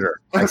 on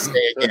Twitter. I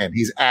say again,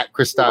 he's at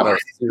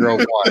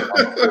Christados01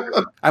 on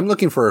Twitter. I'm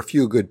looking for a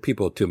few good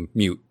people to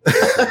mute.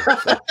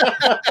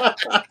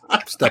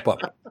 Step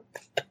up.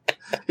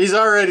 He's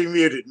already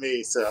muted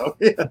me, so.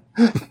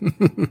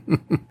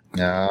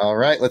 Yeah. All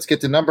right, let's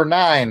get to number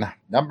 9.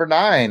 Number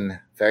 9,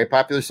 very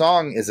popular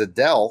song is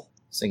Adele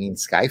singing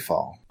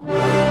Skyfall.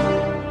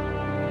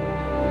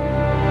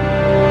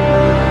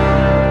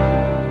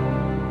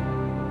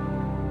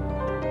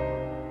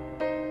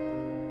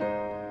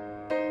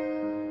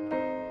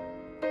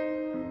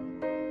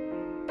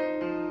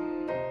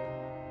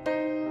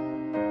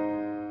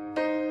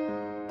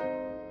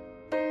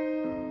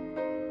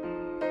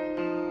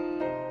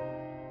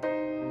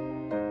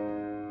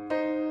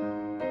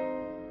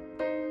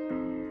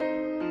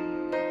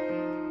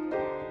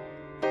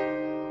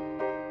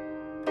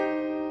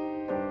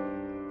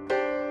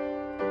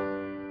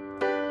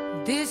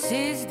 This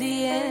is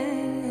the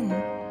end.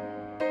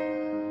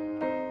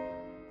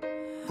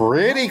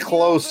 Pretty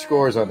close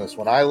scores on this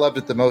one. I loved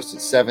it the most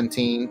at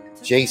 17.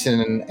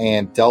 Jason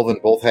and Delvin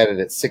both had it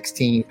at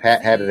 16.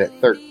 Pat had it at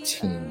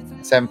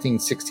 13. 17,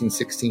 16,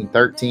 16,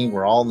 13.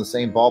 We're all in the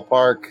same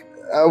ballpark.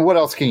 What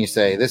else can you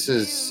say? This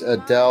is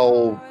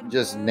Adele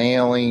just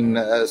nailing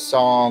a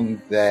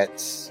song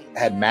that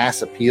had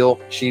mass appeal.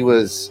 She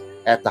was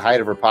at the height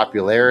of her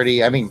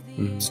popularity. I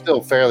mean,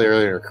 still fairly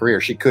early in her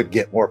career. She could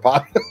get more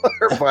popular,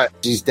 but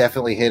she's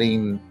definitely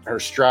hitting her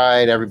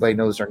stride. Everybody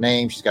knows her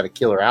name. She's got a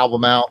killer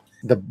album out.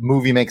 The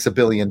movie makes $1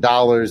 billion.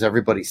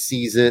 Everybody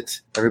sees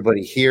it.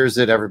 Everybody hears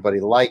it. Everybody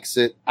likes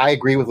it. I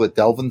agree with what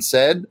Delvin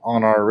said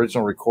on our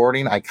original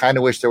recording. I kind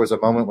of wish there was a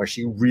moment where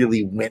she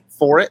really went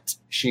for it.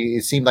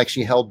 It seemed like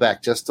she held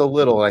back just a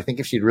little. I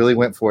think if she'd really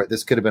went for it,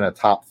 this could have been a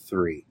top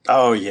 3.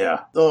 Oh,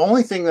 yeah. The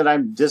only thing that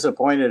I'm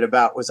disappointed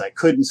about was I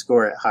couldn't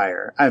score it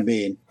higher. I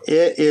mean,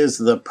 it is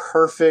the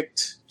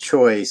perfect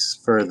choice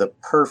for the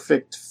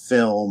perfect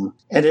film,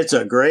 and it's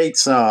a great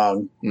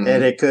song,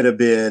 and it could have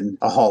been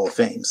a Hall of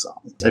Fame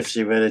song if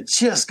she would have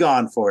just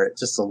gone for it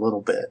just a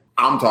little bit.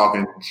 I'm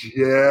talking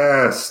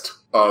just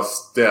a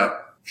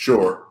step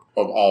short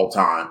of all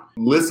time.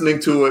 Listening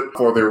to it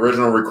for the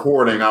original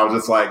recording, I was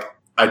just like,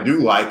 I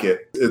do like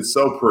it. It's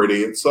so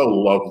pretty. It's so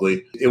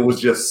lovely. It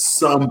was just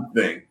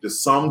something,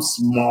 just some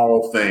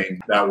small thing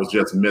that was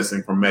just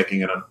missing from making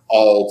it an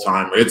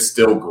all-timer. It's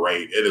still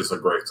great. It is a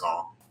great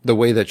song. The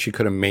way that she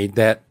could have made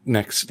that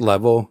next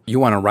level,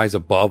 you want to rise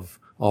above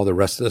all the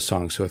rest of the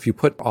songs. So if you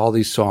put all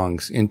these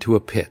songs into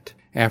a pit,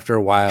 after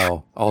a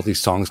while, all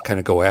these songs kind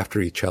of go after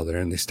each other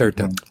and they start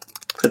to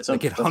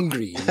get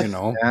hungry, you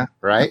know? Yeah,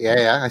 right?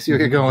 Yeah. I see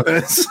where you're going with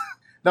this.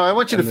 No, I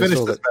want you to finish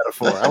this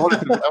metaphor. I want to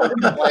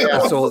play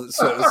out.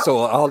 So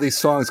all these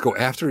songs go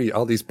after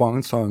all these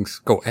Bond songs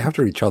go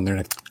after each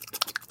other,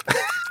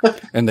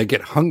 and they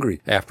get hungry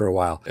after a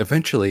while.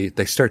 Eventually,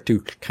 they start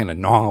to kind of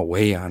gnaw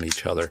away on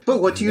each other. But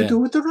what do you do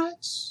with the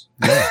rest?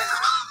 Yeah.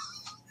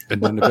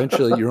 And then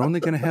eventually, you're only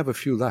going to have a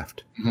few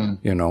left,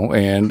 you know.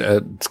 And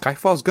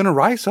Skyfall's going to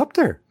rise up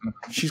there.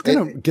 She's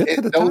going to get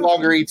to the top. It no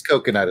longer eats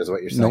coconut, is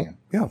what you're saying.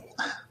 No,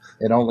 yeah.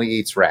 It only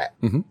eats rat.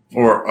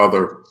 Or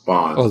other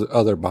Bonds.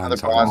 Other Bond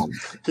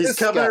songs. He's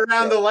coming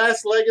around the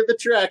last leg of the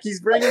track. He's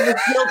bringing the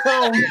joke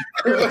home.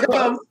 Here he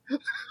comes.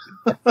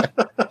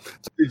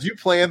 Did you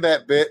plan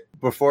that bit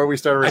before we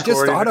started recording? I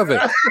just thought of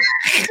it.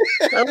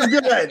 That was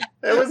good.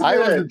 That was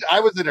good. I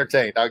was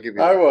entertained. I'll give you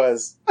that. I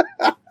was.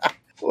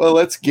 Well,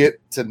 let's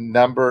get to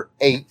number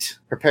 8.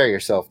 Prepare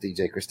yourself,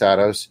 DJ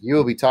Christados. You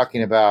will be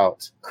talking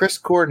about Chris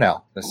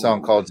Cornell, a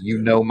song called You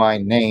Know My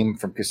Name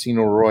from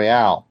Casino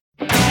Royale.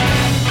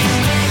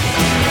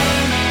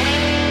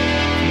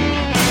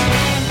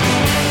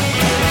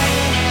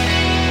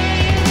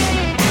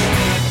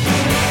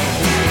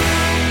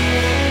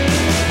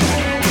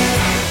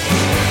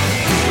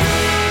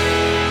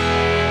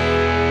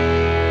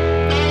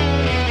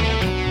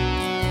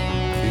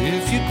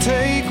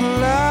 Take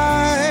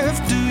life,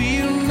 do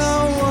you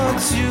know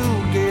what you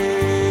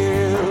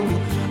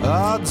give?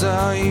 Odds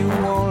are you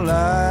won't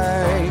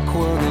like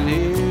what it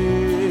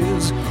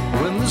is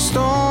when the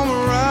storm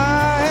arrives.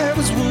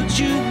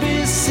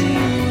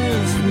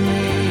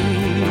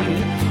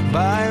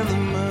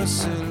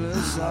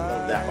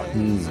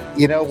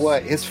 You know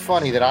what? It's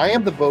funny that I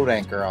am the boat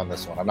anchor on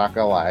this one. I'm not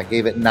going to lie. I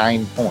gave it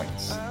 9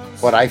 points.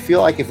 But I feel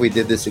like if we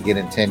did this again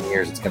in 10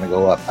 years, it's going to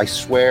go up. I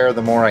swear,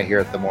 the more I hear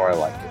it, the more I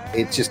like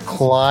it. It just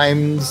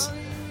climbs.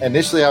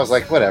 Initially, I was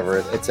like,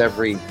 whatever. It's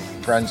every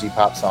grungy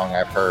pop song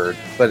I've heard.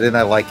 But then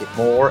I like it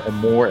more and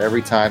more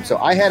every time. So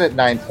I had it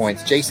 9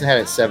 points. Jason had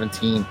it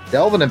 17.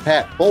 Delvin and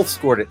Pat both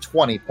scored at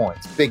 20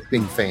 points. Big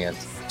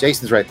fans.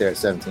 Jason's right there at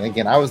 17.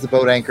 Again, I was the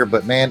boat anchor,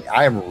 but man,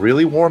 I am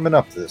really warming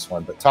up to this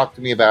one. But talk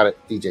to me about it,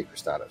 DJ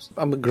Cristados.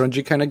 I'm a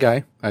grungy kind of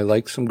guy. I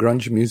like some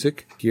grunge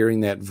music. Hearing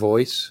that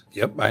voice.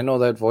 Yep, I know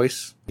that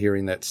voice.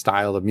 Hearing that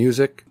style of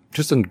music.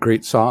 Just a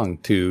great song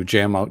to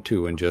jam out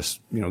to and just,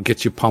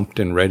 get you pumped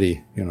and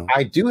ready,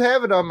 I do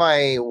have it on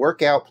my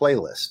workout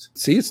playlist.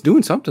 See, it's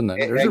doing something then.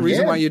 There's a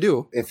reason why you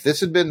do. If this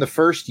had been the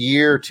first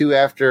year or two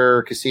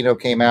after Casino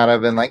came out,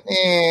 I've been like,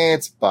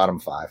 it's bottom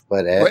 5.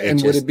 But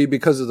would it be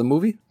because of the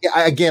movie? Yeah,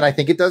 I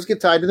think it does get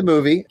tied to the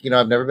movie.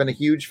 I've never been a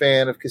huge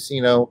fan of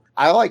Casino.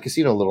 I like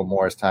Casino a little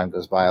more as time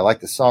goes by. I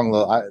like the song.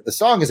 The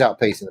song is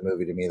outpacing the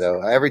movie to me,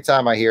 though. Every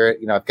time I hear it,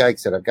 I've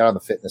got on the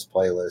fitness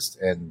playlist,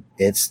 and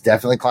it's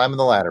definitely climbing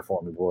the ladder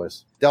for me,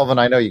 boys. Delvin,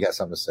 I know you got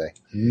something to say.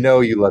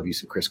 No, you love you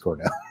some Chris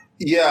Cornell.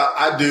 Yeah,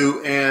 I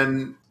do.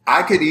 And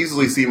I could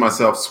easily see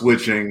myself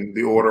switching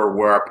the order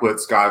where I put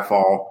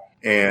Skyfall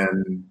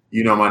and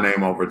My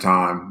Name over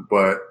time.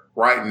 But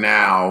right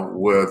now,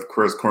 with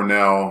Chris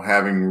Cornell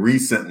having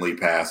recently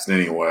passed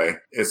anyway,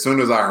 as soon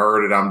as I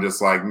heard it, I'm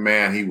just like,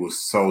 man, he was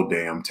so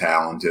damn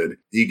talented.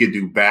 He could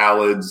do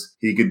ballads.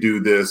 He could do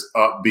this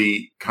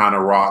upbeat kind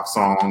of rock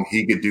song.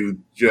 He could do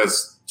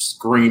just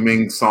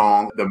screaming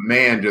song. The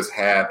man just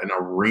had an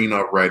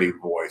arena ready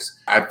voice.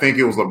 I think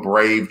it was a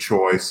brave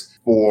choice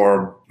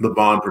for the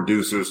Bond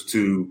producers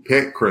to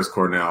pick Chris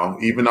Cornell,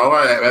 even though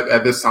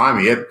at this time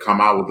he had come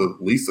out with at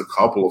least a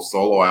couple of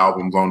solo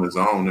albums on his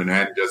own and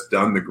hadn't just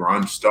done the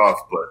grunge stuff,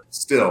 but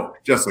still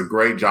just a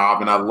great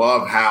job. And I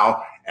love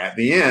how at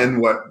the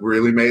end, what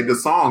really made the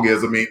song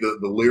is, the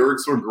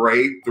lyrics were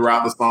great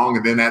throughout the song.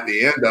 And then at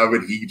the end of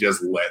it, he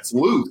just lets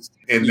loose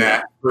in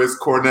that Chris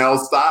Cornell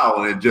style.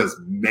 And it just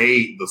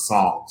made the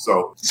song.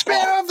 So spin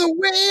on the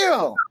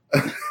wheel.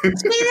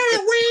 Spin on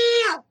the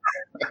wheel.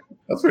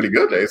 That's pretty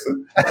good,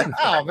 Jason.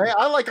 Oh, man.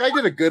 I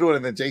did a good one,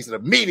 and then Jason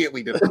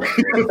immediately did a great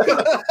one.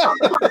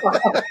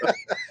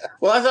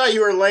 Well, I thought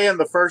you were laying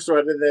the first one,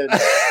 and then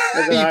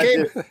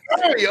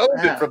you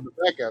owned it from the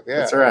backup. Yeah,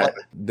 that's right.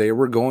 They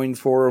were going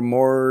for a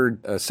more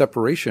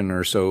separation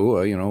or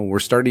so. We're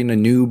starting a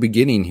new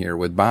beginning here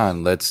with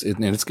Bond. And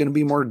it's going to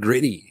be more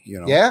gritty.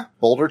 Yeah,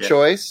 bolder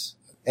choice.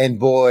 And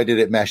boy, did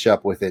it mesh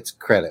up with its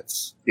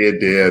credits. It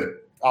did.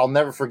 I'll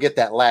never forget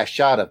that last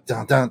shot of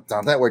dun dun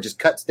dun dun, where it just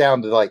cuts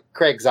down to like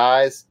Craig's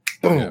eyes.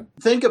 Boom. Yeah.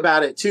 Think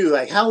about it too.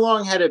 Like, how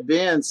long had it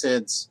been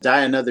since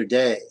Die Another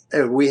Day?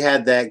 We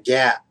had that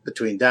gap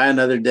between Die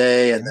Another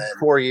Day and then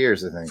 4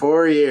 years, I think.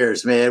 4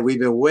 years, man. We've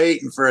been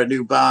waiting for a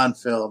new Bond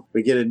film.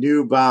 We get a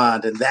new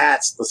Bond, and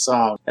that's the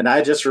song. And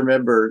I just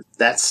remember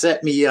that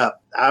set me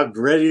up. I'm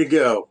ready to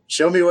go.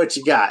 Show me what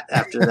you got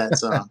after that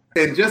song.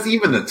 And just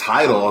even the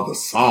title of the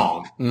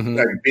song,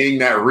 like being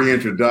that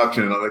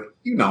reintroduction, like,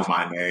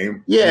 my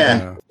name.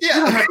 Yeah. You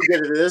don't have to get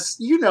into this.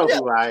 You know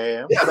who I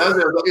am. Yeah,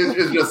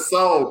 it's just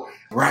so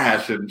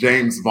brash and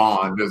James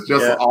Bond. It's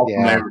just an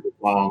awesome name of the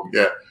song.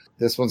 Yeah.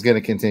 This one's going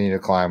to continue to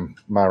climb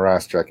my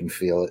roster. I can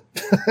feel it.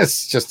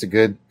 It's just a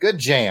good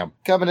jam.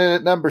 Coming in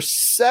at number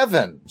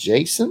 7,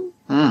 Jason,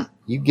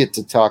 you get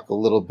to talk a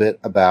little bit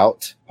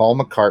about Paul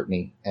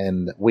McCartney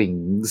and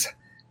Wings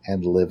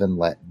and Live and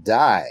Let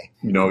Die.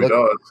 He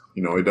does.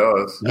 He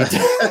does.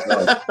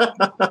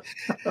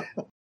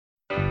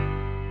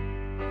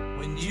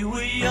 When you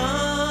were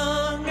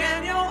young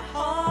and your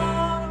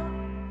heart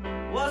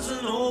was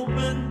an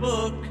open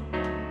book,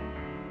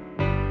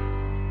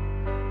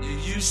 you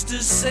used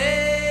to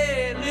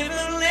say, live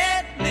and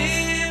let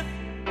live.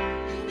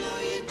 You know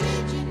you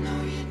did, you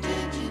know you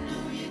did, you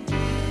know you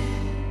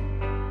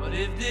did. But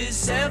if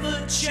this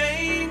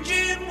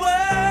ever-changing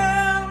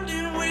world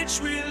in which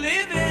we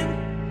live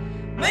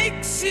in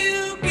makes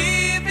you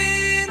give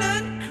in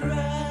and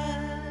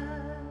cry,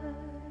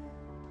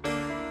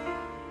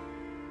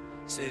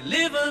 say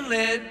live and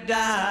let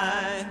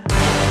die.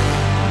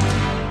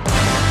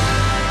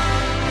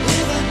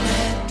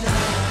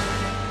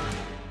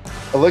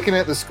 Looking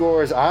at the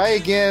scores, I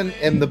again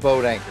am the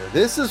boat anchor.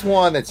 This is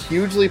one that's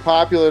hugely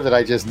popular that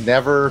I just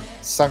never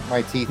sunk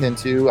my teeth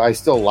into. I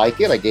still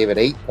like it. I gave it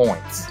 8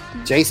 points.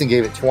 Jason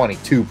gave it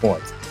 22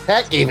 points.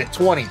 Pat gave it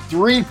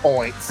 23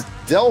 points.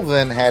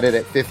 Delvin had it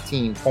at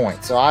 15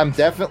 points. So I'm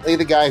definitely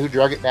the guy who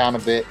drug it down a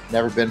bit.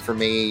 Never been for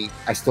me.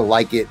 I still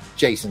like it.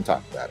 Jason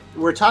talked about it.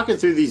 We're talking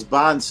through these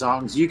Bond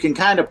songs. You can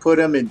kind of put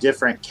them in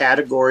different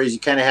categories. You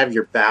kind of have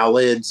your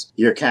ballads,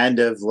 your kind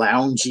of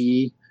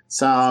loungy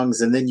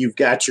songs, and then you've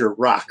got your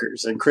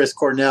rockers. And Chris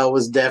Cornell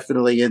was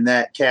definitely in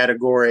that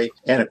category.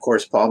 And of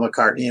course, Paul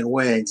McCartney and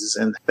Wings is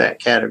in that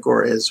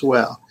category as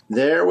well.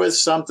 There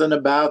was something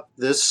about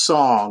this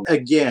song,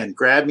 again,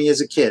 grabbed me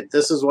as a kid.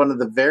 This is one of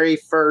the very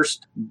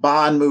first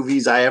Bond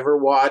movies I ever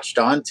watched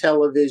on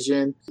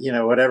television. You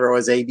know, whatever it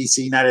was,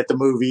 ABC Night at the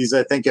Movies,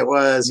 I think it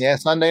was. Yeah,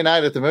 Sunday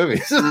night at the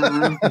movies.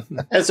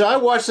 And so I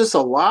watched this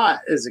a lot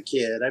as a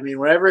kid. I mean,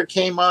 whenever it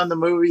came on the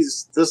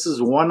movies, this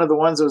is one of the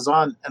ones that was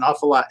on an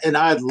awful lot. And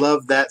I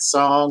loved that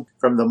song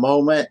from the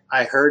moment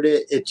I heard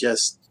it. It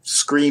just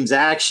screams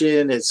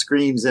action. It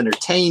screams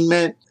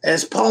entertainment. And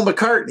it's Paul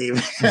McCartney.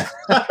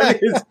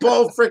 It's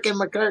Paul freaking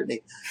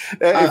McCartney.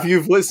 If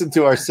you've listened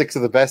to our 6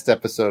 of the Best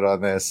episode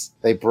on this,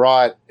 they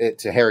brought it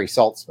to Harry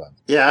Saltzman.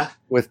 Yeah.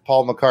 With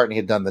Paul McCartney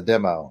had done the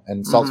demo.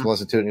 And Saltzman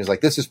listened to it and he was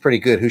like, this is pretty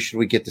good. Who should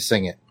we get to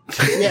sing it?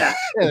 Yeah.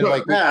 And they're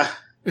like, Yeah.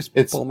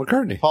 It's Paul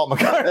McCartney. Paul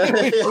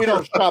McCartney. We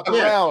don't shop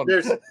around.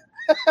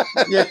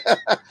 Yeah.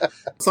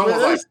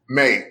 Someone's like,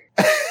 mate.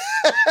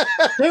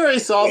 Harry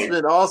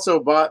Saltzman also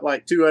bought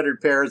like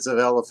 200 pairs of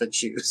elephant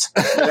shoes.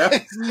 You know?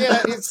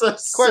 Yeah, he's a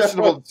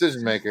questionable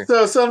decision maker.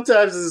 So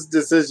sometimes his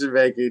decision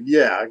making,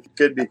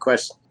 could be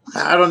questionable.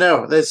 I don't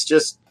know. That's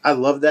just, I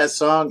love that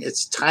song.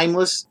 It's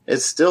timeless.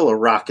 It's still a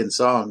rocking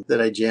song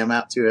that I jam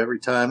out to every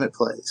time it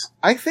plays.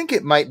 I think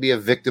it might be a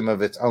victim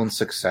of its own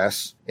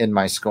success in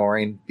my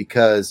scoring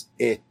because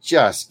it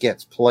just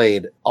gets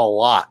played a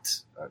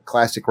lot.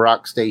 Classic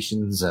rock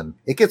stations, and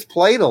it gets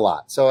played a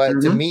lot. So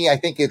to me, I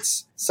think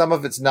it's some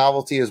of its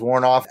novelty is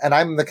worn off. And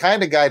I'm the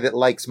kind of guy that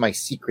likes my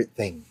secret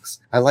things.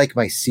 I like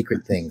my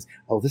secret things.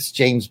 Oh, this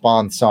James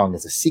Bond song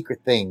is a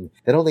secret thing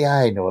that only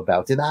I know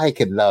about and I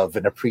can love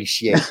and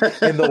appreciate.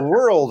 And the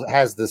world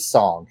has this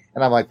song.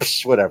 And I'm like,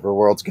 psh, whatever,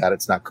 world's got it.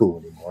 It's not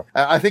cool anymore.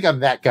 I think I'm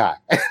that guy.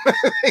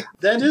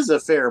 That is a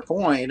fair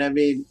point. I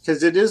mean,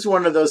 because it is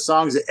one of those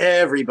songs that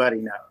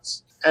everybody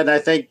knows. And I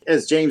think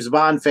as James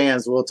Bond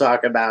fans, we'll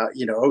talk about,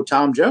 Oh,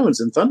 Tom Jones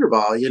and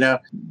Thunderball,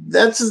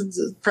 that's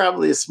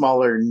probably a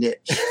smaller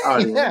niche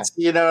audience.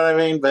 Yeah. You know what I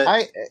mean?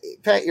 But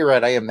Pat, you're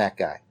right. I am that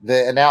guy.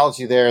 The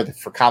analogy there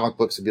for comic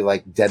books would be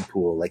like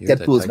Deadpool. Like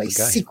Deadpool is my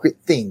secret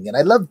thing. And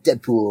I love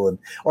Deadpool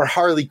or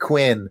Harley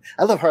Quinn.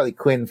 I love Harley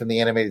Quinn from the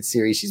animated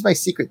series. She's my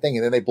secret thing.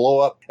 And then they blow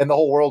up and the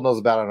whole world knows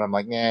about it. And I'm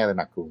like, nah, they're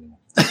not cool anymore.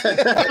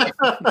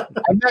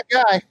 I'm that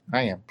guy.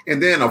 I am.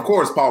 And then, of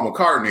course, Paul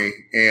McCartney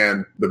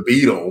and the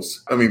Beatles.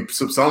 I mean,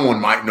 someone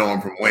might know him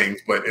from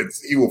Wings, but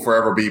he will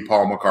forever be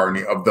Paul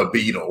McCartney of the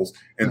Beatles.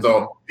 And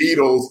so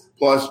Beatles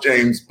plus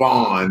James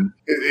Bond,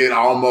 it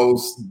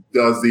almost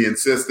does the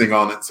insisting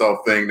on itself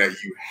thing that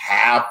you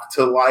have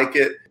to like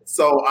it.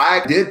 So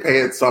I did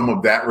pay it some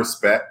of that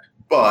respect,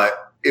 but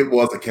it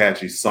was a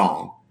catchy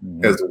song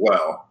as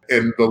well.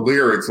 And the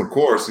lyrics, of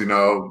course,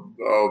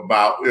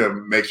 about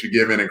makes you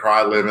give in and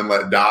cry, live and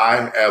let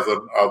die as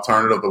an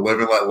alternative to live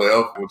and let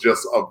live was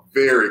just a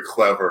very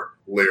clever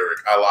lyric.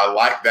 I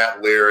like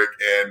that lyric,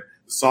 and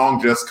the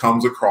song just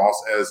comes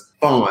across as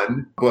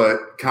fun, but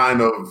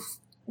kind of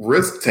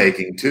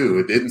risk-taking too.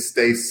 It didn't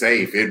stay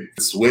safe. It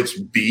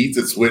switched beats,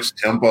 it switched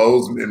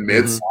tempos in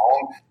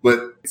mid-song, but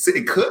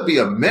it could be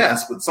a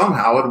mess, but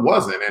somehow it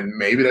wasn't. And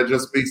maybe that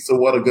just speaks to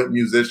what a good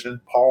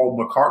musician Paul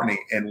McCartney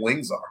and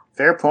Wings are.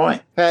 Fair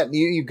point. Pat,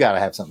 you've got to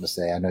have something to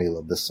say. I know you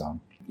love this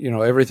song.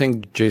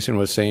 Everything Jason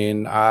was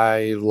saying,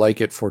 I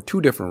like it for 2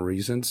 different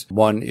reasons.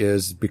 One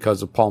is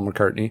because of Paul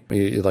McCartney.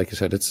 Like I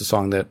said, it's a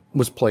song that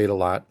was played a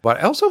lot. But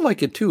I also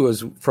like it, too,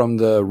 as from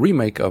the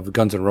remake of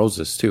Guns N'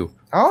 Roses, too.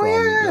 Oh,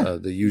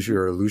 from the Use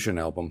Your Illusion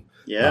album.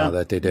 Yeah.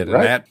 That they did. Right.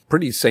 And that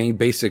pretty same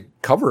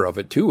basic cover of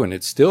it, too. And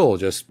it still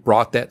just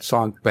brought that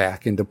song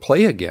back into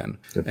play again.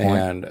 Good point.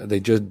 And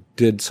they just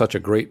did such a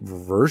great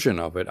version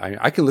of it.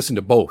 I can listen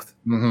to both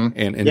and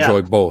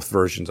enjoy both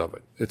versions of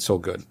it. It's so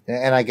good.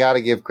 And I got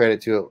to give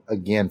credit to it,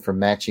 again, for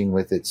matching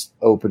with its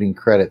opening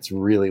credits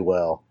really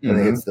well. And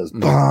it hits those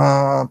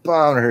bum,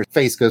 bum, and her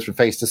face goes from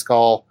face to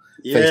skull.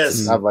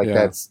 Yes. I'm like,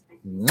 that's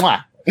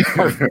mwah.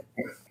 Perfect.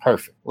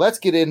 Perfect. Let's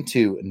get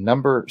into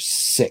number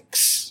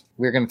 6.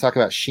 We're going to talk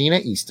about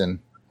Sheena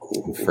Easton,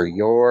 For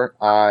Your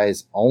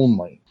Eyes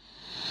Only.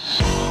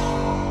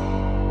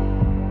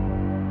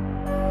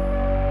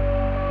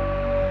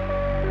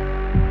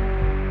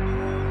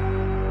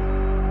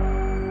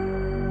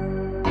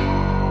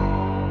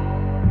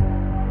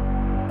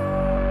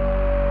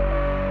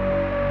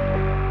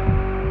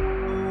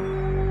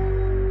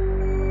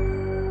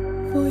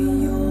 For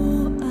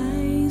your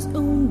eyes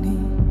only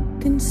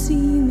can see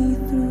me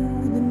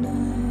through the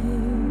night.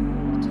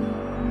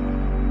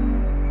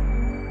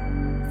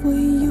 For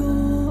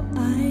your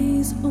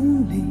eyes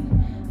only,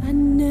 I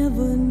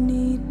never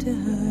need to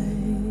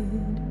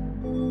hide.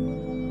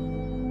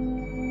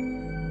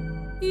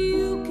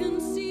 You can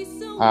see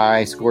so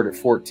I scored at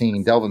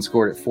 14. Delvin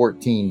scored at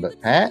 14,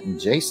 but Pat and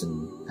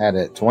Jason had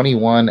it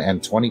 21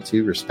 and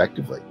 22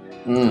 respectively.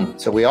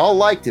 So we all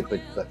liked it,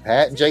 but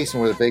Pat and Jason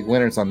were the big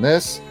winners on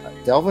this.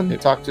 Delvin,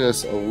 talk to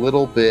us a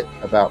little bit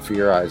about For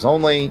Your Eyes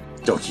Only.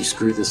 Don't you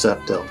screw this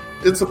up, Delvin.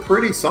 It's a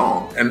pretty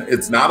song, and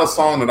it's not a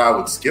song that I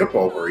would skip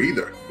over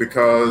either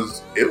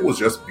because it was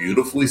just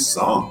beautifully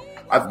sung.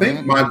 I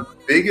think my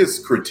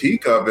biggest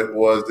critique of it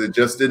was it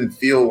just didn't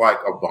feel like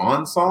a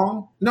Bond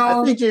song.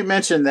 No, I think you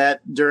mentioned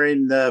that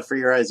during the For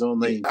Your Eyes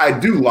Only. I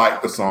do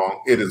like the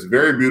song. It is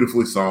very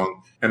beautifully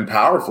sung and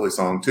powerfully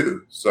sung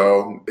too.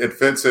 So it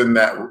fits in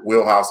that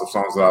wheelhouse of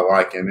songs that I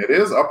like. And it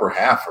is upper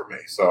half for me.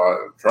 So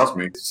trust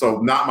me. So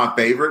not my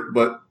favorite,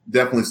 but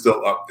definitely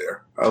still up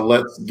there.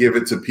 Let's give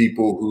it to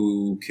people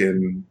who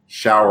can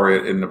shower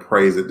it in the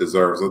praise it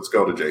deserves. Let's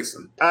go to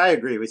Jason. I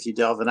agree with you,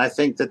 Delvin. I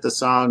think that the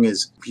song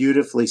is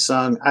beautifully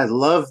sung. I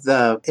love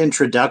the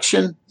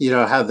introduction. You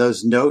know, how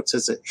those notes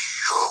as it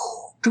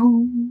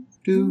do,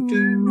 do,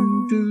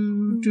 do,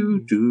 do,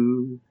 do,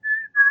 do.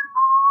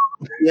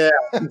 Yeah.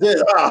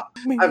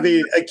 I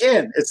mean,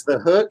 again, it's the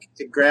hook.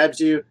 It grabs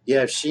you. You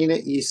have Sheena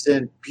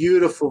Easton,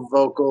 beautiful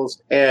vocals.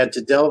 And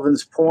to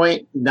Delvin's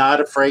point, not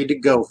afraid to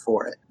go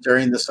for it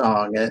during the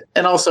song.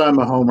 And also, I'm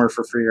a homer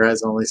for Your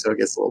Eyes Only, so it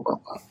gets a little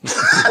bump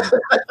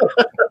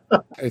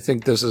up. I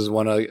think this is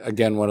one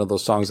of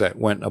those songs that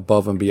went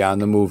above and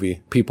beyond the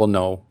movie. People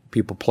know,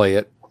 people play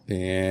it.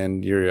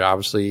 And you're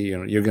obviously,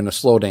 you're going to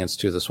slow dance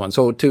to this one.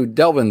 So to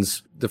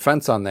Delvin's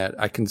defense on that,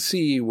 I can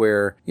see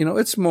where,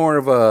 it's more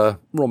of a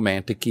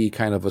romantic-y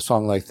kind of a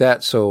song like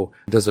that. So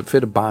does it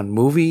fit a Bond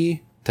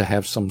movie to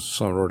have some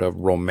sort of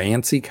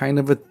romancy kind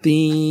of a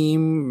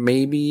theme?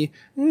 Maybe.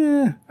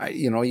 You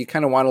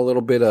kind of want a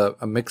little bit of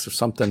a mix of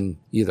something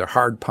either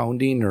hard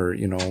pounding or,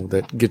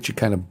 that gets you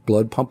kind of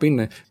blood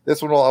pumping.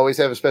 This one will always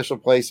have a special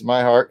place in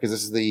my heart because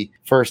this is the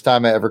first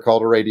time I ever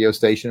called a radio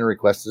station and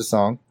requested a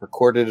song,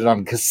 recorded it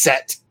on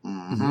cassette.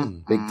 Mm-hmm.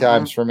 Big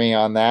times for me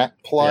on that.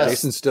 Plus,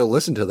 Jason still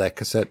listened to that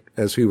cassette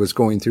as he was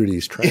going through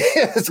these tracks.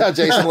 That's how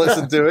Jason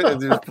listened to it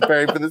as he was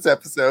preparing for this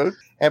episode.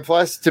 And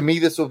plus, to me,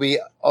 this will be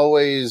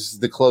always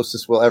the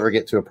closest we'll ever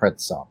get to a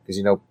Prince song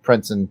because,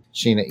 Prince and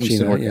Sheena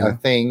Easton were a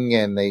thing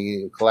and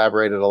they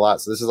collaborated a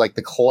lot. So this is like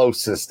the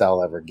closest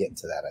I'll ever get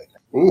to that, I think.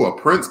 Ooh, a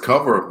Prince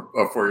cover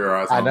of For Your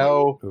Eyes Only.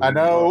 I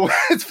know.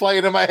 It's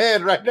playing in my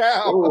head right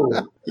now.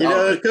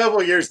 A couple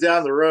of years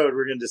down the road,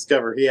 we're going to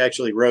discover he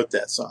actually wrote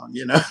that song,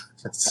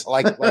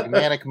 like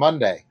Manic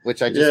Monday,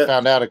 which I just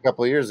found out a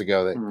couple of years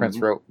ago that Prince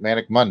wrote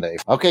Manic Monday.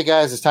 Okay,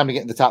 guys, it's time to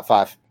get into top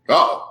 5.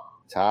 Oh.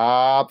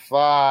 Top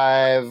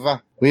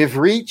 5. We have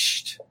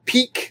reached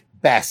peak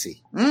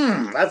Bassie.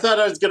 I thought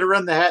I was going to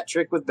run the hat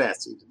trick with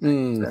Bassie.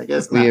 So I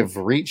guess we have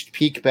reached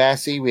peak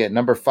Bassie. We at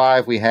number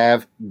 5, we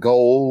have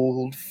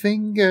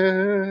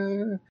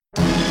Goldfinger.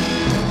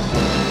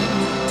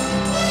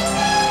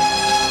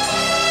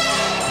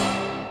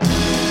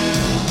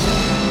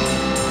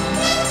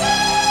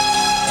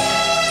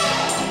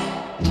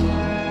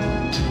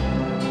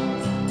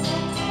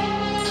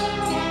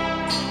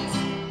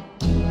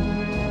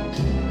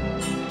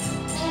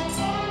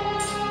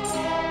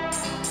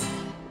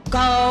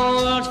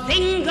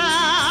 Goldfinger,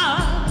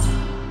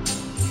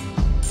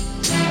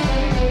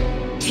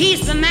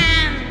 he's the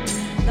man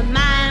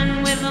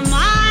with the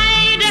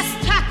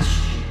Midas touch,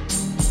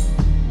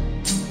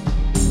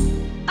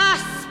 a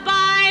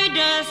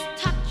spider's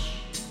touch.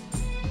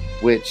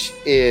 Which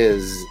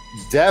is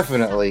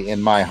definitely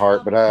in my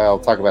heart, but I'll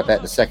talk about that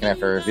in a second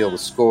after I reveal the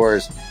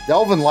scores.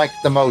 Delvin liked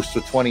the most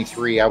with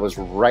 23. I was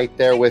right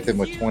there with him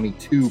with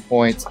 22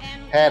 points.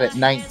 Pat at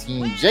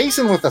 19.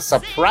 Jason with a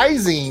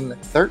surprising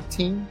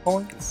 13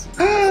 points.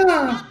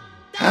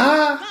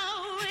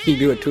 He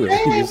knew it too.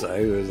 He was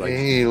like,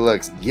 he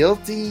looks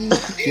guilty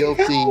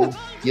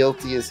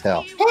as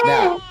hell.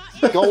 Now,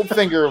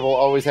 Goldfinger will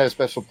always have a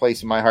special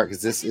place in my heart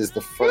because this is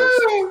the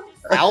first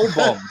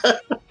album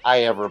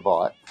I ever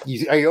bought.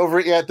 Are you over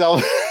it yet,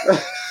 Delvin?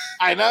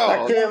 I know.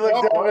 I can't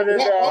look down at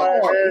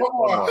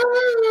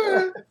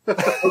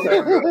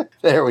it.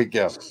 There we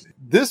go.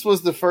 This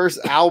was the first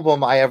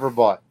album I ever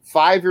bought.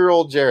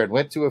 5-year-old Jared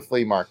went to a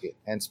flea market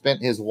and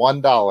spent his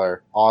 $1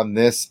 on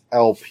this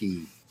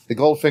LP. The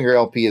Goldfinger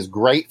LP is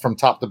great from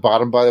top to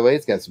bottom, by the way.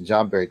 It's got some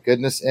John Barry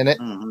goodness in it.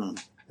 Mm-hmm.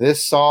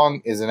 This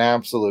song is an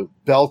absolute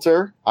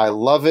belter. I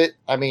love it.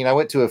 I mean, I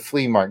went to a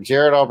flea market.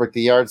 Jared Albrecht,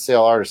 the yard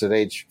sale artist at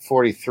age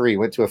 43,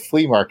 went to a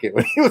flea market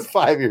when he was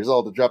 5 years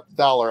old to drop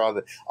 $1 on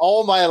it.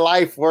 All my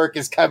life work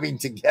is coming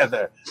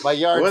together. My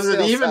yard was sale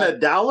it even sign,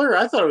 $1?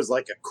 I thought it was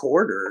like a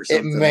quarter or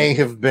something. It may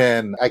have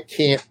been. I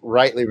can't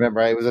rightly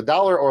remember. It was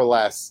 $1 or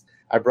less.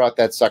 I brought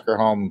that sucker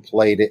home and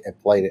played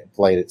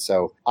it.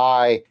 So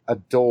I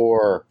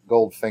adore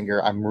Goldfinger.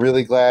 I'm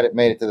really glad it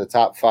made it to the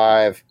top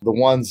 5. The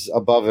ones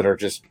above it are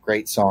just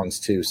great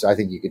songs too. So I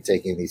think you could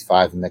take any of these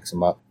 5 and mix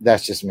them up.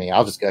 That's just me.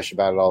 I'll just gush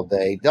about it all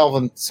day.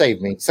 Delvin, save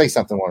me. Say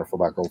something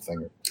wonderful about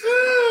Goldfinger.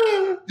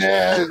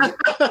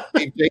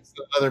 Gave Jason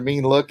another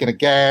mean look and a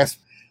gasp.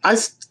 I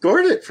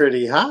scored it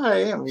pretty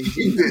high. I mean,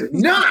 you did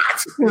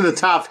not in the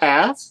top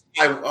half.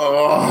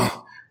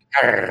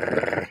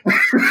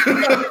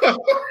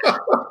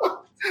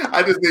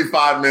 I just need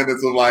 5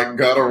 minutes of like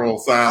guttural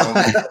sound.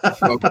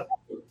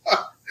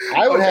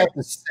 I would have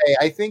to say,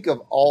 I think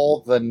of all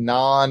the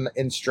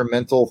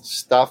non-instrumental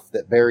stuff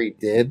that Barry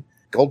did,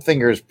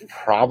 Goldfinger is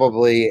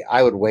probably,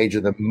 I would wager,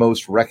 the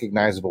most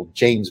recognizable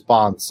James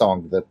Bond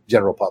song to the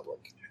general public.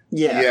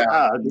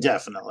 Yeah,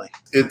 definitely.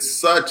 It's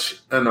such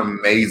an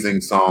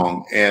amazing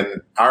song. And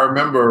I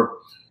remember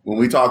when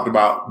we talked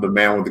about The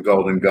Man with the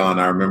Golden Gun,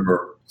 I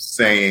remember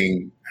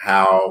saying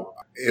how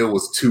it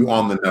was too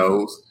on the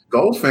nose.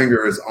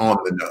 Goldfinger is on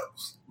the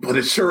nose, but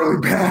it's Shirley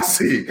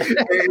Bassey.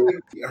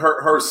 And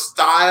her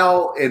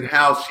style and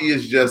how she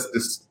is just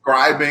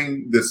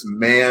describing this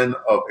man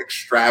of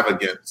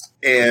extravagance.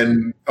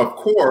 And of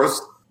course,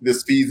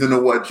 this feeds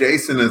into what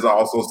Jason has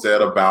also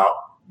said about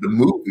the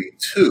movie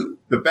too.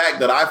 The fact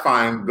that I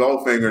find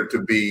Goldfinger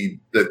to be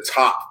the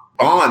top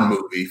Bond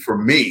movie for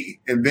me,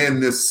 and then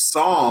this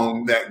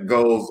song that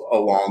goes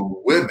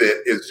along with it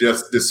is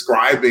just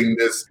describing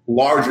this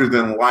larger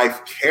than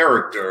life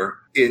character.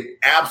 It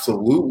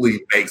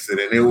absolutely makes it,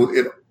 and it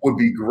would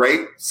be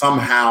great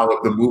somehow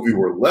if the movie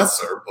were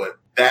lesser, but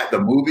that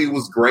the movie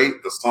was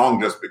great, the song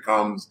just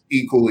becomes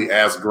equally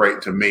as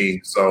great to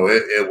me. So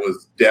it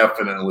was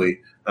definitely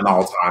an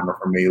all-timer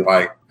for me.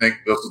 Like, I think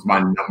this was my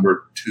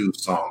number 2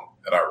 song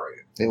that I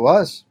rated. It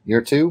was.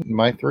 Your 2,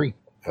 my 3.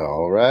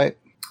 All right.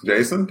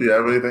 Jason, do you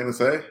have anything to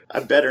say? I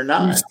better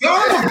not.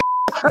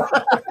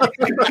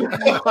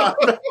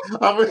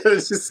 I'm going to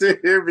just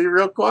sit here and be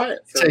real quiet.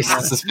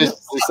 Jason's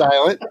suspiciously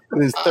silent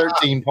with his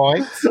 13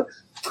 points.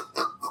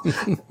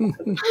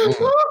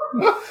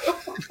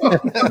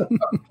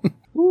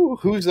 Ooh,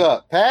 who's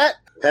up? Pat?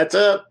 Pat's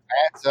up.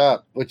 Pat's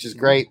up, which is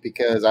great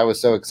because I was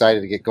so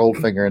excited to get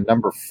Goldfinger. And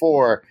number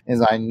 4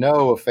 is, I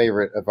know, a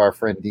favorite of our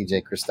friend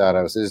DJ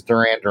Cristados is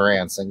Duran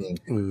Duran singing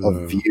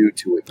A View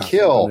to a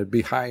Kill. It'd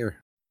be higher.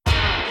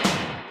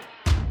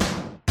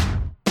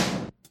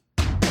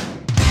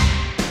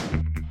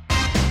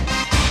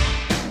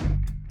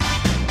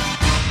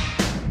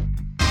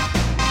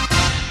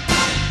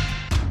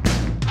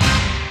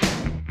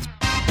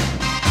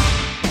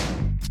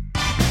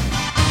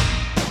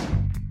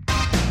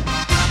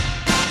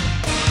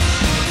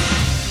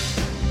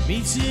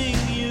 Meeting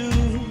you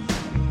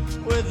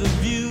with a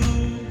view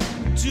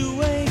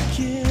to a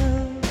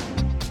kill,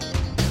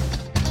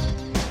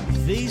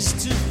 face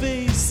to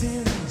face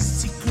in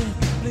secret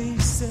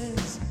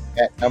places.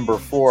 At number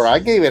 4, I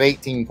gave it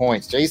 18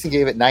 points. Jason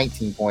gave it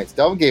 19 points.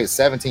 Delvin gave it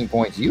 17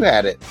 points. You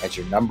had it as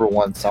your number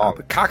 1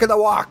 song. Cock of the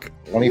walk.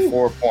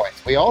 24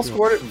 points. We all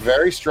scored it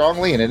very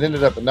strongly, and it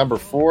ended up at number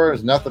 4.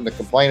 There's nothing to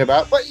complain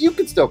about, but you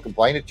can still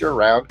complain. It's your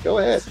round. Go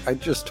ahead. I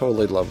just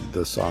totally love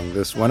this song.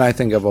 When I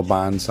think of a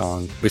Bond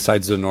song,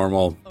 besides the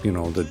normal,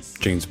 the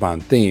James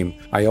Bond theme,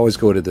 I always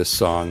go to this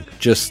song.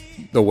 Just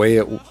the way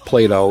it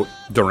played out,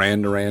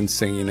 Duran Duran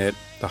singing it,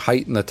 the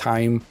height and the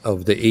time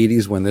of the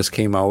 80s when this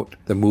came out.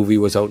 The movie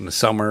was out in the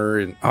summer,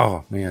 and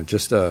oh man,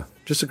 just a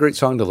great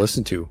song to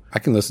listen to. I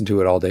can listen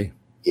to it all day.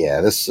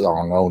 Yeah, this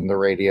song owned the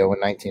radio in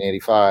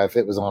 1985.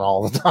 It was on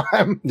all the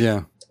time.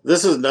 Yeah.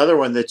 This is another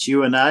one that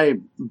you and I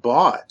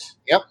bought.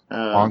 Yep.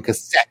 On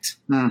cassette.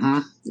 Mm-hmm.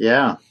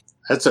 Yeah.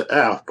 That's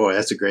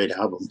a great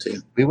album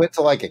too. We went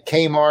to like a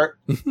Kmart.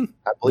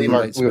 I believe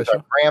we were with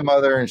our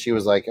grandmother, and she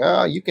was like,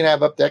 "Oh, you can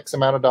have up to X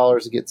amount of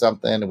dollars to get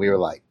something." And we were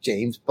like,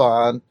 "James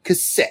Bond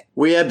cassette."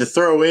 We had to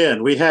throw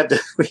in. We had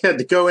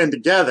to go in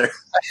together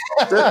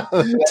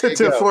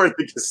to afford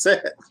the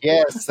cassette.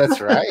 Yes, that's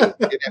right.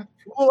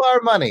 Pool our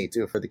money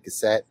for the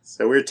cassette.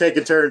 So we were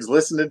taking turns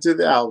listening to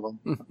the album.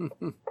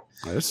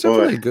 It's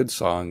definitely a good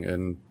song,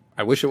 and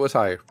I wish it was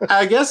higher.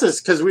 I guess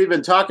it's because we've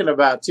been talking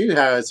about, too,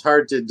 how it's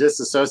hard to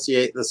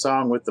disassociate the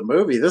song with the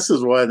movie. This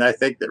is one I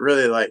think that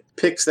really,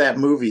 picks that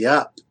movie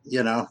up,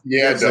 Yeah,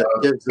 it does.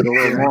 Gives it a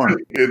little more.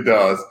 It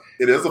does.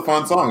 It is a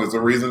fun song. It's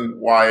the reason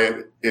why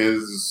it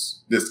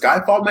is... Did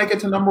Skyfall make it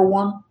to number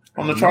 1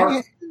 on the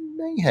chart?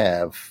 May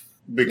have.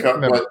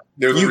 But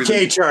there's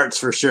UK charts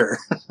for sure.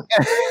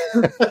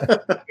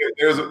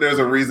 there's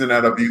a reason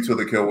that A View to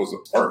the Kill was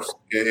first.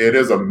 It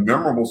is a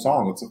memorable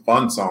song. It's a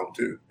fun song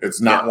too.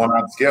 It's not one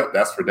I'd skip.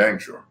 That's for dang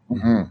sure.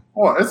 Mm-hmm.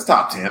 Well, it's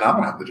top 10. I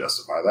don't have to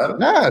justify that.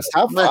 No, it's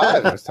top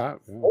 5. It's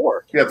top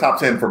 4. Yeah, top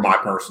 10 for my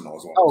personal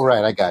as well. Oh,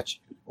 right. I got you.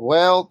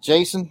 Well,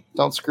 Jason,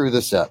 don't screw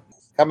this up.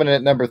 Coming in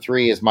at number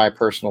 3 is my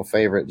personal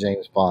favorite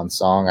James Bond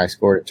song. I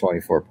scored at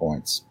 24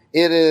 points.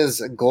 It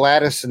is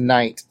Gladys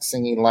Knight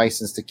singing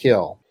License to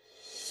Kill.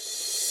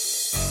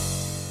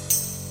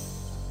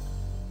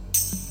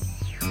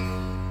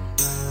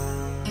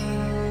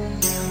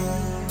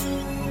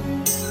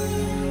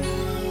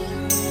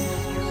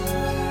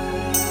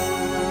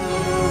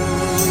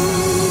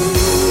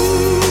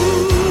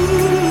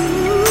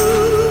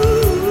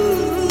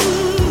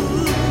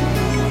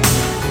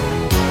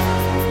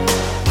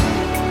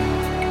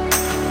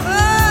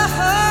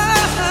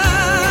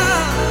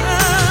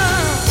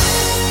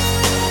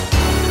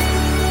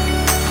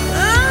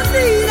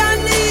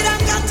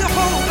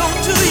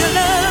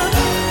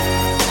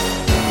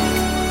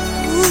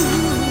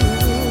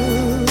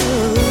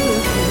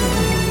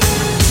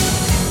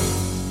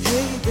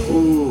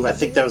 I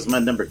think that was my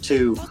number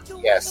 2.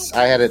 Yes,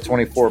 I had it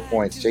 24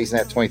 points. Jason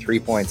had 23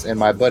 points. And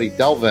my buddy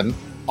Delvin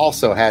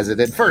also has it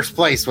in first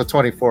place with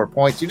 24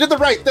 points. You did the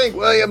right thing,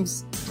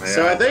 Williams. Yeah.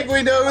 So I think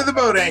we know who the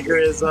boat anchor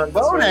is on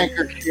Boat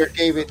anchor here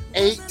gave it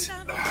 8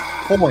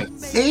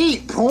 points.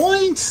 8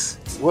 points?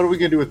 what are we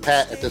going to do with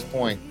Pat at this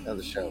point of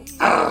the show?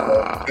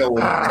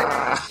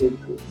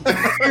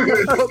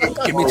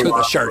 Give me 2 of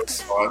the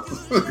shirts.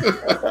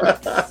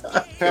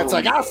 Pat's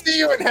like, I'll see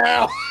you in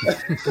hell.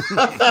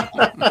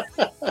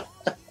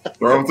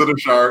 Throw them to the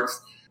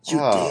sharks.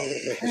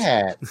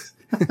 Pat.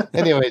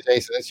 Anyway,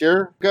 Jason, it's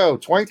your go.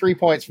 23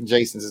 points from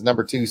Jason's his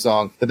number 2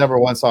 song, the number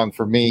 1 song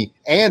for me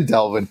and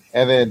Delvin.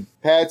 And then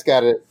Pat's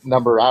got a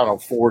number,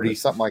 40,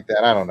 something like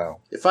that. I don't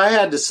know. If I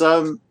had to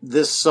sum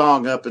this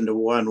song up into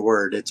one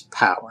word, it's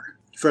power.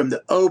 From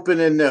the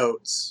opening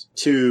notes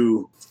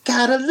to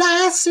got a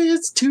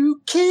license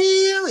to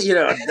kill,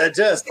 they're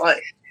just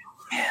like,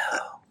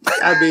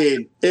 I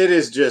mean, it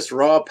is just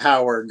raw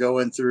power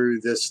going through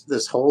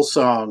this whole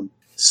song.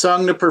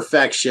 Sung to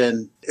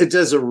perfection. It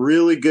does a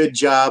really good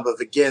job of,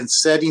 again,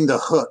 setting the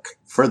hook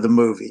for the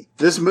movie.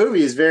 This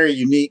movie is very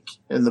unique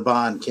in the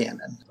Bond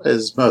canon,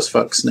 as most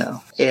folks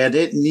know. And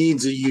it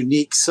needs a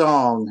unique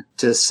song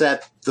to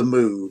set the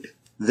mood.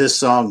 This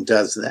song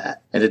does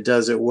that. And it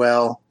does it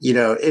well.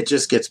 It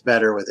just gets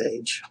better with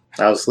age.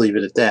 I'll just leave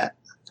it at that.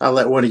 I'll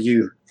let one of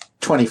you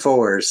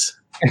 24s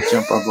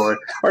jump on board.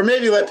 Or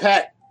maybe let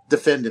Pat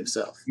defend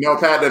himself. No,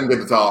 Pat doesn't get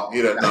to talk.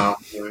 You don't know.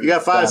 You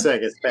got 5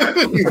 seconds, Pat.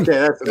 Okay,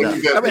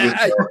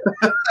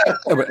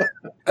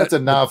 that's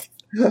enough.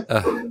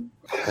 That's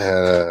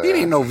enough. He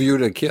ain't no view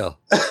to kill.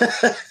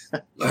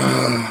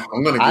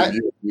 I'm going to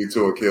give you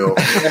to a kill.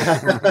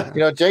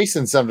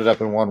 Jason summed it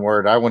up in one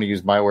word. I want to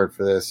use my word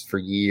for this for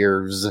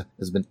years.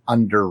 Has been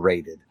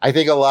underrated. I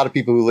think a lot of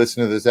people who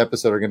listen to this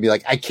episode are going to be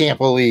like, I can't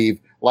believe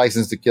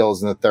License to Kill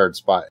is in the 3rd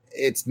spot.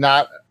 It's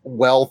not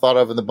well thought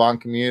of in the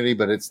Bond community,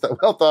 but it's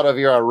well thought of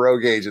here on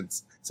Rogue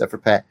Agents, except for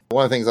Pat.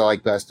 One of the things I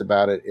like best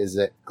about it is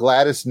that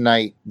Gladys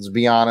Knight, let's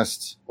be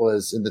honest,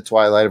 was in the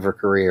twilight of her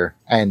career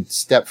and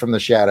stepped from the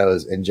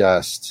shadows and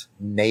just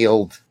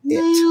nailed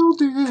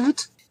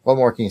it. What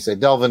more can you say?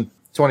 Delvin,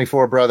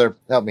 24, brother,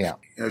 help me out.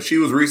 She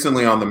was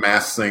recently on The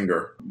Masked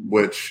Singer,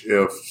 which,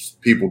 if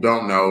people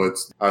don't know,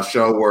 it's a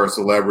show where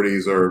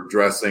celebrities are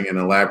dressing in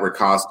elaborate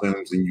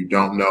costumes and you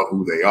don't know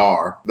who they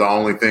are. The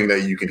only thing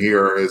that you can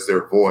hear is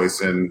their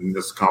voice, and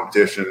this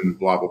competition,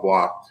 blah, blah,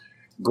 blah.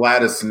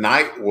 Gladys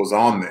Knight was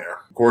on there.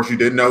 Of course, you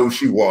didn't know who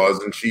she was,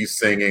 and she's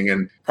singing.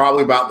 And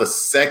probably about the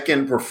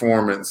second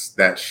performance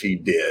that she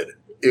did,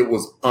 it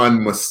was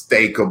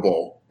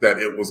unmistakable that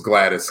it was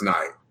Gladys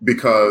Knight,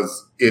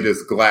 because it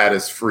is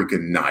Gladys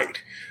freaking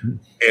Knight.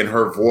 And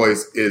her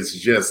voice is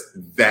just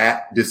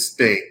that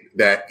distinct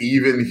that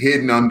even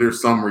hidden under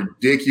some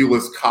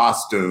ridiculous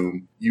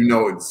costume, you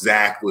know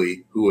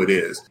exactly who it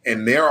is.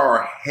 And there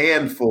are a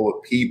handful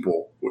of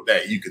people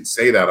that you can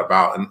say that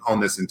about on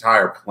this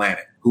entire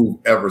planet who've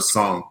ever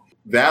sung.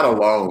 That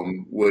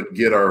alone would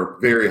get her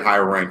very high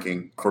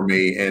ranking for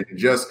me. And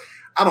just,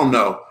 I don't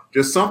know,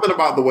 just something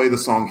about the way the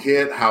song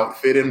hit, how it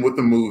fit in with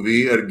the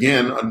movie.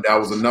 Again, that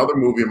was another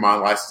movie of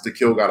mine, License to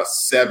Kill, got a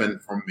 7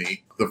 from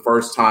me the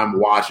first time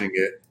watching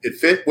it. It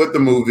fit with the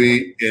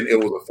movie, and it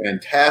was a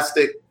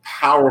fantastic,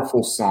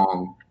 powerful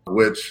song,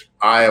 which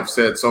I have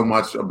said so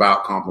much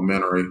about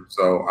complimentary,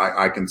 so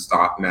I can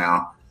stop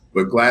now.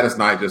 But Gladys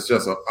Knight, just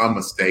an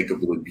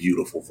unmistakably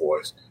beautiful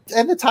voice.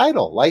 And the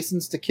title,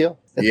 License to Kill.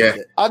 Yeah.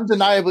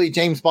 Undeniably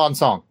James Bond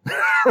song.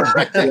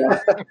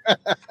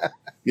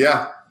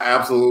 Yeah,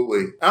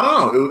 absolutely. I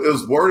don't know. It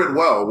was worded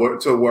well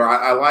to where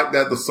I like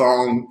that the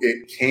song,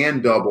 it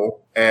can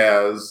double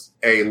as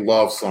a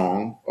love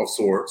song of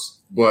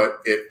sorts, but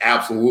it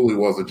absolutely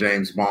was a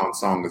James Bond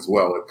song as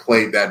well. It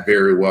played that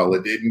very well.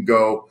 It didn't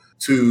go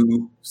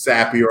too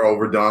sappy or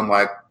overdone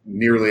like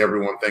nearly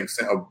everyone thinks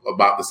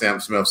about the Sam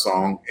Smith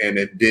song, and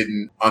it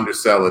didn't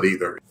undersell it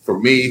either. For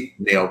me,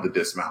 nailed the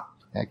dismount.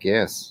 Heck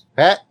yes.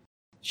 Pat,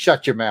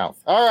 shut your mouth.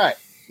 All right.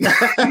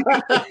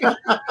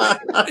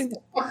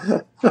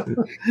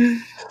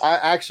 I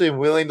actually am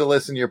willing to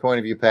listen to your point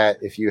of view, Pat,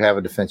 if you have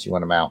a defense you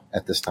want to mount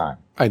at this time.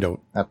 I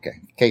don't.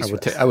 Okay.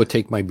 I would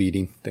take my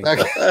beating.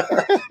 Okay.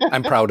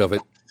 I'm proud of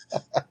it.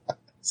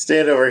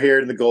 Stand over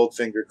here in the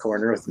Goldfinger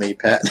corner with me,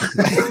 Pat.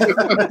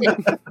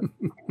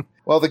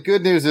 Well, the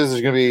good news is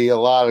there's going to be a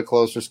lot of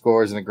closer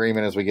scores and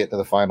agreement as we get to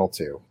the final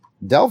 2.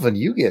 Delvin,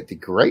 you get the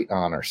great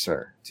honor,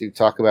 sir, to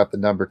talk about the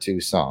number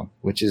 2 song,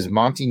 which is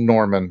Monty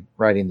Norman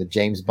writing the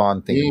James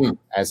Bond theme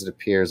as it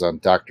appears on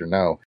Dr.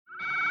 No.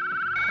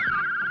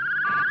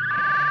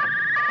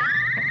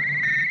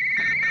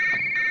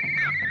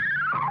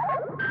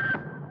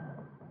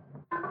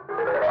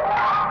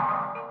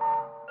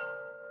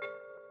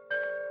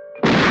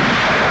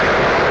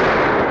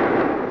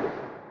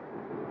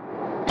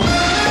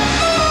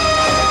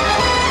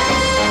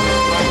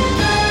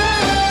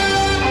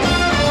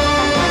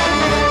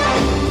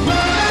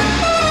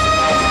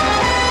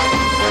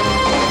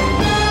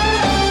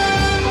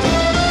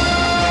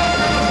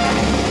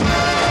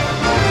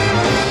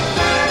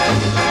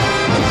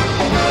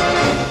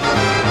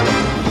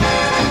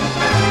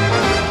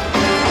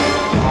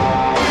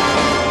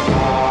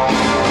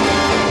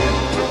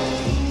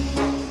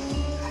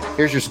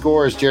 Here's your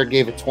scores. Jared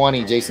gave it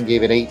 20, Jason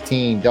gave it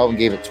 18, Delvin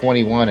gave it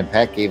 21, and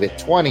Pat gave it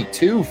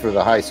 22 for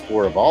the high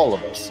score of all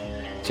of us.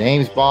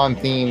 James Bond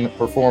theme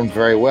performed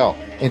very well.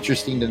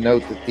 Interesting to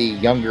note that the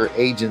younger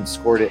agents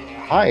scored it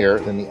higher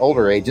than the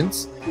older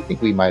agents. I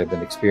think we might have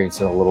been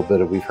experiencing a little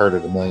bit of we've heard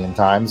it a million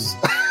times.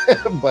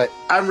 But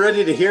I'm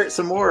ready to hear it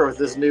some more with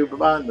this new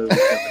Bond movie.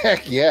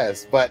 heck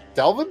yes. But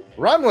Delvin,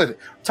 run with it.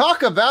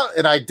 Talk about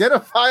an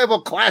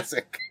identifiable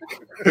classic.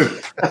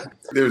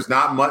 There's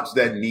not much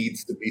that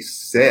needs to be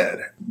said.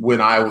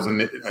 When I was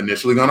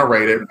initially going to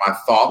rate it, my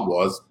thought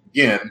was,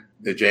 again,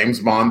 the James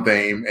Bond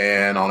theme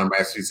and On Her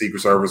Majesty's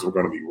Secret Service were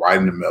going to be right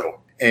in the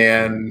middle.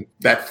 And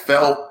that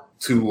felt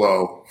too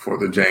low for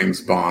the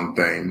James Bond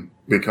theme.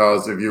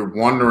 Because if you're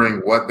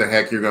wondering what the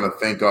heck you're going to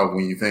think of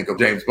when you think of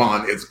James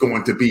Bond, it's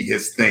going to be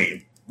his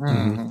theme.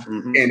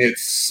 And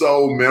it's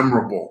so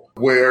memorable,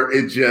 where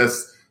it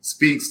just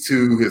speaks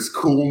to his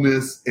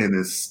coolness and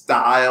his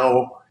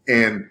style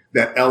and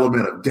that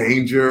element of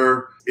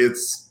danger.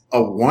 It's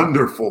a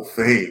wonderful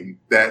theme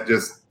that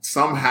just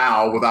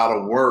somehow, without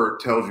a word,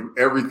 tells you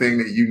everything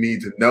that you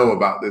need to know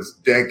about this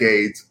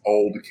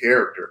decades-old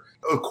character.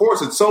 Of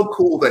course, it's so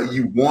cool that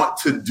you want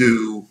to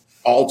do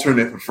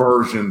alternate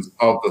versions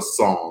of the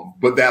song,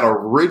 but that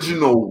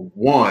original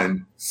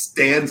one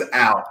stands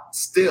out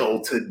still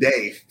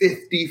today,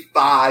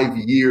 55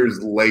 years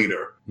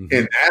later.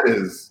 And that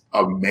is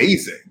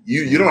amazing.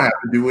 You don't have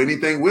to do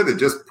anything with it.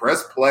 Just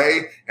press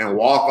play and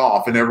walk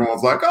off, and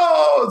everyone's like,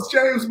 oh, it's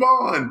James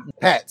Bond.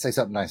 Pat, say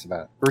something nice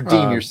about it.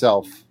 Redeem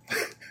yourself.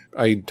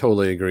 I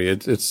totally agree.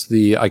 It's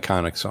the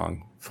iconic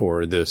song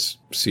for this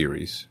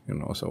series,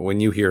 so when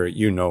you hear it,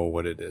 you know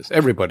what it is.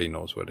 Everybody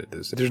knows what it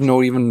is. There's no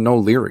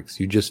lyrics.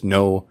 You just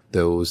know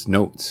those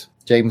notes.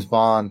 James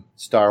Bond,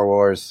 Star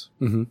Wars,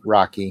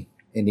 Rocky,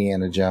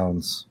 Indiana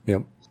Jones.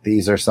 Yep.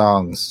 These are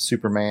songs.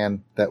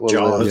 Superman, That Will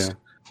Jaws. Live.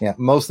 Yeah.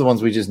 Most of the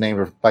ones we just named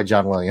are by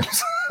John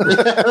Williams.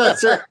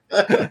 That's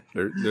right.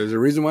 There's a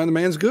reason why the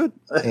man's good.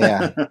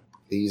 Yeah.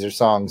 These are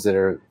songs that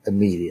are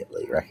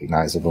immediately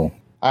recognizable.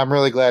 I'm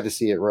really glad to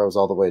see it rose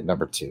all the way to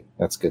number 2.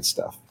 That's good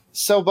stuff.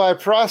 So by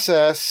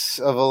process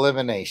of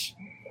elimination,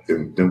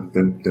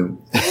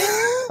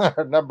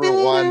 our number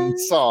 1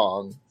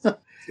 song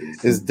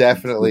is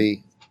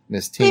definitely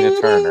Miss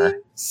Tina Turner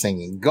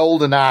singing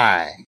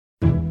GoldenEye.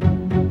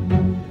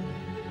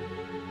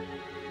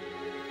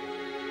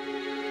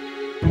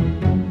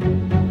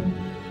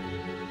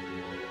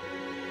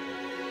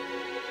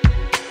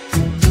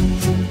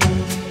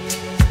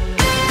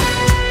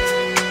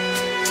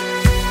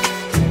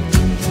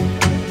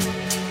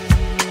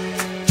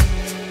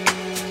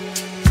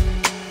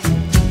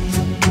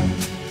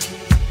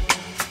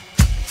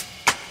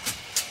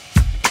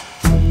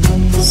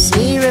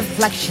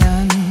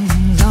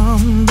 Reflections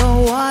on the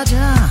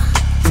water,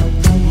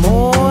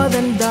 more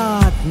than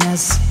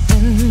darkness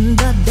in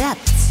the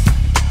depths.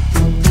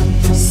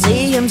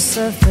 See him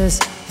surface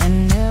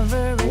and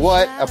never.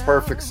 What a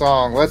perfect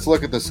song. Let's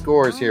look at the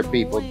scores here,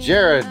 people.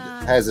 Jared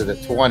has it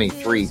at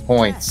 23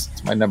 points.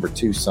 It's my number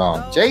 2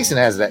 song. Jason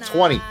has it at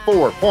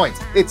 24 points.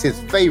 It's his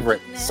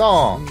favorite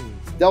song.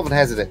 Delvin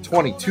has it at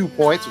 22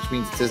 points, which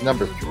means it's his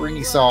number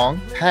 3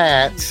 song.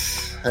 Pat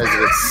has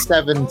it at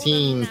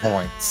 17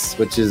 points,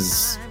 which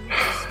is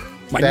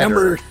my better.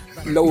 number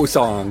no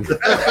song.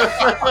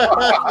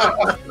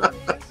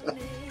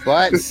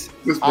 But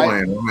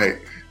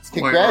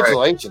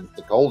congratulations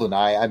to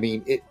GoldenEye. I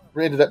mean, it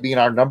ended up being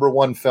our number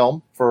 1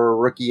 film for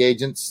Rookie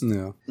Agents.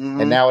 Yeah.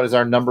 And now it is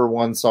our number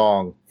 1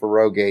 song for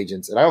Rogue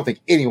Agents. And I don't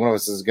think any one of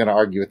us is going to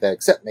argue with that,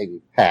 except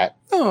maybe Pat.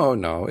 Oh,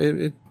 no.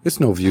 It's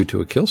no View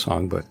to a Kill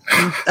song, but.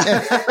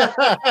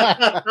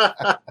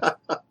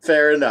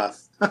 Fair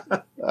enough.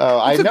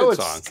 I know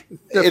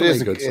it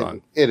is a good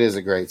song. It is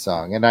a great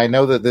song. And I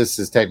know that this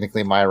is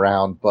technically my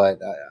round, but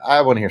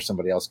I want to hear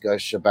somebody else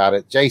gush about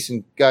it.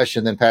 Jason, gush,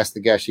 and then pass the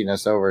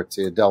gushiness over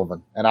to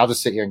Delvin. And I'll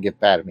just sit here and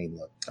get bad at me.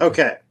 Look.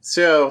 Okay.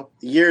 So,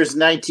 the year's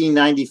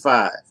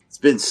 1995. It's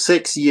been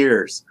 6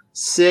 years.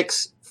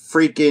 6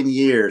 freaking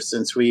years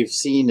since we've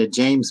seen a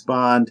James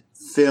Bond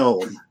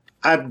film.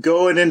 I'm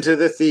going into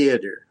the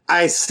theater.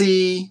 I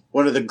see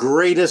one of the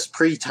greatest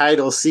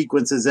pre-title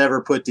sequences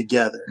ever put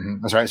together.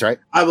 That's right. That's right.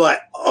 I'm like,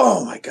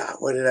 oh my God,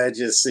 what did I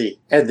just see?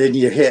 And then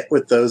you hit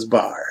with those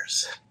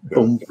bars.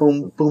 Boom,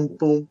 boom, boom,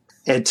 boom.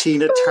 And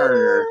Tina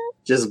Turner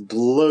just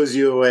blows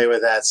you away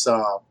with that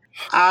song.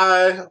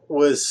 I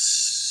was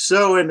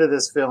so into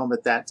this film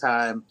at that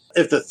time.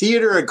 If the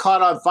theater had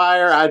caught on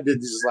fire, I'd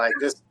been just like,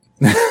 just,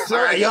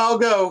 all right, y'all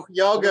go.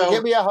 Y'all go.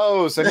 Give me a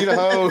hose. I need a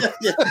hose.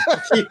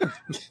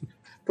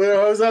 Put a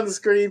hose on the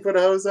screen, put a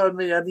hose on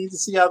me. I need to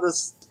see how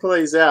this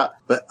plays out.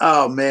 But,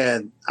 oh,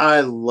 man, I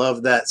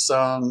love that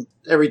song.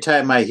 Every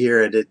time I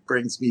hear it, it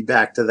brings me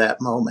back to that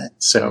moment.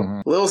 So,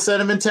 a little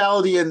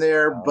sentimentality in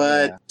there,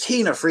 but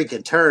Tina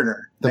freaking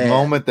Turner. The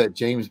moment that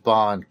James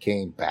Bond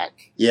came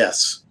back.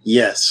 Yes.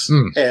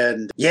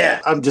 And,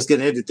 I'm just going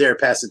to end it there,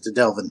 pass it to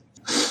Delvin.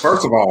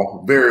 First of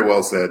all, very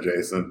well said,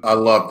 Jason. I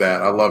love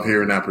that. I love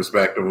hearing that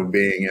perspective of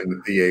being in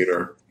the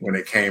theater when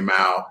it came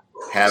out.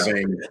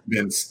 Having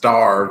been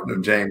starved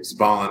of James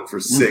Bond for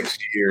 6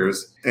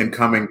 years and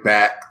coming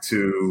back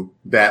to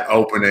that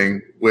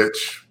opening,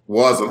 which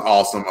was an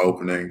awesome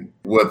opening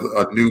with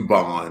a new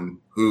Bond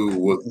who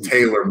was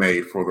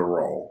tailor-made for the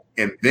role.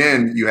 And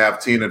then you have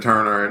Tina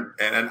Turner,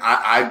 and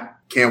I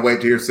can't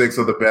wait to hear Six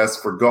of the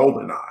Best for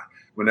GoldenEye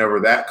whenever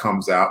that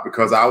comes out,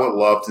 because I would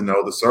love to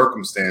know the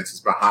circumstances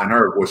behind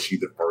her. Was she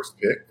the first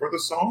pick for the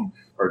song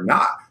or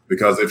not?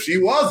 Because if she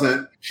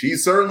wasn't, she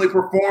certainly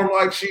performed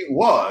like she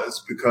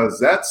was, because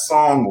that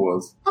song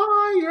was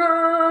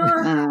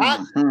fire.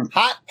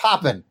 Hot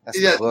poppin'. That's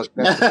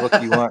the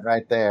look you want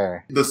right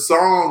there. The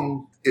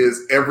song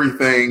is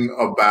everything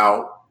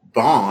about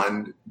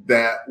Bond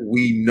that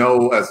we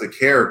know as a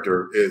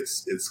character.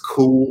 It's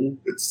cool.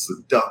 It's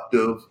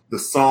seductive. The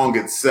song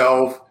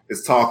itself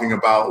is talking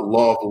about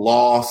love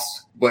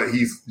lost, but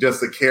he's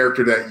just a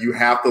character that you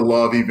have to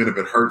love even if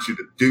it hurts you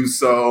to do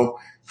so.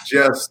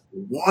 Just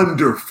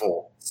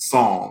wonderful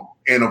song.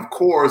 And of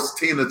course,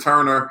 Tina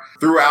Turner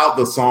throughout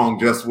the song,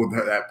 just with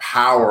that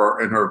power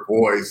in her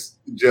voice,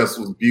 just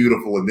was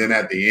beautiful. And then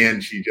at the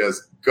end, she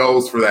just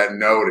goes for that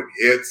note and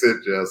hits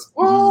it. Just,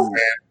 oh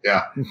man,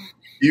 yeah.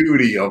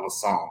 Beauty of a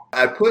song.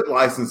 I put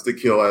License to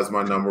Kill as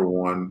my number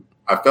one.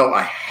 I felt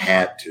I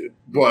had to.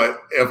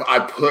 But if I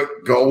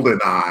put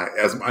GoldenEye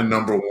as my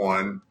number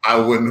one, I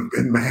wouldn't have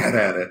been mad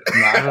at it.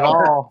 Not at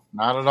all.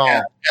 Not at all.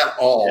 At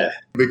all. Yeah.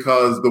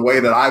 Because the way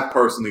that I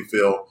personally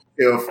feel,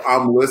 if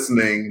I'm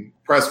listening,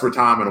 pressed for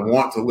time, and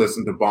want to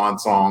listen to Bond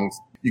songs,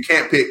 you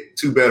can't pick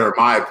two better, in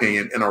my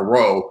opinion, in a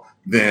row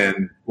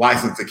than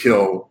License to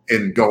Kill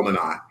and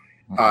GoldenEye.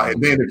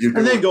 And then if you're doing,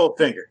 and then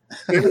Goldfinger.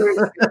 If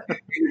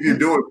you're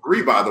doing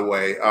three, by the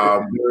way,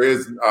 there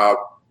is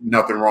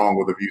nothing wrong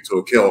with A View to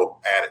a Kill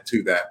added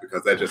to that,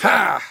 because that just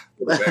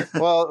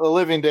well, The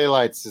Living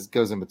Daylights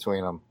goes in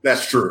between them.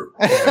 That's true.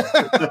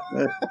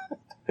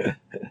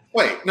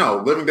 Wait, no,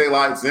 Living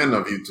Daylights and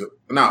A View to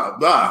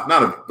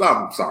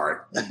I'm sorry.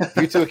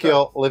 View to a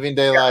Kill, Living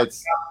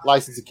Daylights,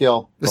 License to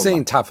Kill. The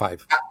same top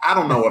five. I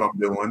don't know what I'm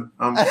doing.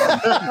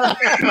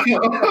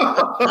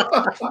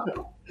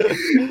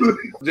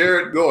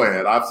 Jared, go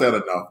ahead. I've said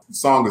enough. The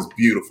song is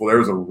beautiful.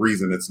 There's a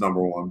reason it's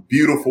number one.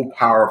 Beautiful,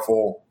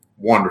 powerful,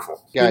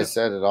 wonderful. You guys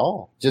said it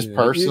all. Just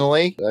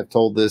personally, I've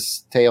told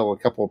this tale a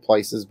couple of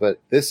places, but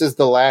this is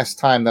the last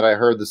time that I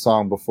heard the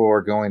song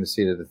before going to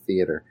see it at the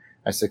theater.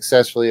 I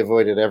successfully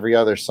avoided every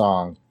other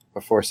song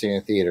before seeing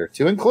a theater,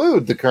 to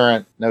include the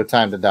current No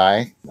Time to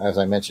Die, as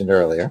I mentioned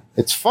earlier.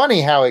 It's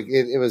funny how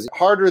it was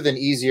harder than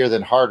easier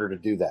than harder to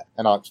do that,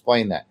 and I'll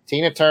explain that.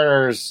 Tina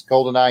Turner's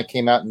GoldenEye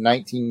came out in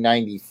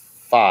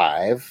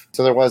 1995,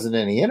 so there wasn't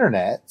any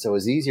internet, so it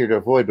was easier to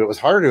avoid, but it was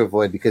harder to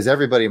avoid because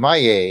everybody my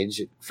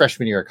age,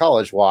 freshman year of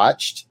college,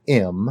 watched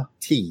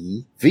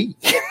MTV.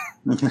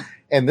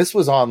 And this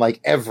was on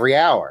like every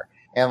hour.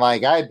 And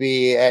like, I'd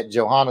be at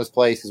Johanna's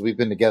place, because we've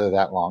been together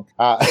that long.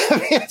 I'd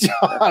be at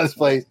Johanna's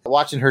place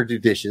watching her do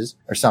dishes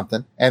or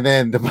something. And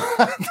then the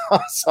Bond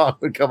song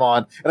would come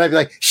on, and I'd be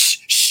like,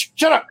 shh,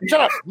 shut up,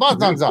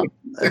 Bond song's on.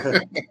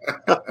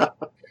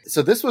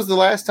 So this was the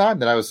last time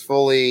that I was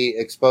fully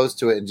exposed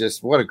to it, and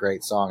just what a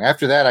great song.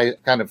 After that, I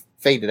kind of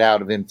faded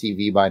out of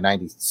MTV by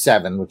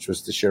 97, which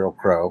was the Sheryl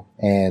Crow.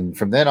 And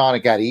from then on, it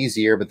got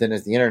easier. But then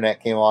as the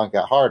internet came along, it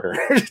got harder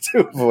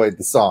to avoid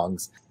the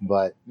songs.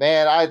 But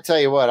man, I tell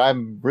you what,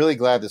 I'm really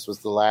glad this was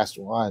the last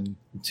one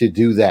to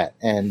do that.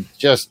 And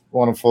just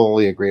want to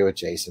fully agree with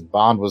Jason.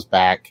 Bond was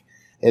back.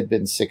 It'd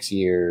been 6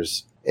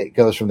 years. It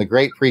goes from the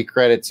great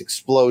pre-credits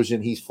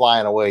explosion. He's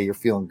flying away. You're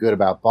feeling good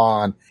about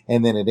Bond.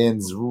 And then it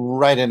ends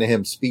right into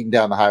him speeding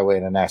down the highway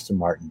in an Aston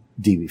Martin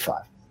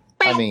DB5.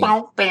 I mean,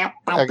 well,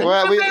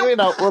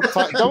 we'll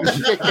talk, don't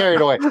get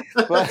carried away.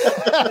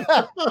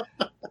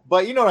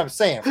 But you know what I'm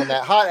saying? From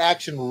that hot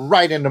action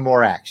right into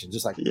more action.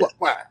 Just like,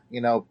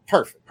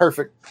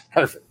 perfect.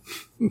 It's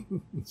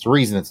the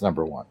reason it's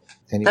number one.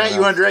 Anyone Pat,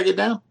 you want to drag it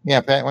down?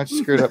 Yeah, Pat, why don't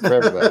you screw it up for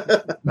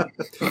everybody?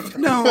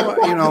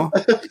 No,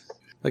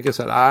 like I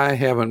said, I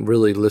haven't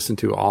really listened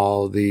to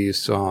all these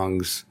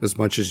songs as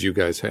much as you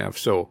guys have.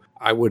 So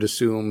I would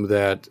assume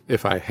that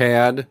if I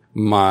had,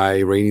 my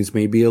ratings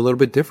may be a little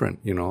bit different.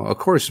 Of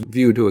course,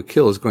 View to a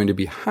Kill is going to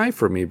be high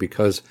for me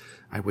because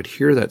I would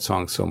hear that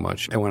song so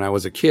much. And when I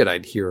was a kid,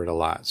 I'd hear it a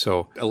lot.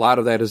 So a lot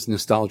of that is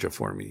nostalgia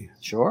for me.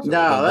 Sure. So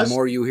the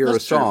more you hear a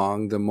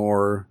song, the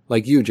more,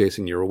 like you,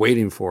 Jason, you're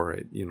waiting for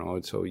it,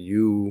 so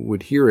you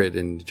would hear it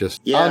and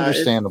just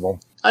understandable.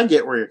 I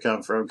get where you're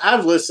coming from.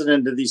 I've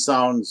listened to these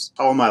songs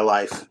all my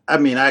life. I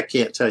mean, I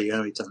can't tell you how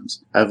many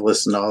times I've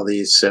listened to all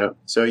these.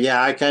 So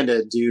yeah, I kind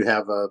of do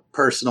have a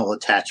personal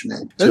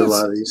attachment to a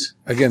lot of these.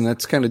 Again,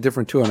 that's kind of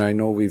different too. And I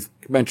know we've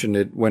mentioned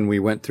it when we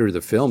went through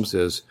the films,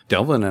 is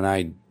Delvin and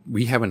I,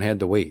 we haven't had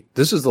to wait.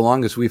 This is the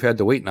longest we've had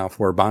to wait now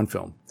for a Bond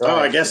film. Oh,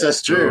 I guess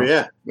that's true.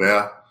 Yeah.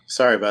 Yeah.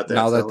 Sorry about that.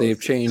 Now that they've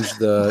changed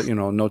the,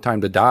 No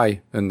Time to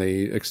Die, and they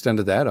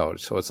extended that out.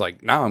 So it's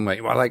like, now I'm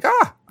like,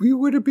 we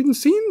would have been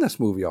seeing this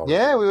movie already.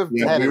 Yeah, we would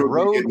have had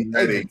Rogue.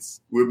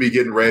 We'd be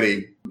getting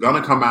ready.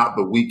 Gonna come out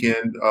the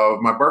weekend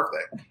of my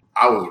birthday.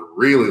 I was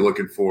really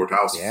looking forward to it.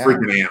 I was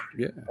freaking amped.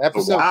 Yeah.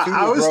 Episode 2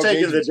 I was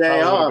taking the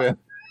day off.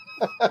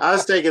 I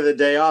was taking the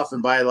day off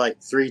and buy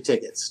like 3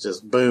 tickets.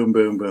 Just boom,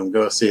 boom, boom.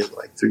 Go see it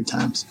like 3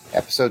 times.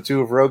 Episode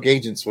 2 of Rogue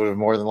Agents would have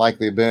more than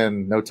likely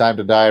been No Time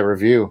to Die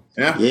review.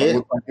 Yeah. It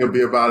looks like it'll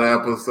be about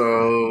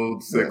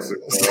episode 6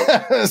 or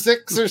so.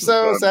 6 or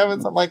so,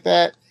 7, something like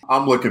that.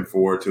 I'm looking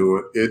forward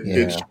to it.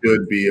 It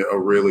should be a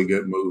really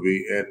good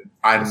movie. And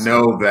I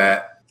know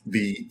that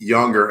the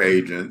younger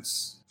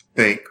agents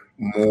think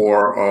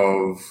more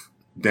of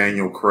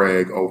Daniel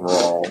Craig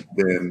overall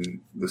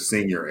than the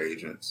senior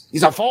agents.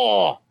 He's a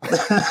fool.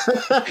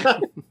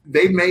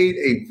 They made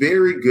a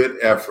very good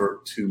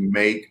effort to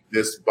make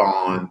this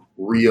Bond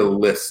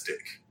realistic.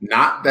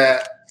 Not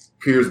that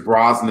Pierce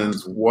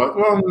Brosnan's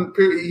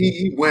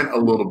he went a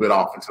little bit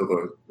off into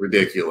the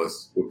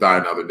ridiculous with Die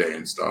Another Day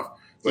and stuff.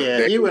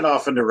 But he went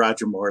off into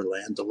Roger Moore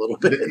land a little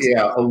bit.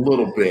 Yeah, a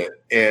little bit.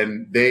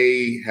 And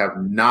they have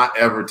not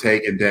ever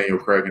taken Daniel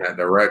Craig in that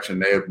direction.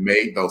 They have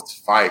made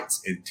those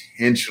fights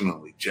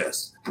intentionally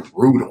just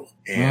brutal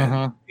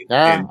and,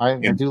 I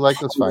do like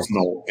those fights.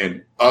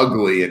 And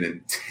ugly and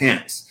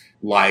intense,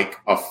 like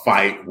a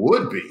fight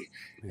would be.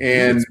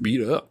 And he gets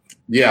beat up.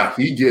 Yeah,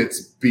 he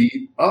gets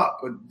beat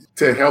up.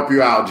 To help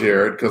you out,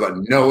 Jared, because I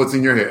know it's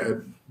in your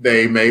head,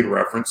 they made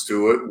reference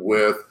to it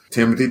with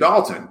Timothy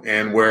Dalton,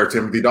 and where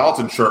Timothy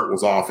Dalton's shirt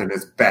was off and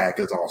his back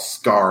is all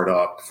scarred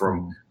up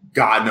from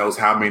God knows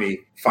how many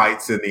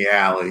fights in the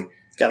alley.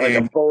 Got like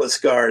a bullet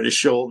scar in his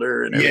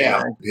shoulder and everything.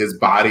 Yeah, his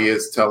body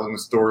is telling the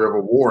story of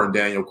a war, and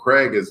Daniel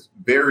Craig is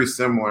very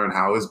similar in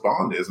how his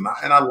Bond is, and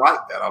I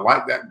like that. I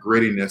like that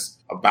grittiness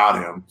about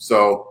him.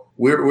 So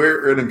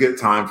we're in a good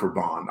time for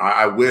Bond.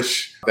 I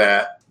wish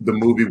that the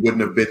movie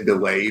wouldn't have been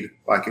delayed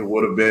like it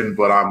would have been,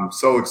 but I'm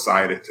so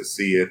excited to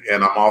see it,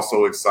 and I'm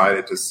also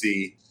excited to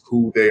see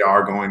who they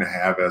are going to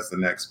have as the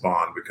next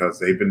Bond, because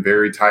they've been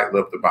very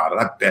tight-lipped about it.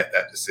 I bet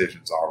that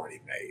decision's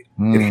already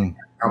made.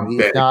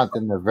 If not,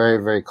 then they're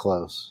very, very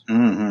close.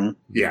 Mm-hmm.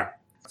 Yeah.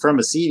 From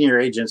a senior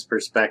agent's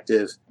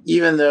perspective,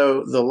 even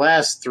though the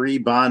last 3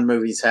 Bond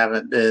movies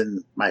haven't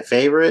been my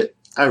favorite,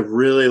 I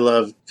really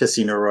love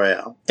Casino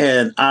Royale.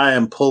 And I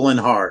am pulling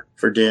hard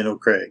for Daniel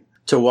Craig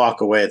to walk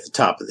away at the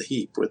top of the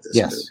heap with this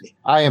movie.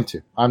 I am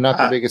too. I'm not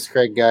the biggest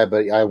Craig guy,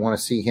 but I want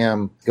to see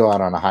him go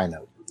out on a high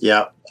note.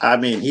 Yeah, I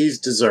mean, he's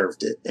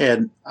deserved it.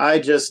 And I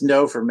just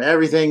know from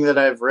everything that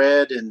I've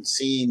read and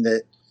seen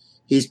that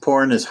he's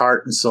pouring his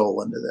heart and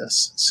soul into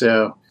this.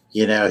 So,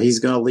 he's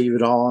going to leave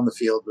it all on the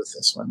field with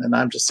this one. And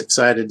I'm just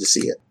excited to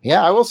see it.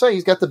 Yeah, I will say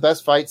he's got the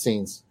best fight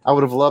scenes. I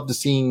would have loved to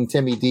seen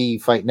Timmy D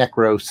fight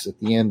Necros at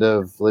the end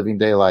of Living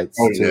Daylights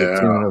to the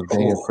tune of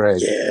Daniel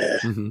Craig. Yeah.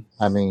 Mm-hmm.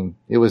 I mean,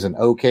 it was an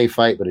okay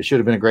fight, but it should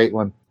have been a great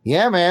one.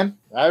 Yeah, man.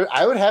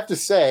 I would have to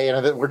say,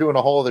 and we're doing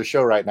a whole other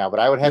show right now, but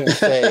I would have to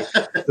say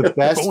the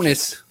best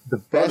bonus. The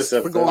best.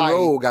 We're going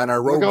rogue on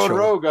our rogue show. We're going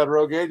rogue on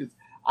Rogue Agents.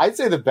 I'd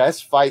say the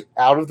best fight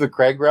out of the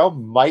Craig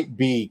realm might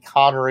be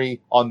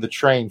Connery on the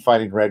train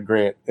fighting Red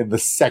Grant in the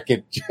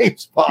second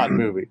James Bond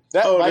movie.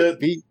 That might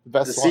be the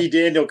best one. To see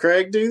Daniel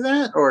Craig do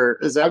that? Or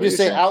is that I'm just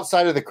saying,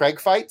 outside of the Craig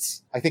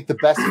fights, I think the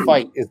best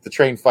fight is the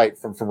train fight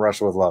from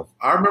Russia with Love.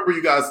 I remember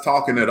you guys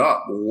talking it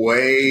up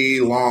way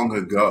long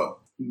ago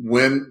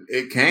when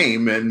it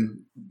came, and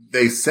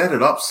they set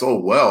it up so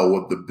well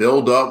with the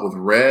build up with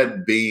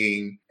Red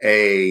being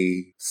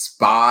a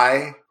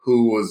spy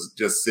who was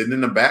just sitting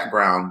in the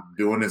background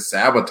doing his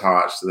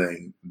sabotage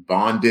thing.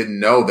 Bond didn't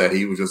know that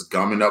he was just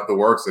gumming up the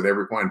works at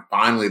every point. And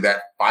finally,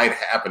 that fight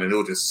happened, and it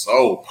was just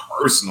so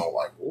personal.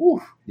 Like,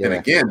 ooh. Yeah. And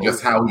again,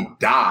 just how he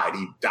died.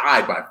 He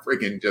died by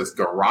freaking just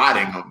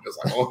garroting him.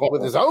 Just like,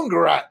 with his own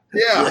garrote.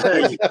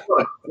 Yeah.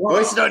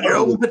 Hoisted on your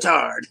own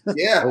petard.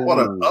 Yeah. What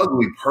an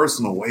ugly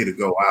personal way to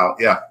go out.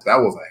 Yeah. That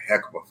was a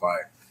heck of a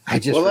fight.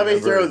 Let me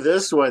throw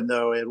this one,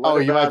 though. In.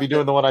 You might be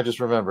doing the one I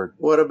just remembered.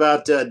 What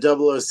about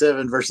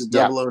 007 versus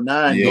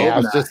 009? Yeah, I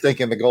was just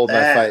thinking the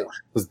GoldenEye fight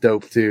was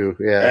dope, too.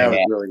 Yeah, that was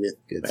really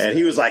good. Man,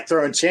 he was like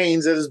throwing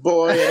chains at his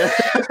boy and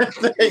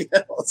everything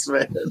else,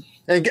 man.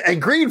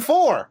 And Green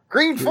 4.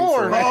 Green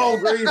 4. Oh,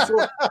 Green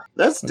 4.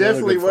 That's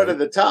definitely one of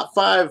the top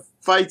 5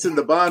 fights in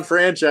the Bond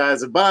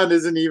franchise, and Bond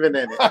isn't even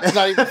in it. It's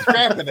not even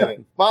scrapping in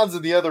it. Bond's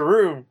in the other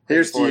room.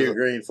 Here's to you,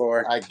 Green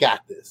 4. I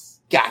got this.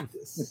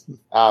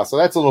 So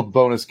that's a little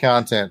bonus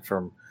content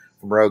from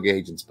Rogue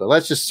Agents. But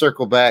let's just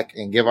circle back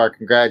and give our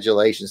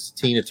congratulations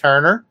to Tina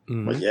Turner.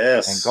 Mm-hmm.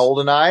 Yes. And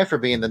GoldenEye for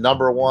being the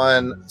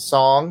 #1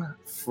 song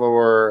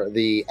for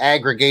the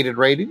aggregated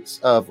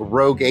ratings of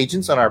Rogue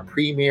Agents on our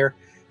premiere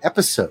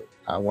episode.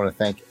 I want to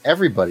thank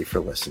everybody for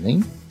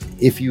listening.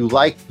 If you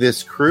like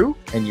this crew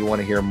and you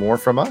want to hear more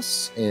from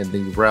us in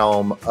the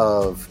realm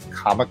of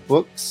comic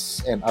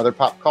books and other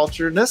pop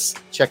culture-ness,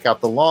 check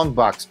out the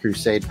Longbox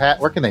Crusade.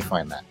 Pat, where can they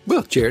find that?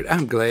 Well, Jared,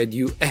 I'm glad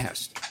you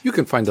asked. You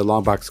can find the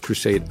Longbox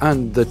Crusade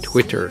on the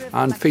Twitter,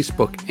 on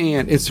Facebook,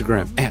 and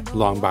Instagram at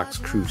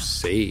Longbox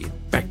Crusade.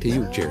 Back to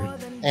you, Jared.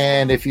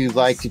 And if you'd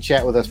like to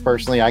chat with us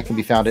personally, I can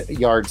be found at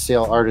Yard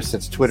Sale Artists.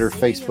 That's Twitter,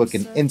 Facebook,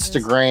 and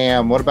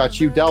Instagram. What about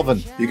you,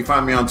 Delvin? You can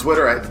find me on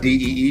Twitter at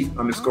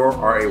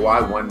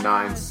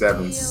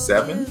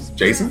DEE_RAY1977.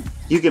 Jason?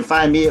 You can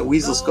find me at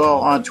Weasel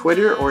Skull on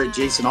Twitter or at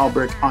Jason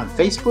Albrecht on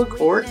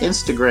Facebook or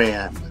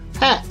Instagram.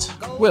 Pat.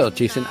 Well,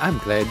 Jason, I'm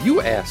glad you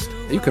asked.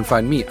 You can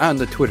find me on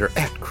the Twitter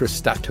at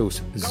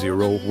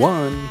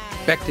Christatos01.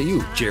 Back to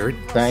you, Jared.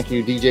 Thank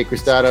you, DJ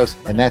Christatos.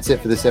 And that's it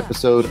for this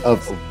episode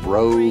of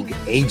Rogue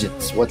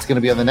Agents. What's going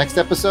to be on the next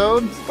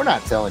episode? We're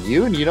not telling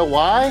you, and you know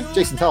why?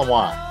 Jason, tell them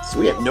why.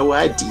 So we have no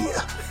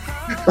idea.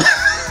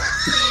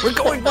 We're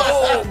going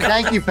rogue.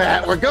 Thank you,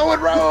 Pat. We're going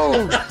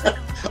rogue.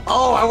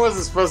 Oh, I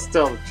wasn't supposed to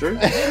tell the truth.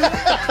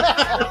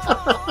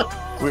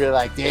 We're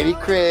like Danny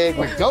Craig.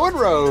 We're going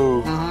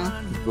rogue.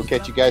 We'll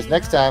catch you guys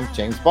next time.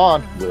 James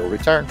Bond will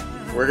return.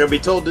 We're going to be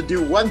told to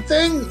do one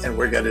thing, and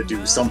we're going to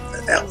do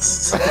something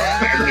else. The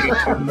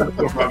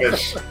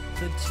tears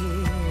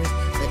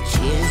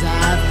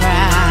I've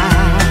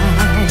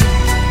cried,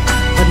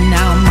 but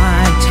now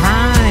my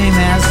time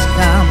has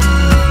come,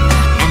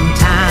 and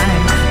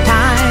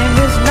time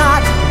is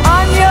not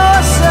on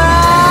your side.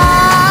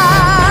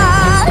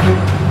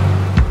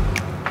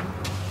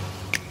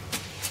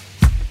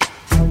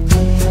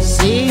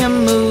 See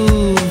him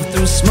move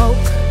through smoke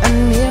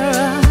and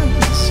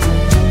mirrors,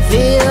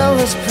 feel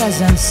his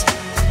presence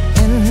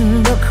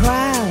in the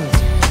crowd.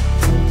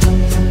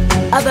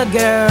 Other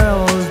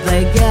girls,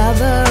 they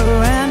gather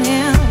around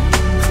him.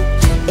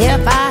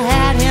 If I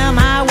had him,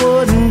 I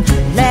wouldn't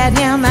let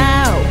him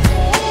out.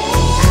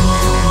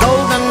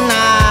 Golden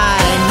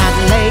eye, not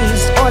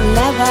lace or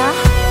leather.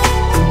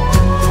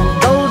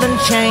 Golden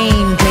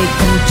chain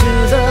taken to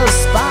the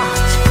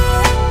spot.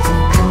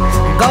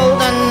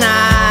 Golden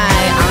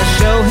eye, I'll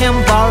show him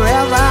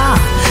forever.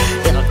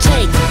 It'll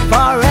take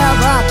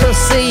forever to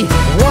see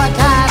what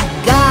I've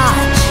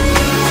got.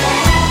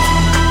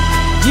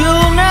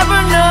 You'll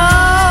never know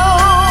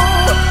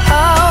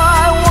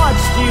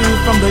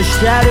from the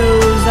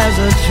shadows as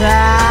a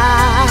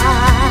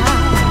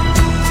child.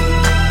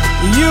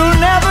 You'll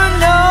never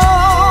know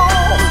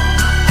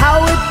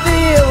how it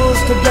feels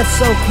to get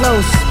so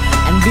close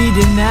and be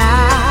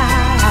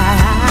denied.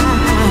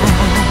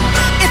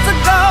 It's a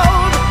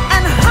gold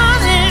and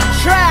honey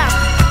trap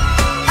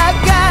I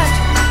got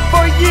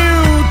for you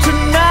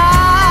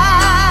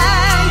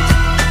tonight.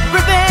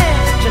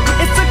 Revenge,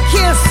 it's a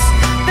kiss,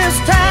 this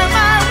time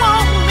I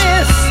won't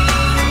miss.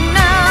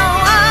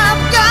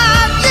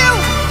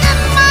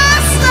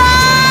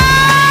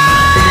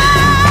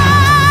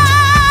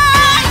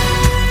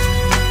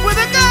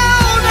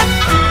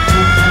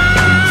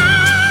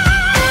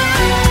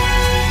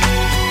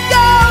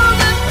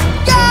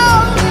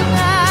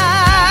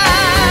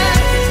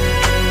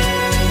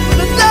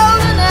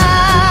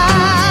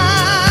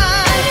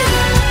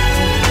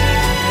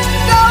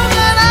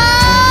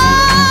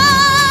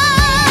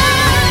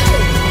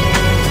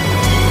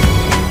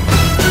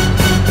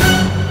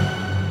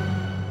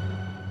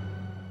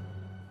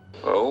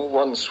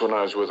 Once when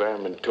I was with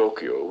Am in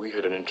Tokyo, we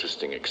had an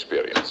interesting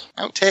experience.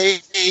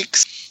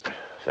 Outtakes.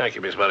 Thank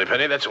you, Miss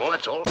Moneypenny. That's all.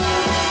 Limp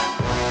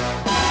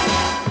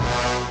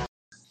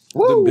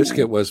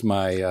Bizkit was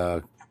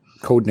my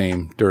code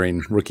name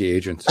during Rookie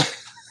Agents.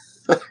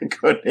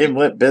 Code name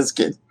Limp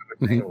Bizkit.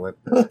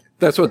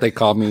 That's what they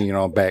called me,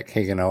 back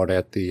hanging out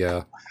at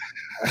the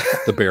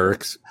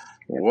barracks.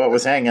 What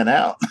was hanging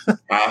out?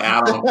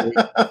 My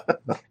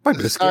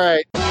biscuit. All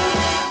right.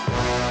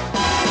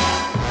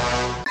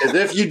 As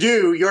if you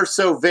do, you're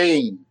so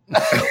vain.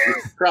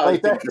 You probably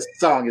think this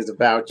song is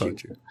about you.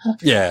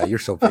 Yeah, you're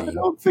so vain. I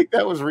don't think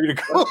that was Rita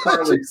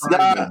Carly.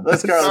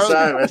 That's Carly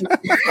Simon.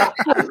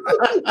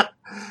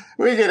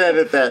 We can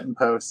edit that in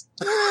post.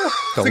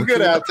 It's a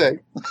good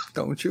outtake.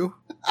 Don't you?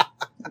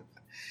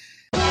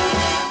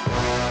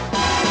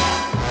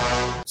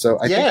 So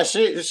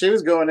she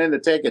was going in to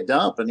take a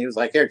dump, and he was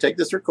like, "Here, take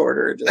this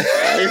recorder."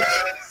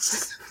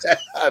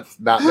 That's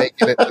not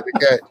making it to the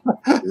good.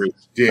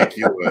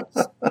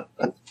 Ridiculous.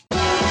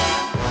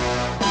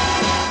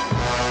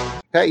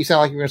 Pat, you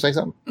sound like you were going to say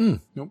something?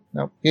 Nope.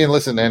 You didn't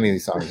listen to any of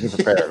these songs. You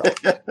prepared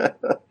at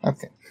all.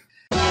 Okay.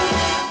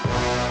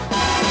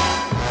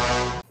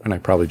 And I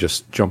probably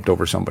just jumped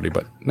over somebody,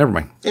 but never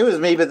mind. It was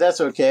me, but that's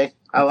okay.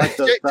 I like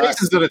those.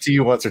 Jason's done it to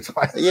you once or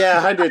twice.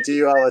 Yeah, I do it to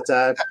you all the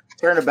time.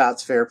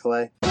 Turnabout's fair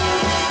play.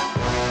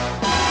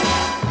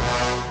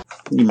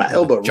 Need my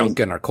elbow. Junk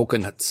in our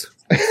coconuts.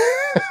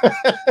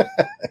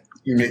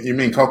 You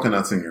mean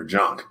coconuts in your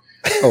junk?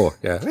 Oh,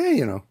 yeah. Hey,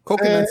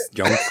 coconuts,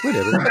 junk,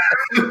 whatever.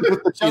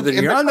 Either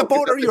you're on the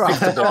boat or you're off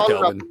the boat,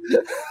 Kelvin.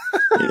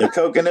 Either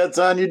coconuts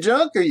on your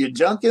junk or you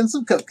junk in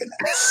some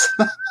coconuts.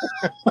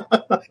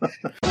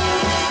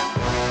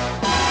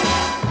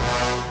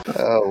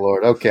 Oh,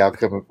 Lord. Okay,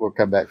 we'll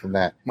come back from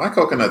that. My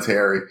coconut's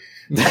hairy.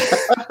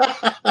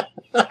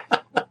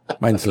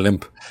 Mine's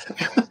limp.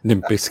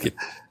 Limp biscuit.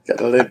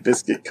 Got a Limp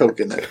Bizkit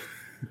coconut.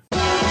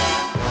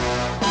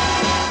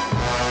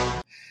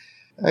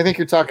 I think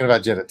you're talking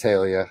about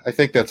genitalia. I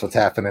think that's what's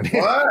happening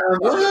here.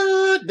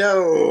 What?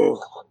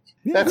 No.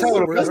 That's how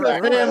it was. That's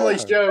a family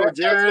show,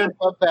 Jared.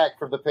 Come back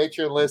from the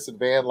Patreon list and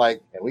van and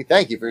we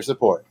thank you for your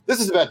support. This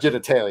is about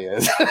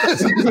genitalia.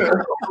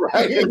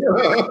 Right?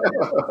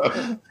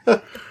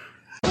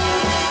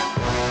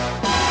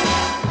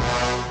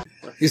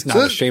 He's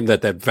not ashamed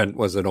that vent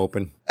wasn't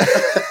open.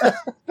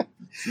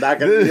 It's not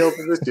going to be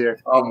open this year.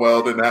 I'm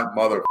welding that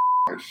mother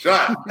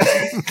shut.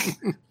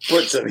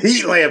 Put some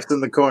heat lamps in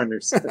the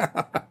corners.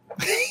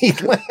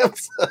 Heat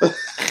lamps.